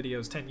YouTube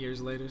videos 10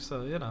 years later.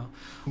 So you know,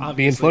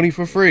 being funny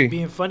for free.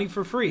 Being funny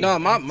for free. No,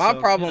 my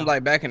problem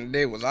like back in the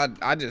day was I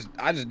just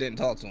didn't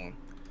talk to him.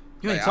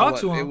 You didn't talk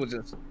to him. It was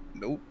just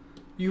nope.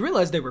 You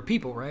realize they were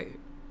people, right?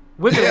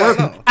 Women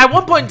were at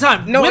one point in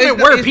time. No, women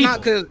were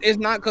people. It's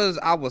not because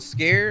I was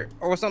scared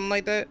or something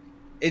like that.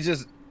 It's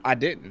just I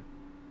didn't.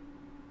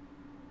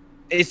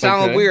 It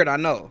sounds weird, I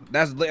know.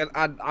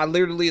 I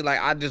literally like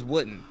I just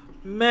wouldn't.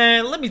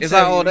 Man, let me tell you. It's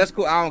like, oh, that's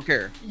cool. I don't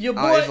care. Your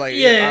boy, it's like,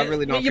 yeah, I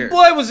really don't your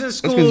care. boy was in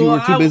school. That's because you were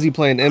too busy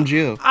playing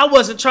MGO. I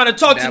wasn't trying to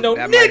talk to no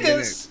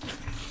niggas.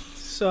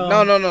 So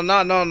not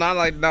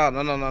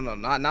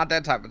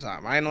that type of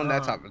time. I ain't on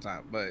that type of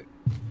time. But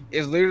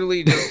it's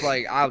literally just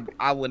like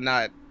I would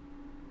not.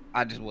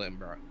 I just wouldn't,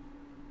 bro.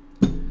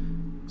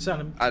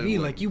 Sounded to me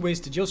like you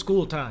wasted your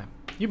school time.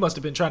 You must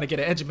have been trying to get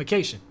an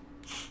education.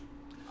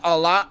 A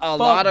lot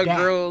of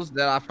girls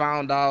that I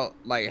found out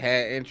like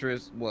had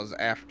interest was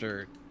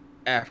after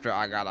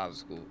I got out of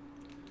school,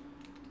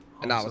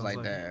 and I was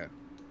like, damn.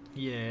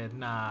 Yeah,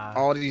 nah.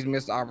 All these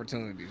missed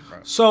opportunities, bro.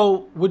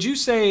 So would you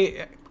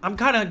say? I'm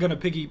kind of gonna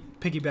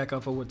piggyback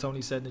off of what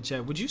Tony said in the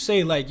chat. Would you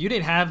say like you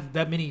didn't have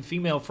that many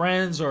female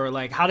friends, or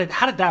like how did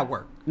that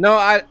work? No,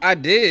 I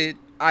did.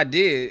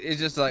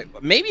 It's just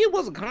like maybe it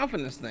was a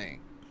confidence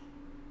thing.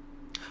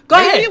 Go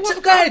ahead.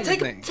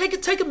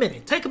 Take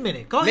a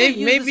minute. Go ahead.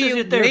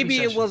 Maybe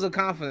it was a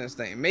confidence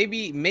thing.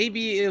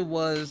 Maybe it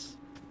was.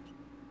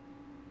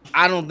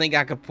 I don't think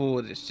I could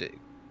pull this chick.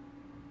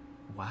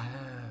 Wow.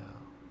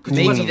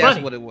 Maybe that's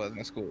what it was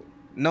in school.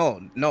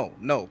 No,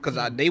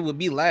 because they would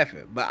be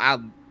laughing,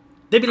 but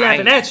they be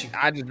laughing at you.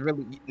 I just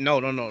really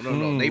no.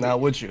 They not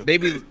with you. They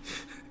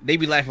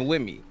be laughing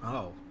with me.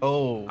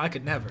 Oh, I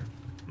could never.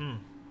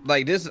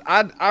 Like this,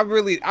 I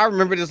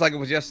remember this like it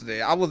was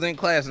yesterday. I was in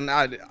class and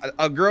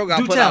a girl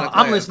got put out of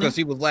class because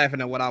she was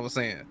laughing at what I was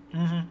saying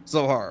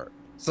so hard.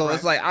 So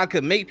it's like I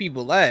could make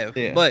people laugh,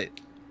 but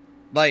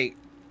like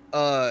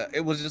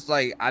it was just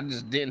like I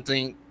just didn't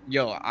think,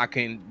 yo, I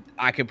can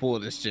pull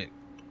this chick.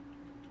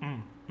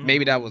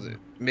 Maybe that was it.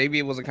 Maybe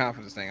it was a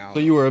confidence thing. So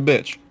you were a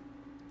bitch.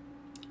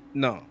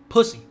 No,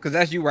 pussy. Because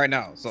that's you right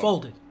now. So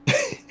folded.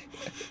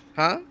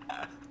 Huh?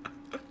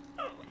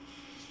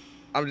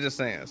 I'm just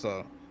saying.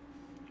 So.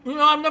 You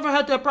know, I've never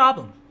had that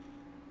problem.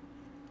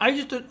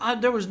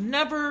 There was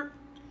never,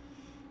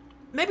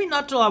 maybe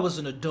not till I was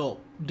an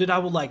adult, did I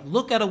would like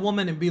look at a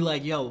woman and be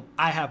like, yo,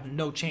 I have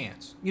no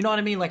chance. You know what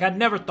I mean? Like I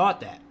never thought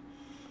that.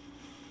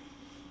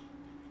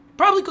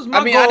 Probably because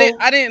my goal,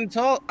 I didn't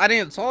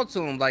talk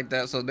to him like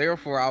that. So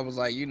therefore I was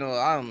like, you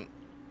know,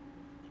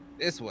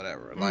 it's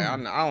whatever. Like I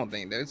don't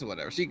think that it's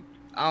whatever.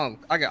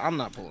 I'm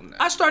not pulling that.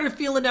 I started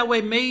feeling that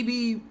way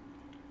maybe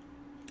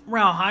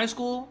around high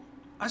school.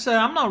 I said,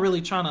 I'm not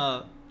really trying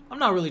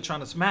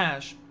to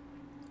smash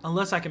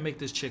unless I can make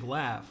this chick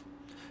laugh.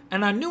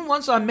 And I knew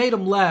once I made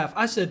him laugh,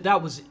 I said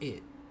that was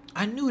it.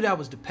 I knew that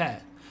was the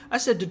path. I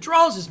said the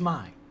draws is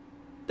mine.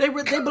 They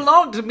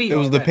belong to me. It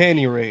was the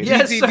panty raid.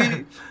 Yes,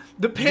 sir.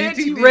 The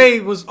panty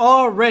raid was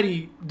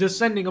already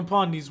descending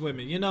upon these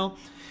women, you know?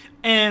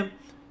 And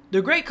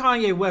the great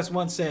Kanye West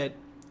once said,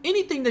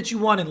 anything that you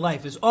want in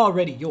life is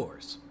already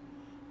yours.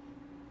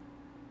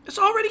 It's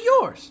already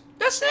yours.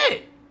 That's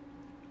it.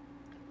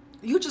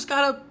 You just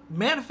gotta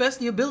manifest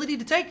the ability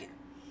to take it.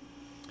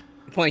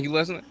 Point, you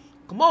listening?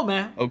 Come on,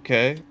 man.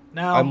 Okay.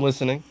 Now I'm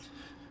listening.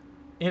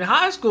 In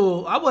high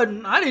school, I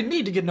didn't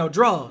need to get no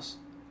draws.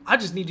 I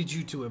just needed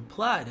you to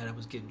imply that I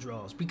was getting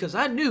draws because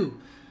I knew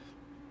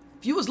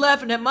if you was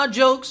laughing at my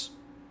jokes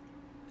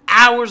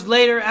hours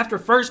later after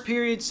first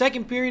period,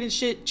 second period and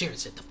shit, Jared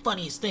said the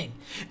funniest thing.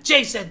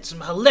 Jay said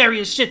some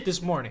hilarious shit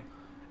this morning.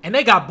 And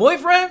they got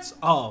boyfriends?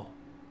 Oh.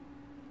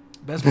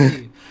 Best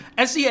believe.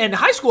 And see, in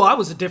high school, I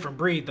was a different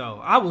breed, though.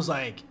 I was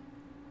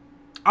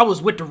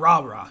with the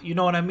rah-rah. You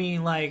know what I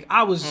mean? Like,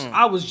 I was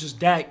just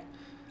that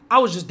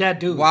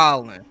dude.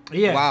 Wildin'.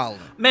 Yeah.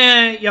 Wildin'.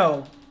 Man,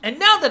 yo. And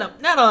now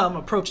that I'm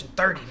approaching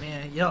 30,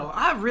 man, yo,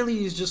 I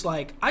really is just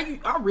like, I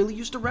really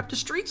used to rep the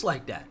streets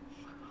like that.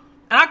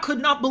 And I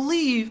could not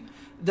believe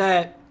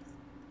that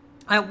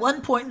at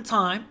one point in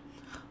time,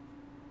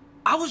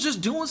 I was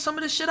just doing some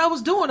of the shit I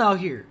was doing out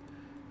here.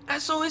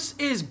 And so it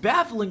is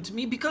baffling to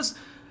me because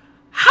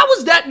how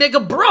was that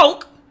nigga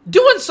broke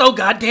doing so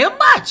goddamn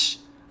much?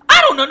 I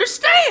don't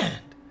understand.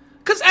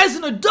 Cause as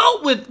an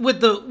adult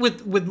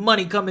with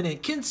money coming in,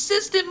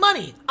 consistent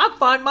money, I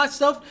find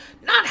myself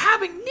not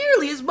having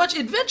nearly as much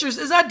adventures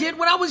as I did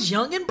when I was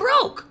young and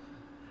broke.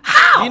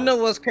 How? You know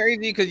what's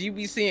crazy? Cause you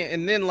be seeing,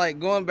 and then like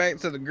going back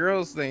to the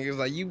girls thing, is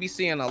like you be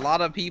seeing a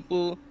lot of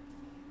people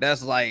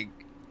that's like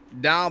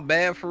down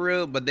bad for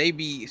real, but they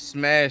be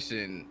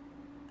smashing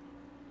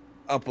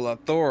a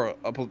plethora.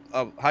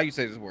 How you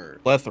say this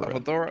word? Plethora.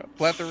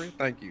 Plethora.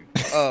 Thank you.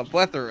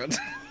 Plethora.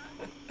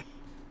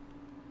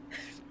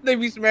 They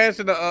be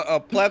smashing a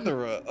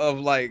plethora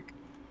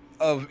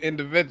of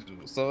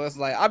individuals. So it's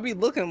like I be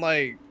looking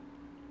like,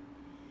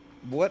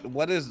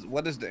 what is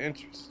the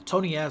interest?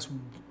 Tony asked,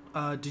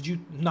 did you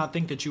not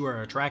think that you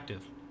were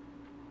attractive?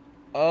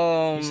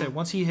 He said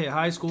once he hit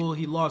high school,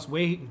 he lost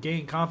weight and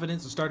gained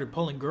confidence and started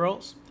pulling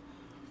girls.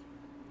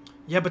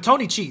 Yeah, but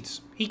Tony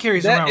cheats. He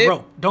carries around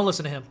rope. Don't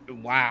listen to him.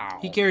 Wow.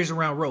 He carries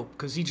around rope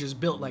because he just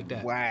built like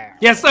that. Wow.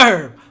 Yes,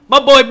 sir. My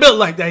boy built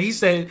like that. He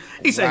said.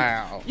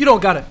 Wow. You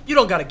don't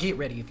gotta get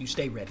ready if you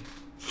stay ready.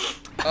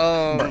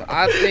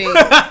 I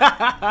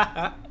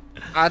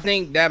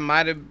think that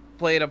might have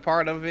played a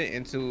part of it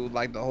into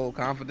like the whole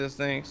confidence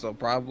thing. So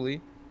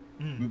probably,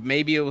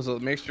 maybe it was a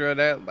mixture of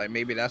that. Like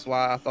maybe that's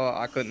why I thought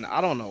I couldn't.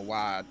 I don't know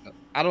why.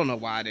 I don't know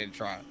why I didn't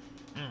try.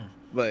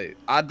 But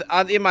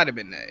it might have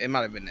been that. It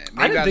might have been that.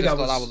 Maybe I just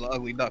thought I was an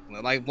ugly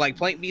duckling. Like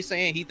Plank be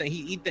saying, he think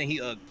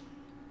he ugly.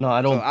 No,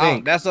 I don't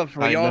think. That's up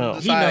for y'all to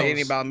decide. It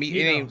ain't about me.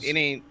 It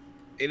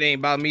ain't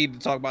about me to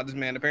talk about this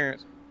man's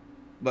appearance.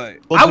 But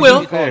I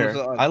will.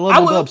 I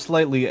leveled up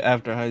slightly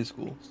after high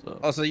school. So.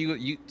 Oh,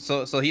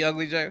 so he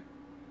ugly, Jay?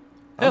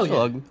 Hell yeah.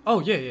 Ugly. Oh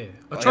yeah.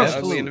 Atrocious.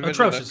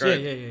 Atrocious.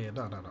 Yeah.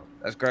 No.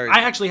 That's great.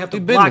 I actually have to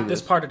block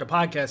this part of the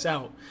podcast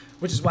out,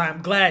 which is why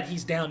I'm glad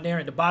he's down there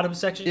in the bottom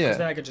section, because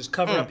then I could just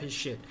cover up his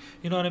shit.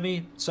 You know what I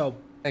mean? So.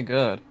 Thank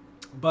God.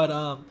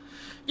 But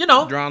you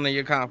know, drowning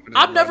your confidence.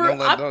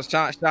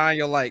 Don't shine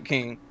your light,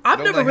 King.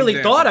 I've never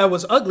really thought I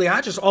was ugly.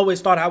 I just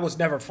always thought I was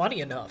never funny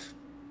enough.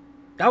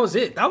 That was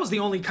it. That was the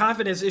only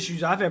confidence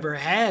issues I've ever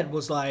had.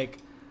 Was like,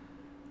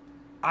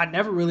 I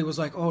never really was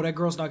like, oh, that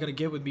girl's not gonna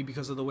get with me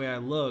because of the way I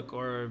look,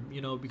 or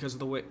because of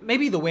the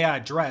way I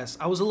dress.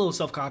 I was a little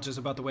self-conscious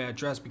about the way I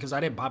dressed because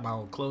I didn't buy my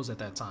own clothes at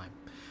that time,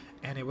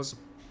 and it was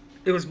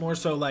more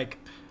so like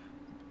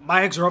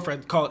my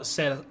ex-girlfriend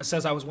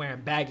says I was wearing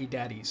baggy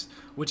daddies,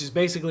 which is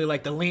basically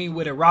like the lean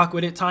with it, rock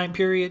with it time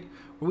period,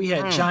 where we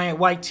had giant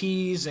white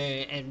tees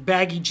and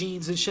baggy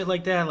jeans and shit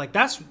like that. Like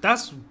that's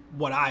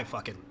what I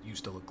fucking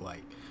used to look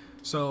like.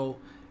 So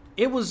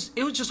it was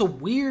just a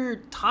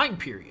weird time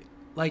period.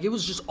 Like, it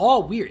was just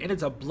all weird, and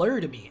it's a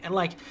blur to me. And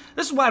like,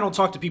 this is why I don't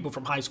talk to people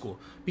from high school,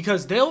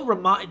 because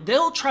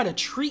they'll try to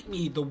treat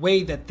me the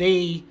way that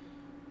they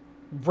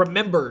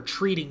remember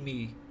treating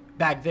me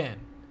back then,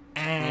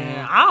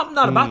 and I'm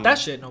not about that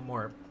shit no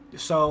more.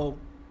 So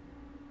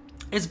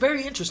it's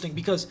very interesting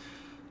because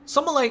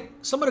some of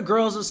the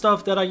girls and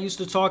stuff that I used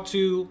to talk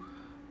to,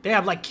 they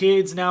have like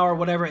kids now or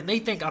whatever, and they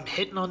think I'm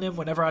hitting on them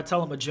whenever I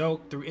tell them a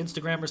joke through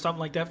Instagram or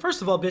something like that.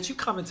 First of all, bitch, you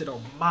commented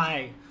on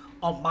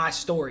my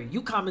story.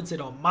 You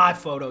commented on my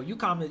photo.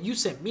 You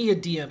sent me a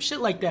DM,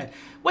 shit like that.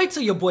 Wait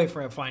till your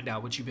boyfriend find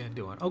out what you've been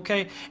doing,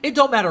 okay? It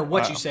don't matter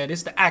what you said.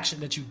 It's the action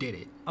that you did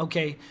it,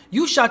 okay?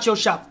 You shot your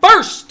shot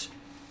first,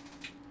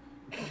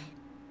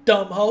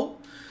 dumb hoe.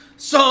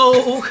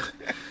 So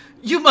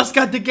you must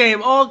got the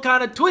game all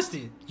kind of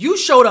twisted. You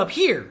showed up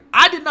here.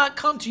 I did not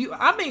come to you.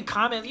 I made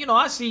comment.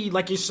 I see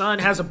like your son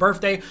has a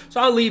birthday,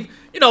 so I'll leave,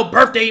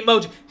 birthday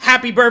emoji,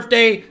 happy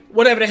birthday,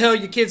 whatever the hell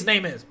your kid's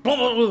name is. Boom,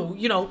 boom,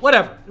 boom,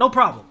 whatever. No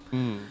problem.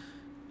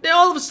 Then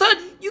all of a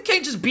sudden, you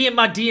can't just be in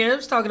my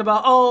DMs talking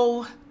about,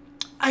 oh,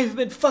 I've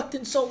been fucked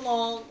in so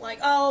long. Like,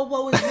 oh,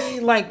 what was me?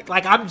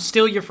 like I'm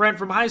still your friend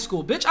from high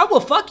school. Bitch, I will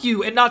fuck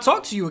you and not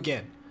talk to you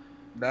again.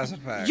 That's a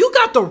fact. You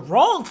got the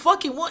wrong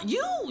fucking one.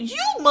 You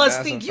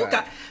must think you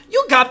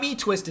got me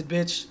twisted,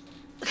 bitch.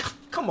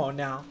 Come on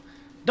now.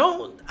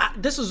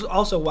 This is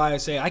also why I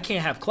say I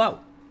can't have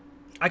clout.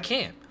 I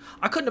can't.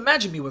 I couldn't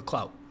imagine me with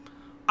clout.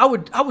 I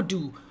would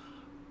do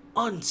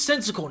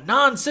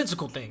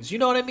nonsensical things. You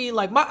know what I mean?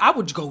 Like I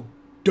would go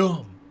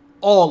dumb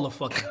all the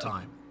fucking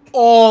time.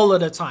 All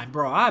of the time,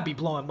 bro. I'd be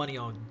blowing money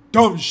on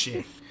dumb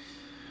shit.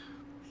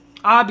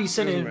 I'd be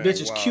sending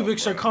bitches cubic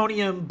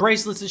zirconium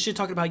bracelets and shit,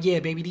 talking about, yeah,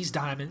 baby, these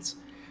diamonds.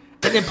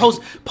 And then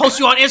post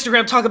you on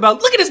Instagram talking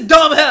about, look at this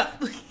dumb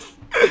hef.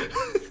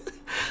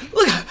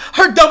 Look,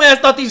 her dumb ass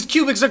thought these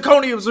cubic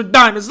zirconiums were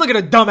diamonds. Look at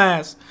her dumb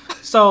ass.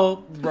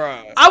 So,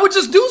 bruh, I would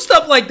just do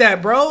stuff like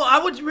that, bro.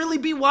 I would really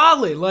be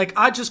wildin'. Like,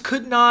 I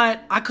could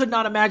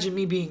not imagine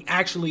me being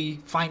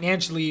actually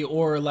financially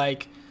or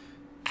like,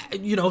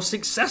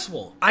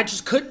 successful. I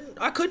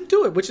couldn't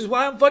do it, which is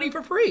why I'm funny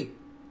for free.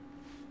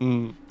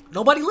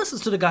 Nobody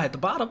listens to the guy at the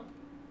bottom.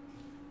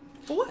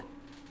 For what?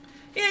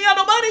 He ain't got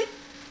no money.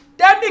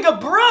 That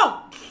nigga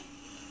broke.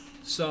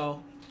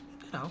 So,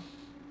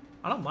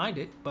 I don't mind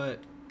it, but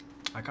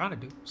I kind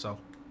of do. So,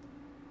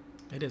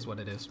 it is what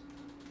it is.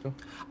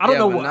 I don't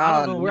know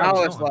where I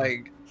was going.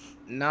 Like,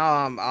 now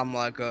I'm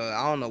like,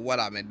 I don't know what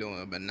I've been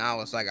doing, but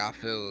now it's like I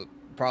feel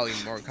probably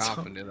more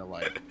confident of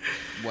like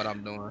what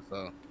I'm doing.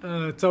 So,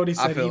 Tony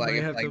said I feel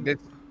like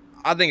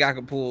I think I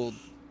can pull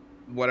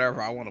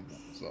whatever I want to pull.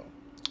 So.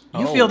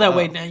 You feel that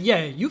way now?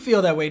 Yeah, you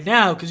feel that way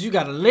now because you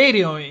got a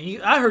lady on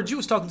you. I heard you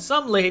was talking to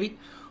some lady.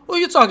 Who are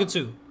you talking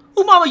to?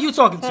 Who mama you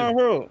talking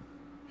to?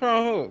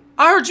 Who?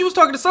 I heard you was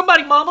talking to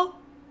somebody, mama.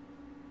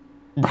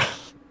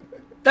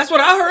 That's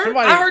what I heard.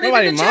 I heard it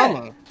in the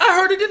chat. I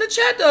heard it in the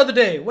chat the other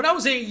day when I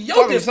was in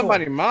your Discord.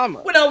 Somebody mama.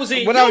 When I was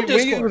in your Discord.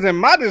 When you was in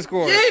my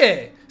Discord.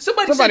 Yeah.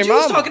 Somebody said you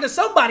was talking to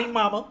somebody,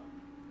 mama.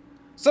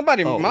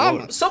 Somebody mama.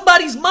 Lord.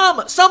 Somebody's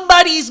mama.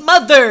 Somebody's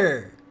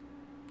mother.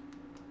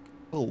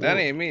 That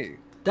ain't me.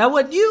 That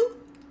wasn't you?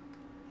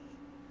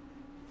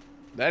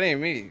 That ain't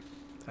me.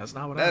 That's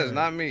not what I heard. That is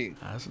not me.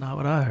 That's not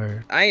what I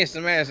heard. I ain't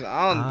smashing.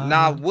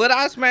 Nah, would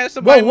I smash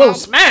somebody? Whoa,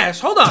 smash.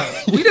 Hold on.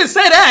 We didn't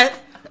say that.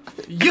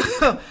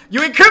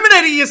 You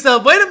incriminating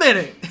yourself. Wait a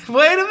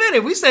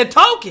minute. We said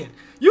talking.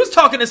 You was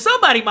talking to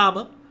somebody,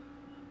 mama.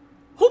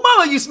 Who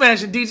mama you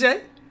smashing,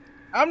 DJ?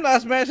 I'm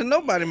not smashing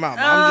nobody, mama.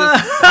 I'm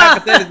just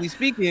hypothetically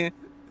speaking.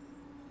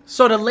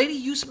 So the lady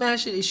you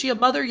smashing, is she a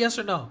mother? Yes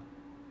or no?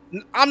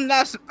 I'm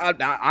not.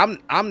 I'm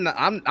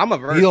a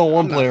virgin. You on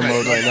one player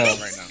mode right now.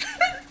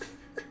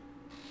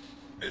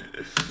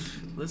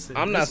 Listen,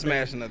 I'm not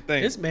smashing a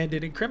thing. This man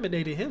did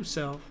incriminated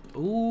himself.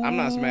 Ooh. I'm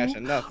not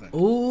smashing nothing.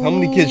 Ooh. How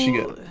many kids she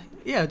got?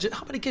 Yeah,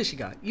 how many kids she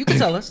got? You can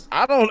tell us.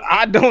 I don't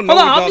know. Hold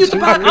on, I'll mute the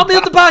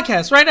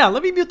podcast right now.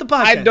 Let me mute the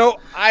podcast.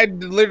 I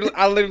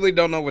literally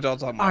don't know what y'all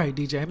talking about. All right,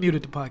 DJ, I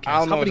muted the podcast. I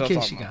don't know how many what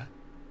kids she got?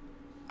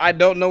 I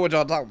don't know what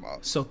y'all talking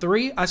about. So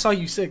 3. I saw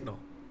you signal.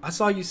 I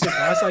saw you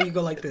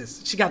go like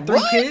this. She got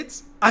 3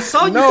 kids. I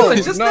saw you do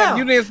it just now.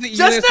 You didn't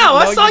see.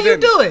 I saw you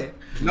do it.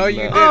 No,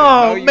 you didn't.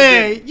 Oh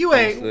man, you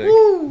ain't.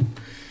 Woo.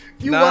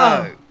 You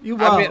wild. You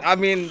wild. I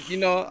mean, you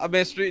know, I've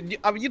been streaming.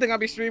 You think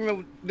I'd be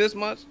streaming this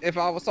much if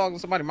I was talking to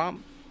somebody's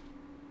mom?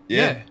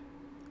 Yeah.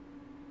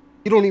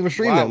 You don't even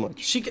stream that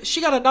much.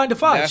 She got a 9 to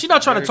 5. She's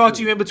not trying to talk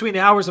to you in between the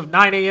hours of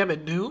 9 a.m.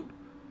 and noon.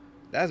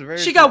 That's very.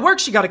 She got work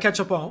she got to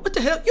catch up on. What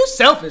the hell? You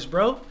selfish,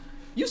 bro.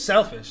 You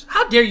selfish.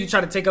 How dare you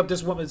try to take up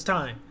this woman's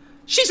time?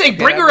 She's a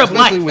bringer of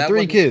life. With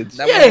 3 kids.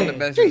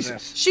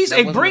 Jesus. She's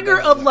a bringer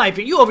of life,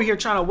 and you over here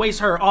trying to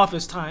waste her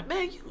office time.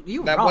 Man,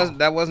 you wrong.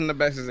 That wasn't the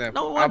best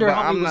example. No wonder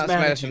I'm not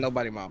smashing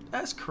nobody mama.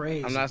 That's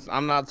crazy.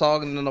 I'm not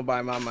talking to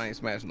nobody mama. I ain't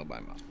smashing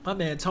nobody mama. My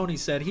man Tony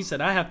said,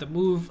 I have to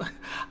move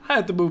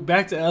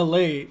back to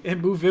LA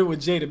and move in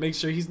with Jay to make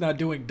sure he's not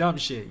doing dumb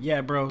shit.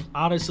 Yeah, bro.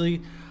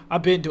 Honestly,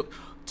 I've been doing.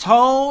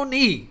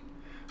 Tony,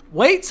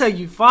 wait till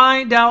you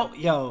find out.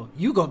 Yo,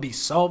 you gonna be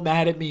so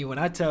mad at me when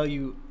I tell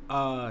you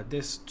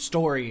this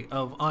story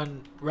of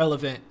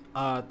unrelevant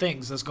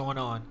things that's going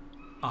on.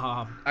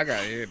 I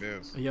gotta hear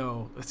this.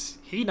 Yo,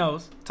 he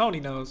knows. Tony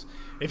knows.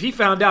 If he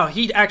found out,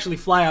 he'd actually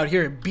fly out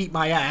here and beat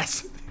my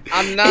ass.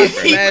 I'm not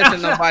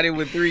smashing nobody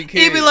with 3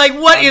 kids. He'd be like,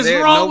 "What is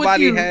wrong with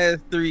you? Nobody has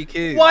 3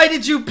 kids. Why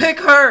did you pick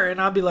her?" And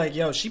I'll be like,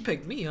 "Yo, she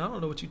picked me. I don't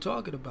know what you're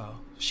talking about.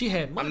 She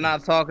had money."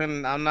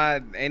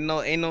 Ain't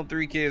no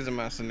 3 kids in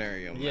my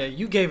scenario. Man. Yeah,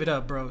 you gave it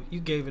up, bro. You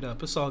gave it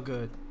up. It's all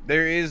good.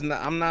 There is no.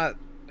 I'm not.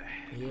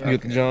 Yeah, you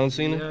get the John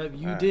Cena?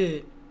 Yeah, you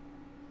did.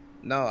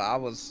 No, I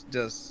was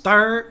just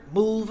third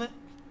moving.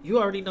 You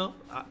already know.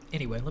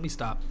 Anyway, let me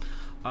stop.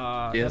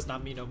 That's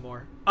not me no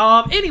more.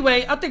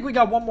 Anyway, I think we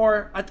got one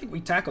more. I think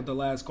we tackled the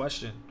last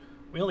question.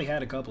 We only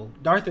had a couple.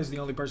 Darth is the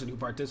only person who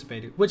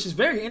participated, which is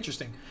very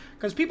interesting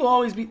because people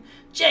always be,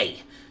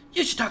 Jay,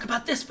 you should talk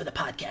about this for the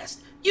podcast.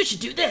 You should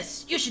do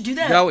this. You should do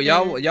that.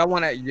 Y'all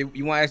want to?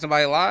 You want to ask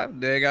somebody live?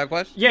 They got a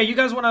question? Yeah, you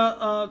guys want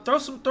to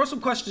throw some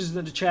questions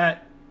in the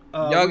chat.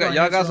 Y'all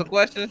got some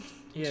questions?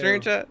 Yeah.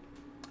 Stream chat.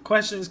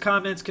 Questions,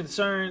 comments,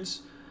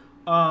 concerns.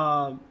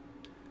 Not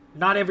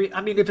every.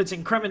 I mean, if it's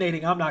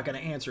incriminating, I'm not going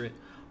to answer it.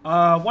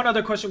 One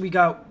other question we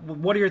got.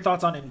 What are your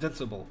thoughts on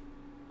Invincible?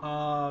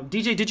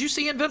 DJ, did you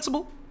see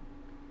Invincible?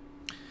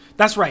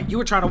 That's right. You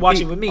were trying to watch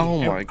it with me. Oh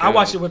my God. I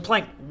watched it with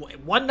Plank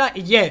one night.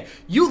 Yeah,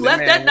 you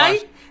left that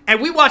night,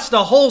 and we watched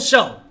the whole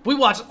show. We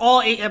watched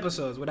all 8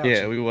 episodes without you.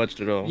 Yeah, we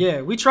watched it all.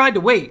 Yeah, we tried to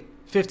wait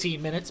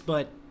 15 minutes,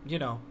 but you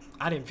know,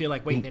 I didn't feel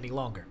like waiting any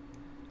longer.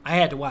 I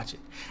had to watch it,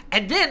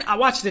 and then I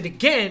watched it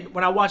again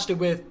when I watched it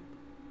with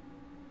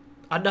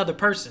another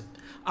person.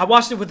 I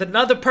watched it with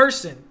another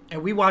person,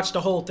 and we watched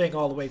the whole thing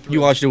all the way through.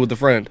 You watched it with a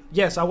friend?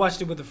 Yes, I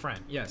watched it with a friend.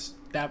 Yes,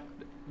 that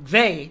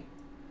they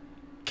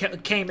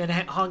came and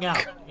hung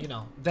out. You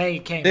know, they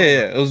came.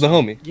 Yeah, it was the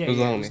homie. Yeah, it was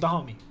the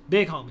homie.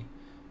 Big homie.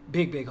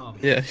 Big homie.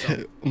 Yeah,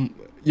 so,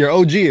 your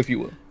OG, if you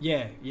will.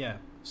 Yeah.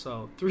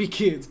 So 3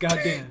 kids,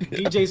 goddamn.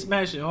 DJ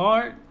smashing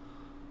hard.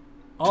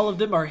 All of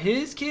them are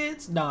his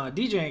kids? Nah,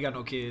 DJ ain't got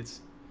no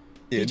kids.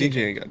 Yeah,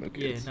 DJ ain't got no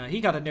kids. Yeah, nah,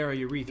 he got a narrow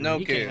urethra.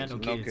 He can't have no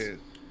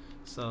kids.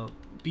 So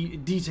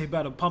DJ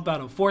about to pump out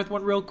a 4th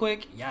one real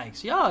quick.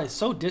 Yikes. Y'all is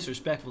so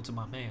disrespectful to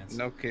my mans.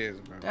 No kids,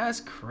 bro. That's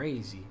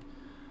crazy.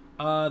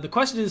 The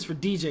question is for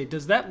DJ.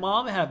 Does that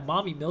mom have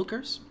mommy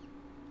milkers?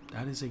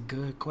 That is a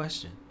good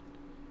question.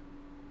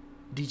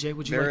 DJ,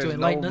 would you like to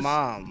enlighten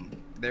us?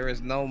 There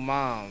is no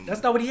mom.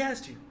 That's not what he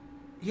asked you.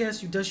 He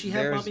asked you, does she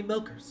have mommy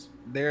milkers?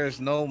 There's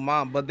no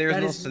mom, but there's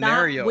no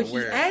scenario where he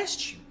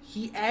asked you.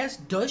 He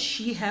asked, does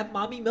she have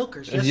mommy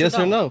milkers? Yes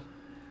or no?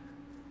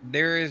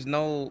 There is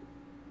no.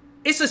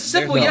 It's a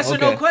simple yes or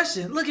no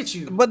question. Look at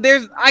you. But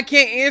I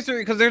can't answer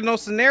it because there's no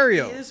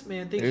scenario. Yes,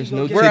 man. There's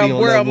no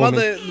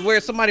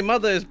where somebody's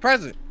mother is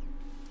present.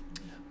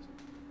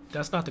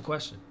 That's not the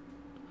question.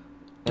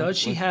 Does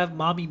she have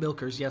mommy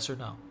milkers? Yes or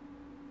no?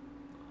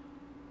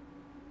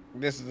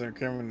 This is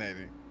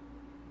incriminating.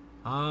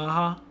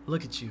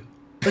 Look at you.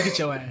 Look at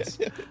your ass.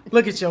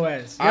 Look at your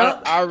ass.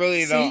 I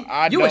really don't.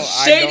 You a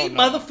shady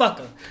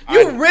motherfucker.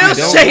 You real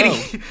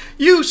shady.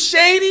 You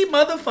shady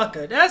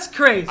motherfucker. That's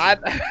crazy.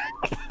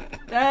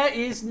 That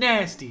is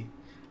nasty.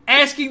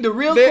 Asking the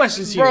real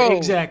questions here.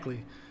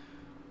 Exactly.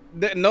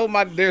 there's no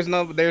mom. There's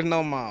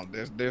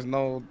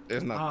nothing.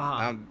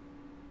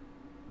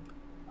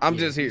 I'm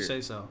just here.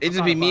 Say so. It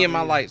just be me and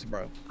my lights,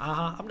 bro.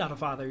 I'm not a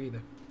father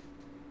either.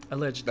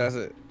 Allegedly. That's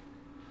it.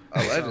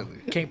 Allegedly.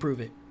 So, can't prove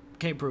it.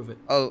 Can't prove it.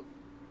 Oh.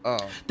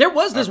 There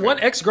was this one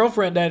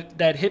ex-girlfriend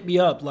that hit me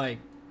up, like,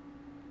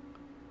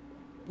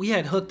 we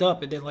had hooked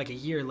up, and then like a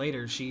year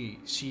later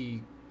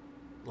she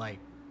like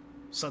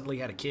suddenly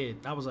had a kid.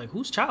 I was like,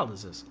 whose child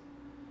is this?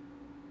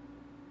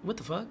 What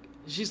the fuck?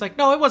 She's like,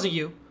 no, it wasn't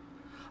you.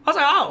 I was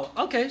like, oh,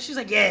 okay. She's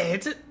like, yeah,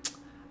 it's it.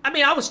 I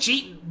mean, I was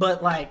cheating,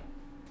 but like,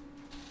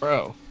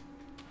 bro,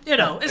 you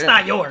know, it's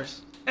not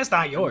yours. It's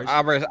not yours.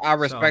 I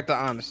respect the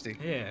honesty.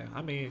 Yeah,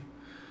 I mean,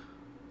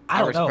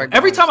 I don't know.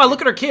 Every time I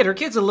look at her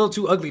kid's a little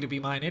too ugly to be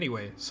mine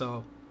anyway.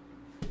 So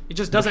it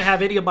just doesn't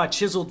have any of my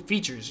chiseled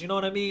features. You know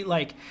what I mean?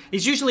 Like,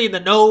 it's usually in the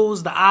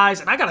nose, the eyes,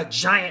 and I got a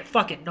giant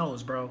fucking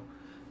nose, bro.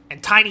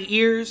 And tiny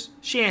ears.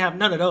 She ain't have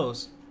none of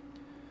those.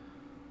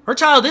 Her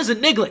child is a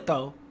niglet,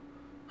 though.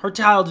 Her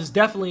child is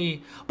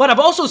definitely... But I've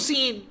also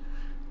seen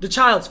the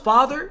child's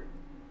father,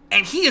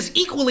 and he is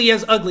equally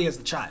as ugly as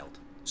the child.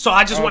 So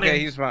I just want to...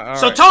 He's fine.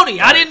 So, right.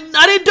 Tony, I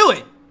didn't do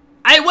it.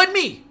 It wasn't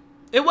me.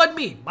 It wasn't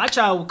me. My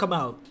child will come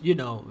out, you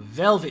know,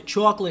 velvet,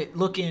 chocolate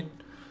looking,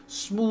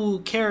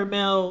 smooth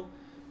caramel.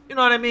 You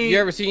know what I mean? You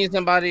ever seen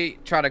somebody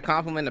try to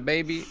compliment a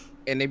baby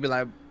and they be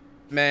like,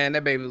 man,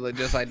 that baby look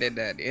just like that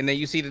daddy. And then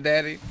you see the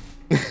daddy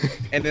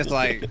and it's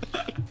like,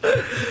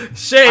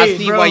 shade, I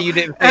see bro. why you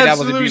didn't say Absolute that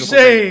was a beautiful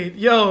shade. baby.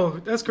 Yo,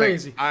 that's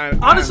crazy.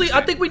 Like, honestly,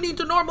 I think we need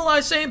to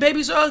normalize saying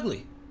babies are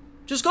ugly.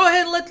 Just go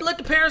ahead and let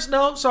the parents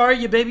know, sorry,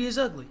 your baby is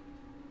ugly.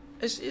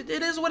 It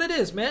is what it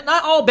is, man.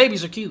 Not all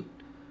babies are cute.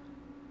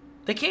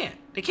 They can't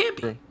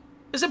be.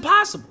 It's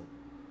impossible.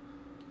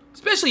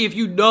 Especially if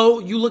you know,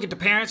 you look at the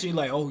parents and you're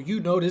like, oh, you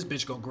know this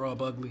bitch gonna grow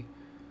up ugly.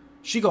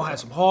 She gonna have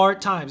some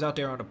hard times out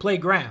there on the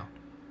playground.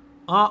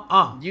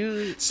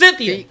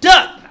 Cynthia,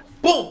 duck,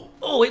 boom.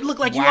 Oh, it looked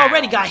like you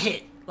already got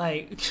hit.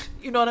 Like,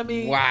 you know what I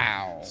mean?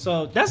 Wow.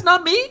 So that's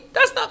not me.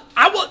 That's not.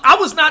 I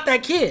was not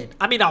that kid.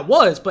 I mean, I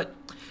was, but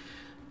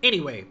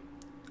anyway,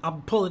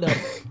 I'm pulling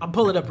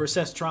up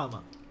recessed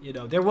trauma. You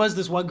know, there was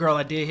this one girl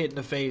I did hit in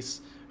the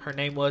face. Her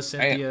name was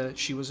Cynthia.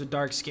 She was a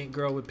dark-skinned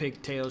girl with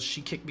pigtails.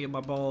 She kicked me in my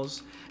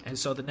balls. And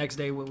so the next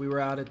day when we were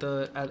out at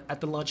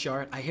the lunch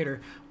yard, I hit her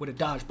with a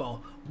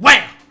dodgeball.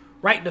 Wham!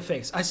 Right in the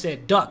face. I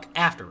said, duck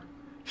after her.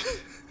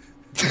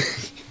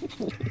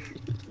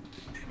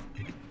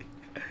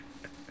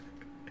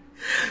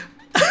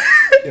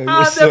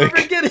 I'll never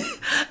forget it.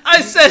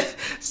 I said,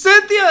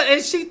 Cynthia,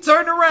 and she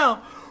turned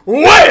around.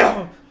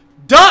 Wham!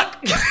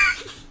 Duck!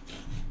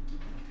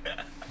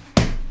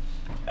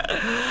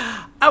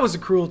 I was a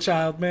cruel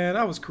child, man.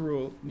 I was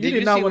cruel. You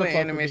did not want to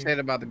fuck with me. Anime said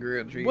about the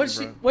grilled cheese.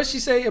 What'd she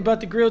say about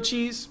the grilled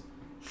cheese?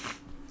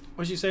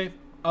 What'd she say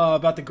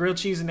about the grilled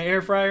cheese in the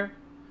air fryer?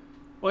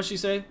 What'd she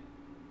say?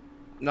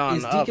 No,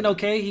 is Deacon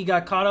okay? He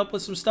got caught up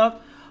with some stuff.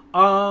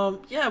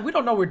 Yeah, we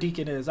don't know where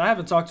Deacon is. I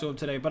haven't talked to him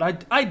today, but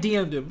I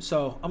DM'd him,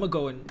 so I'm gonna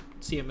go and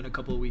see him in a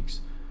couple of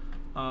weeks.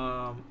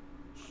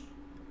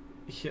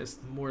 Yes,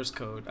 Morse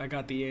code. I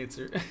got the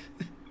answer.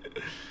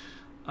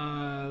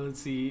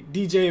 Let's see.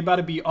 DJ about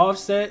to be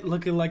Offset,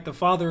 looking like the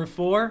father of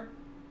 4.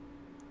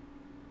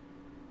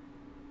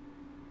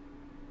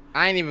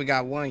 I ain't even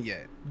got one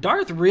yet.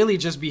 Darth really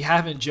just be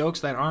having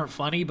jokes that aren't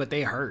funny, but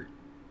they hurt.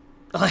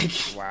 Like,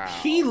 wow.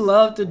 He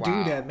loved to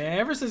do that, man.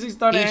 Ever since he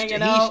started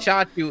hanging out. He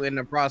shot you in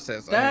the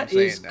process. That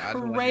is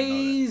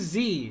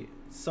crazy.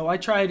 So I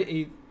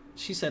tried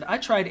she said, I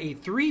tried a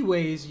 3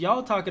 ways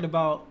y'all talking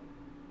about,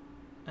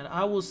 and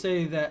I will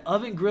say that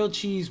oven grilled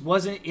cheese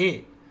wasn't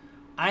it.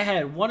 I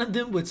had one of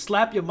them with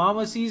slap your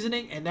mama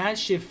seasoning, and that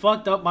shit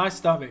fucked up my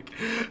stomach.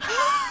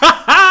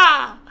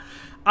 I'm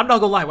not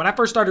gonna lie. When I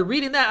first started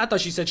reading that, I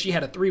thought she said she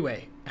had a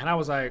 3-way, and I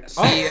was like,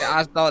 oh. See,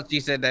 I thought she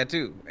said that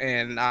too,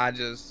 and I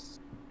just,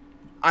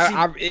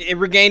 it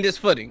regained its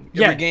footing.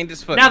 It regained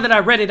its footing. Now that I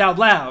read it out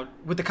loud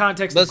with the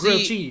context of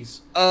grilled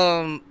cheese.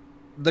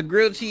 The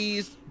grilled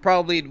cheese,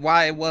 probably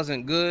why it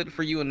wasn't good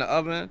for you in the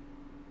oven.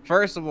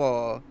 First of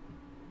all,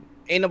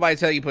 ain't nobody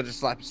tell you put the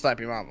slap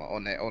your mama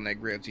on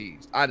that grilled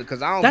cheese.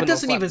 Because I don't. That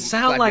doesn't even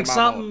sound like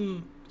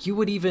something you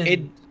would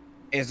even.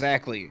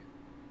 Exactly,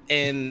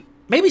 and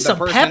maybe some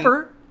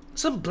pepper,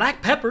 some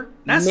black pepper.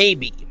 That's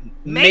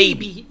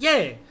maybe,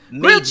 yeah.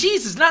 Grilled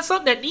cheese is not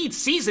something that needs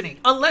seasoning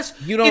unless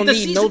you don't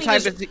need no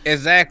type of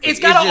exactly. It's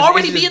gotta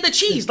already be in the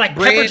cheese, like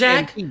pepper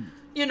jack.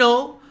 You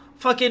know,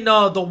 fucking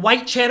the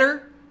white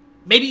cheddar.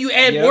 Maybe you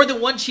add more than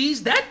one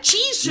cheese. That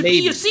cheese should be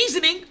your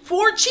seasoning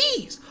for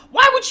cheese.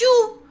 Why would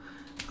you?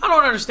 I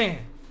don't understand.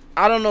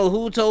 I don't know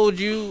who told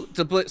you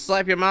to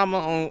slap your mama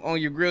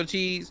on your grilled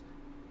cheese.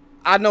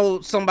 I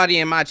know somebody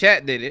in my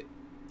chat did it.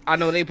 I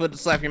know they put the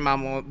slap your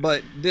mama on,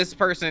 but this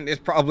person is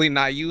probably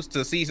not used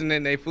to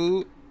seasoning their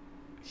food.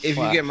 If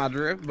you get my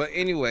drift. But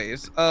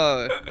anyways,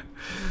 I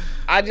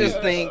just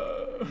think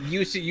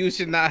you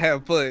should not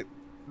have put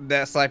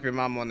that slap your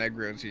mama on that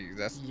grilled cheese.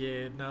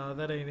 No,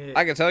 that ain't it.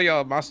 I can tell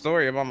y'all my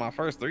story about my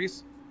first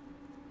threesome.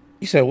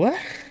 You said what?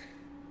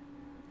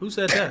 Who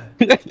said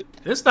that?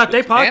 It's not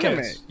their podcast.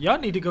 Anime. Y'all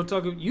need to go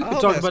talk. You can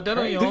talk about that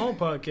on your own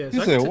podcast.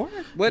 You said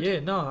what? Yeah,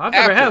 no, I've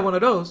never had one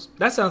of those.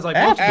 That sounds like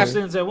multiple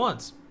sins at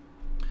once.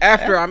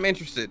 After I'm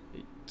interested.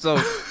 So,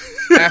 this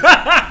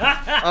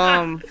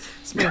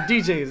man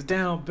DJ is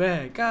down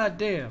bad. God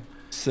damn.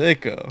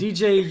 Sicko.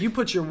 DJ, you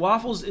put your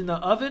waffles in the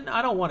oven?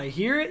 I don't want to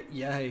hear it.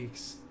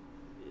 Yikes.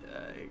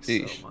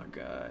 Eesh. Oh my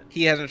god.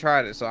 he hasn't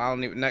tried it, so I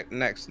don't even.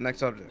 Next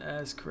subject.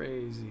 That's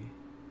crazy.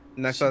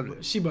 Next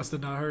subject. She must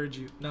have not heard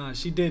you. Nah,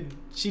 she didn't.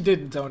 She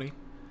didn't, Tony.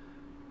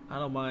 I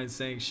don't mind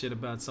saying shit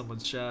about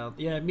someone's child.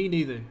 Yeah, me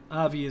neither.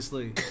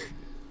 Obviously.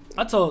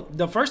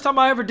 The first time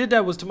I ever did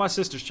that was to my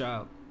sister's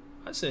child.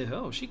 I said,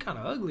 "Oh, she kind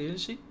of ugly, isn't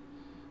she?"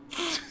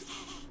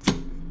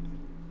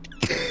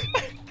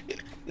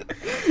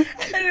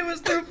 And it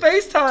was through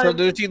FaceTime. So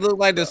does she look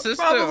like the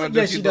sister? Or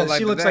Yeah, she does. Like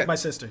she looks like my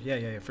sister.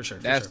 Yeah, for sure.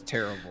 That's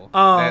terrible.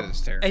 That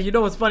is terrible. And you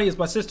know what's funny is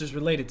my sister's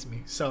related to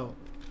me. So,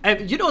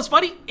 and you know what's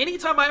funny?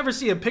 Anytime I ever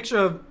see a picture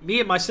of me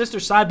and my sister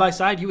side by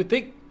side, you would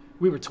think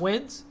we were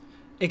twins,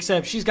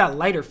 except she's got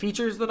lighter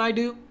features than I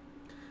do.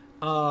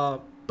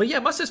 But yeah,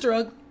 my sister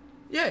ugly.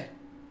 Yeah,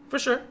 for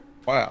sure.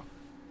 Wow.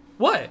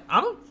 What?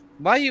 I don't.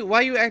 Why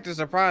you acting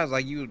surprised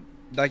like your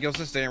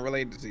sister ain't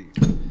related to you?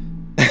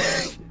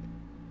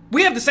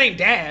 We have the same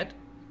dad.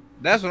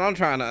 That's what I'm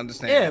trying to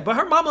understand. Yeah, but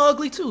her mama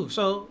ugly too.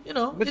 So it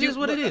is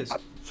what it is.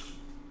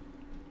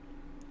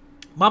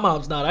 My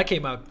mom's not. I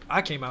came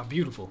out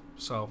beautiful.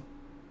 So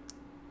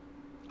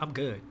I'm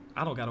good.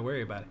 I don't gotta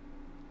worry about it.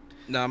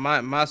 No,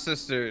 my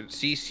sister,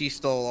 she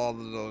stole all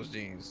of those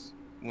genes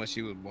when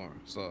she was born.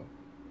 So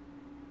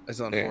it's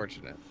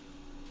unfortunate.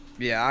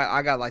 Yeah,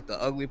 I got like the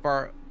ugly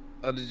part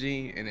of the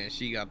gene, and then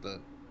she got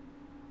the.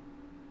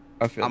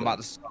 I'm about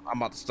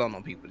to stun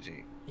on people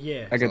gene.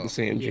 Yeah, I got the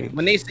same gene.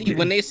 When they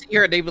see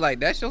her, they be like,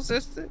 "That's your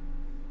sister."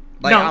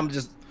 Like no, I'm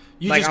just.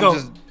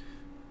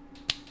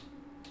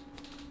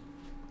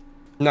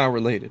 Not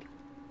related.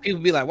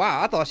 People be like,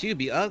 "Wow, I thought she'd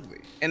be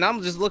ugly," and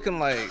I'm just looking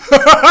like,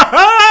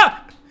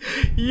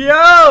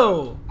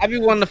 "Yo." I be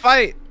wanting to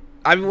fight.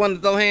 I be wanting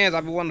to throw hands.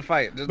 I be wanting to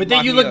fight. But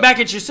then you look back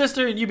at your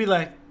sister and you be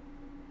like,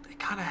 "They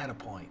kind of had a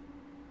point."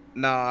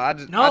 No, I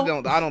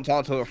don't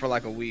talk to her for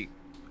like a week.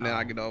 Then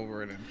I get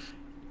over it. And,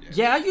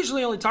 yeah, I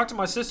usually only talk to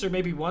my sister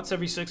maybe once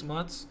every 6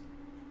 months.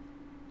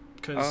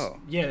 Cause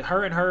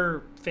her and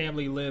her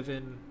family live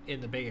in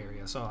the Bay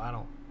Area, so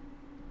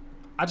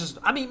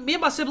I mean, me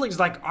and my siblings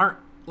aren't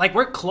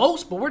we're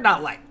close, but we're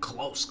not like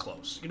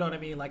close. You know what I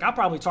mean? Like I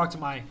probably talk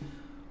to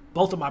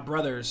both of my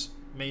brothers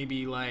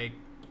maybe like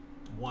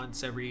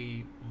once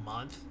every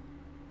month,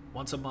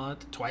 once a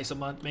month, twice a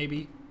month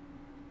maybe,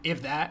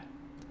 if that.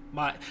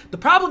 The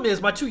problem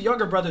is my 2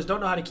 younger brothers don't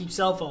know how to keep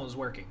cell phones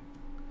working.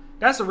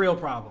 That's a real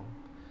problem.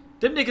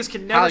 Them niggas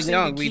can never. How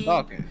young we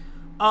talking?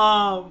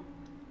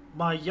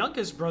 My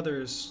youngest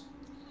brother's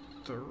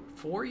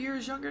 4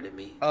 years younger than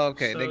me. Oh,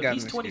 okay, so they got.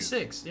 He's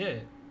 26. Yeah.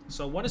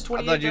 So one is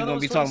 28. I thought you were gonna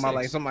be talking about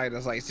like somebody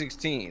that's like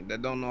 16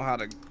 that don't know how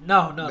to.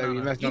 No.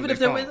 Even if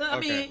they're, I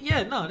mean,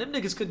 them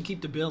niggas couldn't keep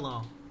the bill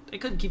on. They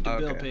couldn't keep the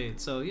bill paid.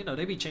 So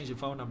they be changing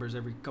phone numbers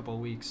every couple of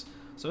weeks.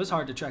 So it's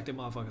hard to track them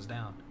motherfuckers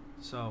down.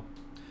 So.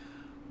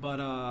 But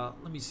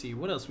let me see.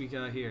 What else we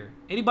got here?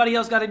 Anybody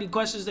else got any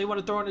questions they want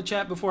to throw in the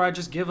chat before I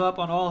just give up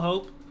on all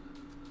hope?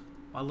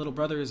 My little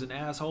brother is an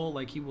asshole.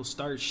 Like, he will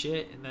start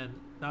shit and then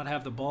not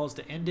have the balls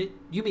to end it.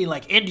 You mean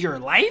like end your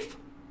life?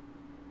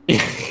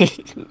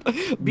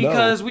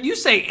 Because when you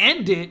say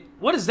end it,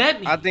 what does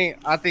that mean?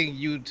 I think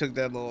you took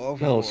that little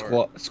overboard.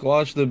 No,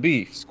 squash the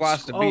beef.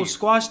 Squash the beef. Oh,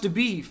 squash the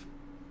beef.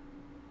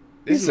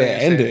 This man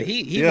said end it.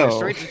 He went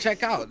straight to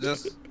check out.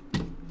 Just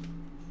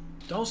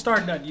don't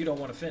start nothing you don't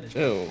want to finish.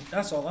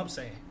 That's all I'm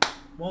saying.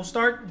 Don't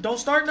start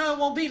nothing,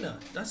 won't be none.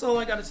 That's all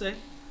I gotta say.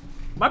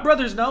 My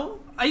brothers know.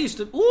 I used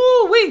to.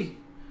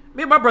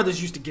 Me and my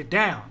brothers used to get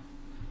down.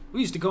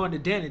 We used to go in the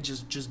den and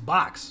just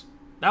box.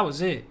 That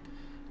was it.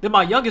 Then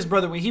my youngest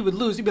brother, when he would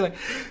lose, he'd be like,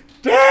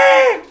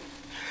 "Dad,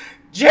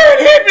 Jared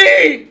hit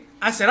me."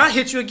 I said, "I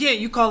hit you again.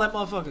 You call that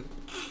motherfucker."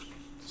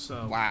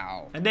 So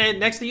wow. And then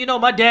next thing you know,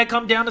 my dad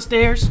come down the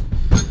stairs.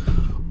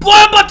 "Boy,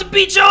 I'm about to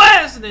beat your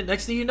ass." And then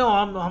next thing you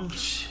know,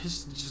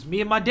 it's just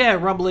me and my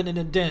dad rumbling in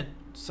the den.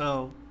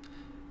 So,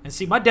 and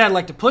see, my dad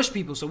liked to push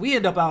people, so we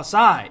end up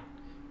outside.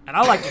 And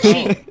I like to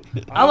cheat.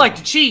 I like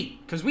to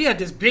cheat because we had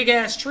this big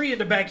ass tree in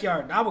the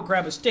backyard, and I would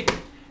grab a stick,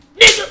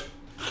 nigga.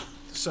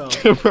 So,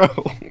 bro,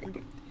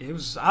 it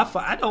was.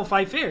 I don't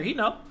fight fair. He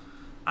know.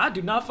 I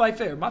do not fight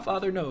fair. My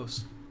father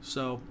knows.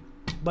 So,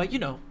 but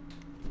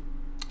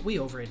we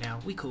over it now.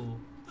 We cool.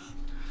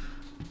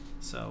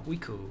 So we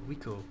cool.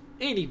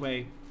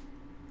 Anyway,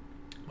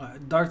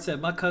 Dart said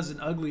my cousin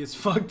ugly as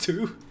fuck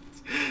too.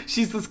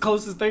 She's the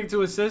closest thing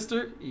to a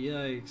sister.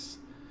 Yikes.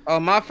 Oh,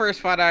 my first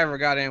fight I ever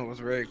got in was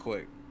very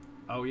quick.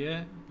 Oh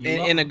yeah,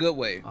 in a good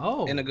way.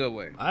 Oh, in a good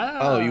way.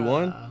 Oh, you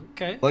won?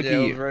 Okay. Lucky yeah,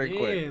 it was very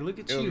quick. Yeah, look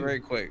at you. It was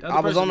very quick. I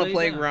was on the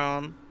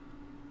playground.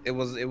 It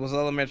was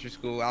elementary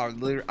school. I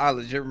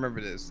legit remember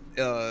this.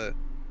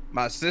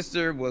 My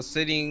sister was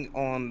sitting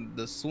on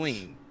the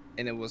swing,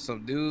 and it was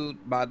some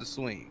dude by the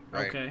swing.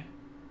 Right? Okay.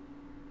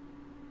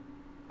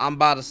 I'm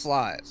by the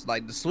slides.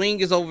 Like the swing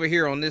is over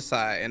here on this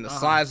side, and the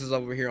slides is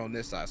over here on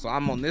this side. So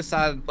I'm on this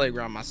side of the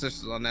playground. My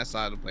sister's on that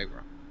side of the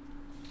playground.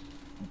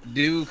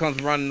 Dude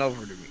comes running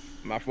over to me.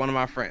 One of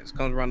my friends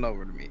comes running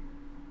over to me.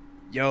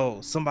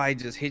 Yo, somebody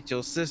just hit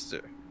your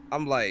sister.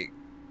 I'm like,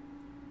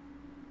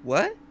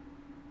 what?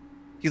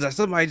 He's like,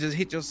 somebody just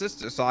hit your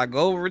sister. So I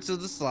go over to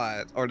the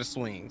slides or the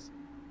swings,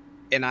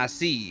 and I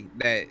see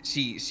that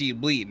she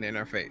bleeding in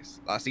her face.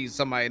 I see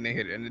somebody in there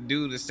hit her, and the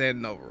dude is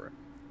standing over her.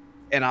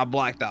 And I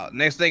blacked out.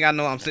 Next thing I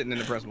know, I'm sitting in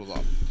the principal's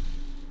office,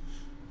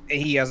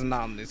 and he has a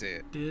knot on his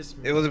head.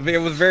 It was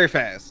very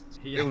fast.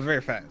 Yeah. It was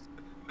very fast.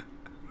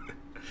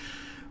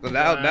 So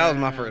that was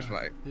my first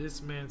fight.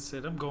 This man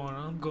said, "I'm going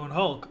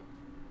Hulk.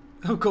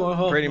 I'm going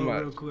Hulk." Pretty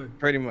much. Real quick.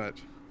 Pretty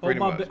much.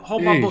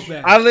 Hold my book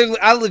back.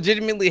 I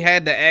legitimately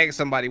had to ask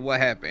somebody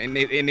what happened,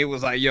 and it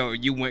was like, "Yo,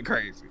 you went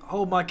crazy."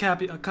 Hold my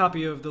copy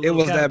of the. It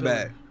was that caterpillar.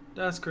 bad.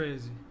 That's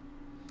crazy.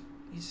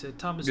 He said,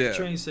 "Thomas the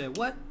Train said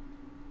what?"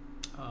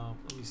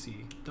 Let me see.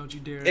 Don't you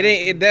dare. It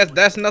ain't.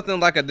 That's nothing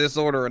like a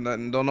disorder or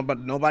nothing.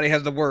 Nobody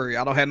has to worry.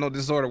 I don't have no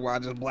disorder where I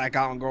just black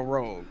out and go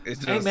rogue. It's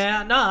just. Hey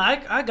man, nah,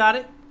 I got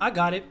it.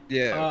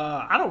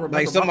 Yeah. I don't remember.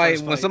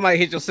 Like when somebody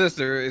hit your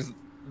sister,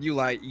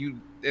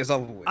 it's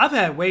over with. I've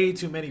had way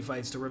too many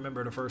fights to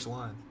remember the first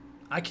one.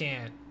 I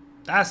can't.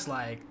 That's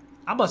like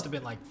I must have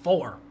been like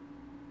 4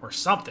 or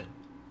something,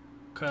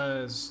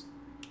 cause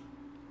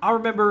I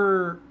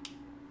remember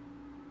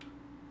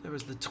there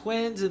was the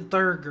twins in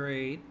 3rd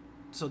grade.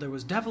 So there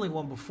was definitely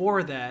one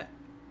before that.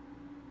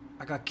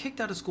 I got kicked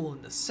out of school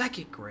in the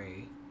 2nd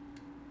grade.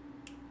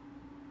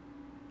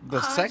 The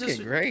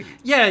second grade?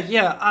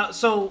 Yeah.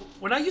 So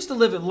when I used to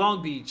live in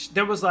Long Beach,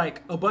 there was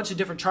like a bunch of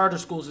different charter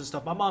schools and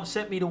stuff. My mom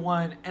sent me to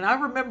one, and I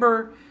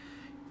remember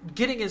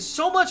getting in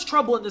so much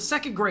trouble in the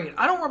 2nd grade.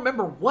 I don't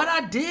remember what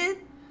I did,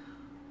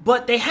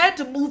 but they had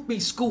to move me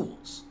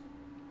schools.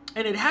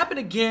 And it happened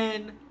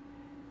again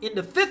in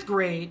the 5th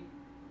grade,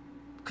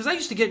 because I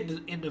used to get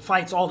into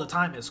fights all the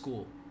time at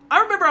school. I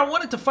remember I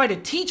wanted to fight a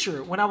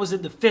teacher when I was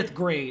in the 5th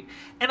grade,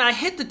 and I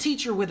hit the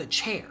teacher with a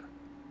chair.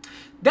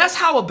 That's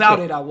how about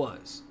it I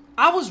was.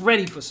 I was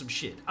ready for some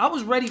shit. I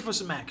was ready for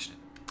some action.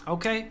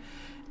 Okay?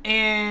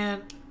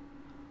 And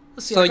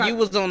let's see. So you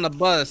was on the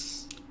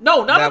bus.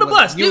 No, not on the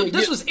bus. Dude,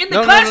 this was in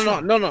the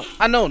classroom. No.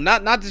 I know,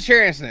 not the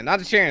chair incident. Not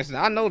the chair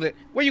incident. I know that.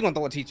 Where you gonna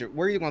throw a teacher?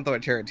 Where you gonna throw a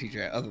chair at a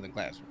teacher at other than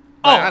classroom?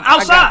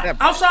 Outside.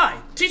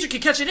 Outside. Teacher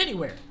can catch it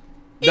anywhere.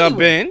 The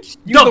bench?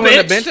 You throwing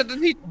the bench at the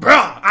teacher? Bro,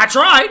 I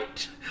tried.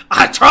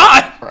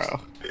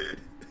 Bro.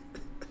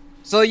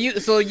 So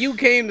you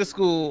came to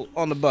school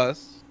on the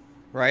bus,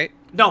 right?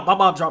 No, my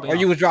mom dropped me off. Or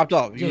you was dropped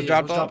off? You was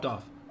dropped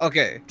off.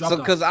 Okay.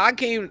 Because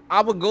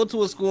I would go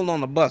to a school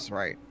on the bus,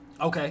 right?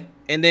 Okay.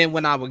 And then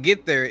when I would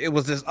get there, it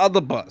was this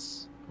other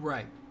bus.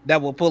 Right.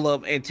 That would pull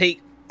up and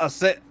take a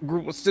set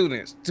group of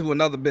students to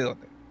another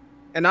building.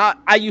 And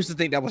I used to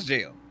think that was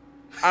jail.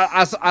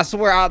 I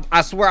swear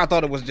I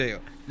thought it was jail.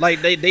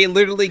 Like they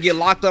literally get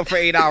locked up for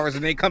 8 hours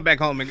and they come back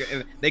home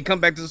and they come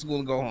back to the school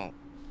and go home.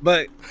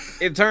 But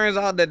it turns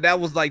out that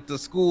was like the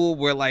school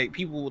where like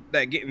people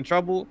that get in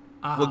trouble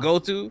would go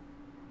to.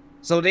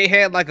 So they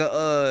had like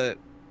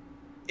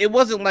it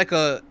wasn't like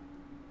a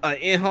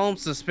in-home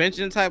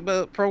suspension type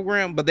of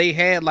program, but they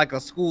had like a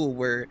school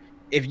where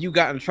if you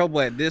got in trouble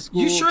at this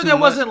school, you sure there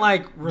wasn't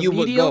like remedial? You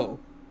would go.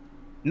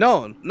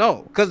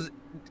 No, because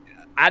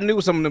I knew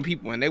some of the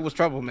people and they was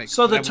troublemakers.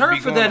 So the term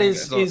for that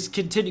is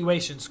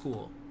continuation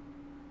school.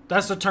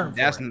 That's the term.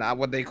 That's not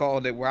what they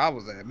called it where I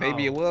was at.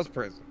 Maybe it was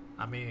prison.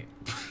 I mean,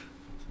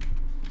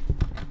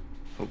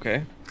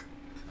 okay.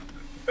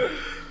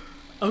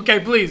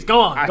 Okay, please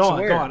go on. Go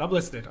on. I'm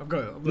listening. I'm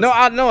good. No,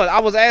 I know it. I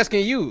was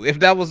asking you if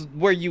that was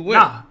where you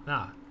went.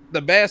 Nah.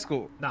 The bad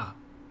school. Nah.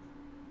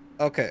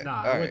 Okay.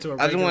 Nah. I went to a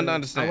regular, I just wanted to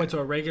understand. I went to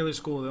a regular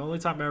school. The only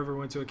time I ever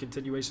went to a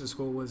continuation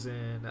school was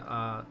in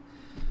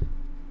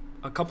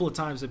a couple of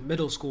times in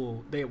middle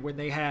school. They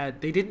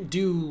didn't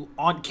do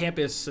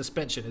on-campus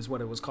suspension is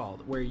what it was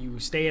called, where you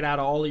stayed out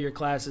of all of your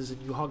classes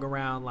and you hung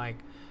around like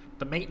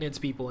the maintenance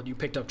people and you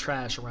picked up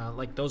trash around.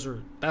 Like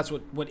that's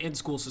what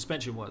in-school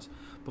suspension was.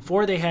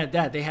 Before they had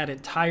that, they had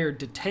entire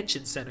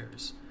detention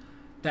centers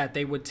that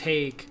they would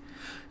take.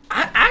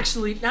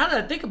 Actually, now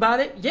that I think about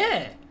it,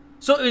 yeah.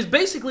 So it was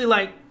basically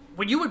like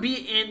when you would be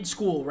in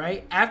school,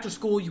 right? After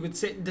school, you would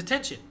sit in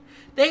detention.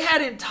 They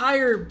had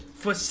entire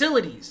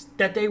facilities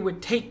that they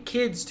would take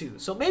kids to.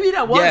 So maybe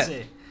that was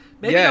it.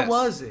 Maybe that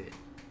was it.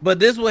 But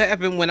this would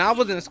happen when I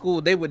was in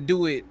school. They would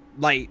do it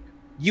like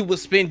you would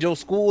spend your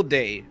school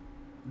day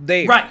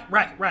there.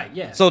 Right.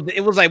 Yeah. So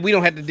it was like we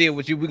don't have to deal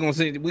with you. We're gonna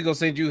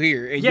send you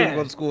here, and you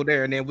go to school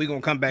there, and then we're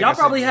gonna come back. Y'all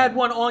probably had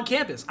one on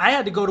campus. I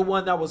had to go to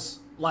one that was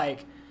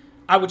like,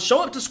 I would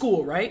show up to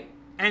school, right,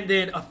 and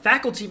then a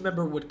faculty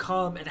member would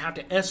come and have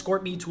to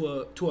escort me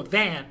to a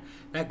van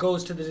that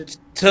goes to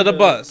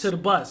the bus.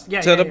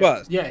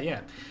 Yeah.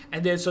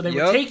 And then so they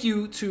would take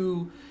you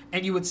to,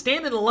 and you would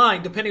stand in a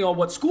line depending on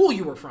what school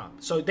you were from.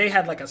 So they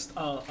had like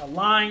a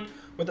line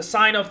with a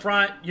sign up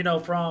front, you know,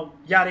 from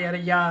yada yada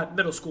yada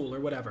middle school or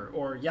whatever,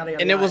 or yada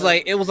yada. And it was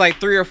like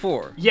 3 or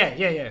 4.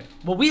 Yeah.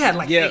 Well, we had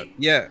like 8.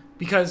 Yeah.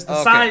 Because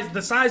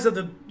the size of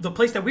the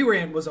place that we were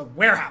in was a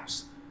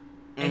warehouse,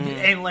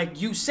 and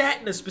like you sat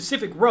in a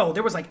specific row.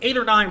 There was like 8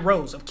 or 9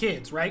 rows of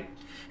kids, right?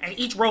 And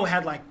each row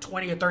had like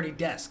 20 or 30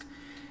 desks,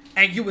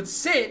 and you would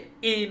sit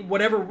in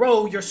whatever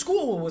row your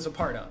school was a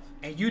part of,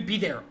 and you'd be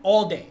there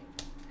all day.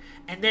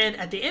 And then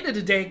at the end of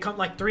the day, come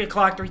like 3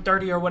 o'clock,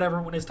 3:30 or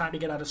whatever, when it's time to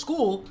get out of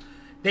school,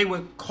 they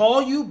would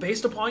call you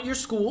based upon your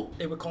school.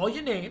 They would call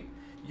your name.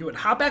 You would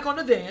hop back on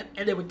the van,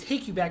 and they would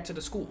take you back to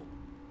the school.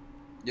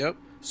 Yep.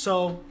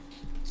 So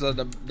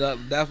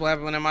that's what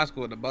happened in my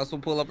school. The bus will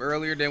pull up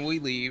earlier than we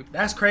leave.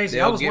 That's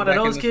crazy. I was one of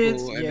those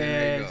kids.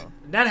 Yeah,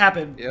 that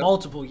happened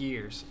multiple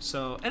years.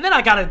 So, and then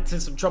I got into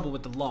some trouble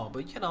with the law.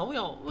 But you know, we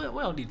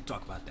don't need to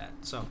talk about that.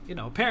 So, you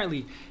know,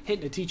 apparently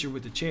hitting a teacher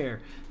with a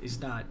chair is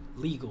not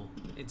legal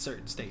in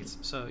certain states.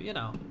 So, you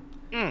know,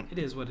 it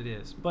is what it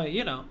is. But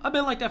you know, I've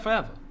been like that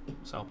forever.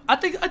 So I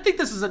think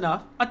this is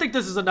enough. I think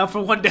this is enough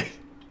for one day.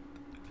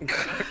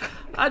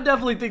 I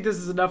definitely think this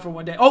is enough for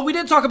one day. Oh, we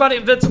didn't talk about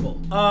Invincible.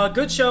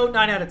 Good show,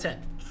 9 out of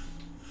 10.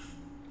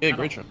 Yeah,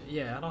 great show.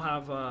 Yeah, I don't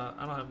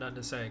have nothing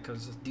to say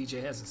because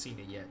DJ hasn't seen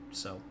it yet.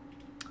 So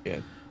yeah.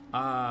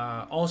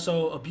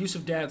 Also,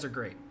 abusive dads are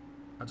great.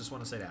 I just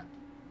want to say that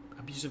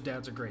abusive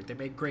dads are great. They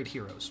make great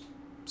heroes.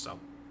 So,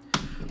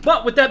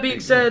 but with that being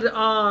said,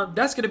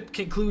 that's gonna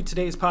conclude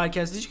today's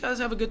podcast. Did you guys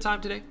have a good time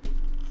today?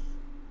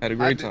 Had a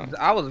great time.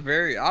 I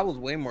was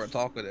way more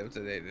talkative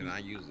today than I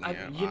usually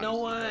am. You know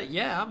what?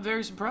 Yeah, I'm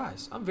very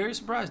surprised. I'm very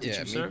surprised at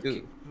you, sir. Me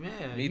too.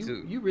 Yeah, me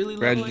too. You really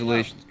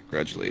congratulations.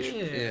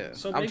 Congratulations. Yeah.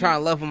 So I'm trying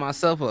to level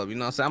myself up. You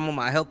know what I'm saying? I'm on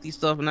my healthy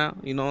stuff now.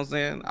 You know what I'm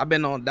saying? I've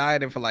been on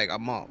dieting for like a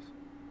month.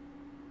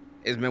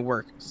 It's been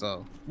working.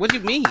 So what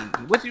you mean?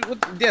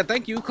 Yeah,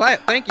 thank you.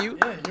 Clap. Thank you.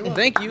 Yeah,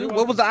 thank you.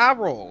 What was the eye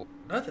roll?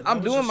 Nothing.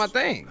 I'm doing my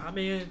thing. I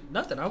mean,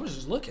 nothing. I was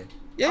just looking.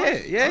 Yeah.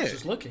 I was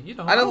just looking. You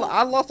know.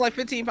 I lost like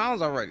 15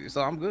 pounds already,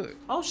 so I'm good.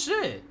 Oh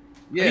shit.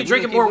 Yeah. Are you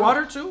drinking more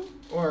water too,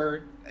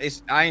 or?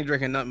 I ain't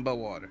drinking nothing but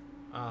water.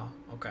 Oh,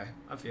 okay.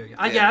 I feel you.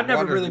 I've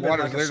never really been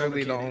like a soda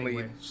kid the only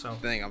anyway, so.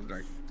 thing I'm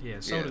drinking. Yeah,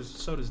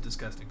 soda's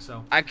disgusting.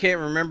 So I can't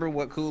remember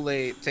what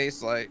Kool-Aid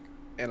tastes like,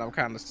 and I'm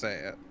kind of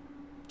sad.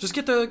 Just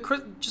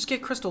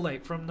get Crystal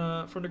Light from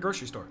the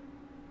grocery store.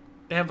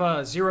 They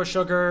have 0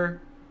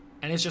 sugar,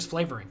 and it's just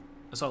flavoring.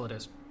 That's all it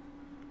is.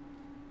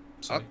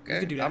 So okay, you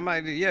can do that. I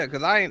might,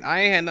 because I ain't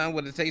had nothing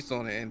with a taste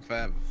on it in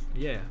forever.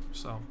 Yeah,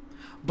 so.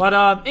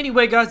 But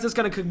anyway, guys, that's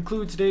going to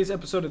conclude today's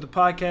episode of the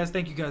podcast.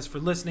 Thank you guys for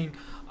listening.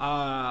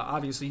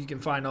 Obviously, you can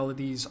find all of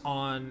these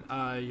on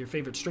your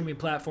favorite streaming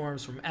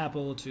platforms, from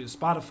Apple to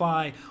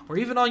Spotify, or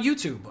even on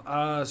YouTube.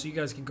 So you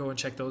guys can go and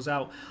check those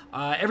out.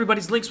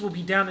 Everybody's links will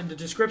be down in the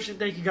description.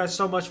 Thank you guys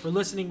so much for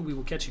listening. We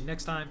will catch you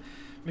next time.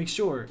 Make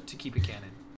sure to keep it canon.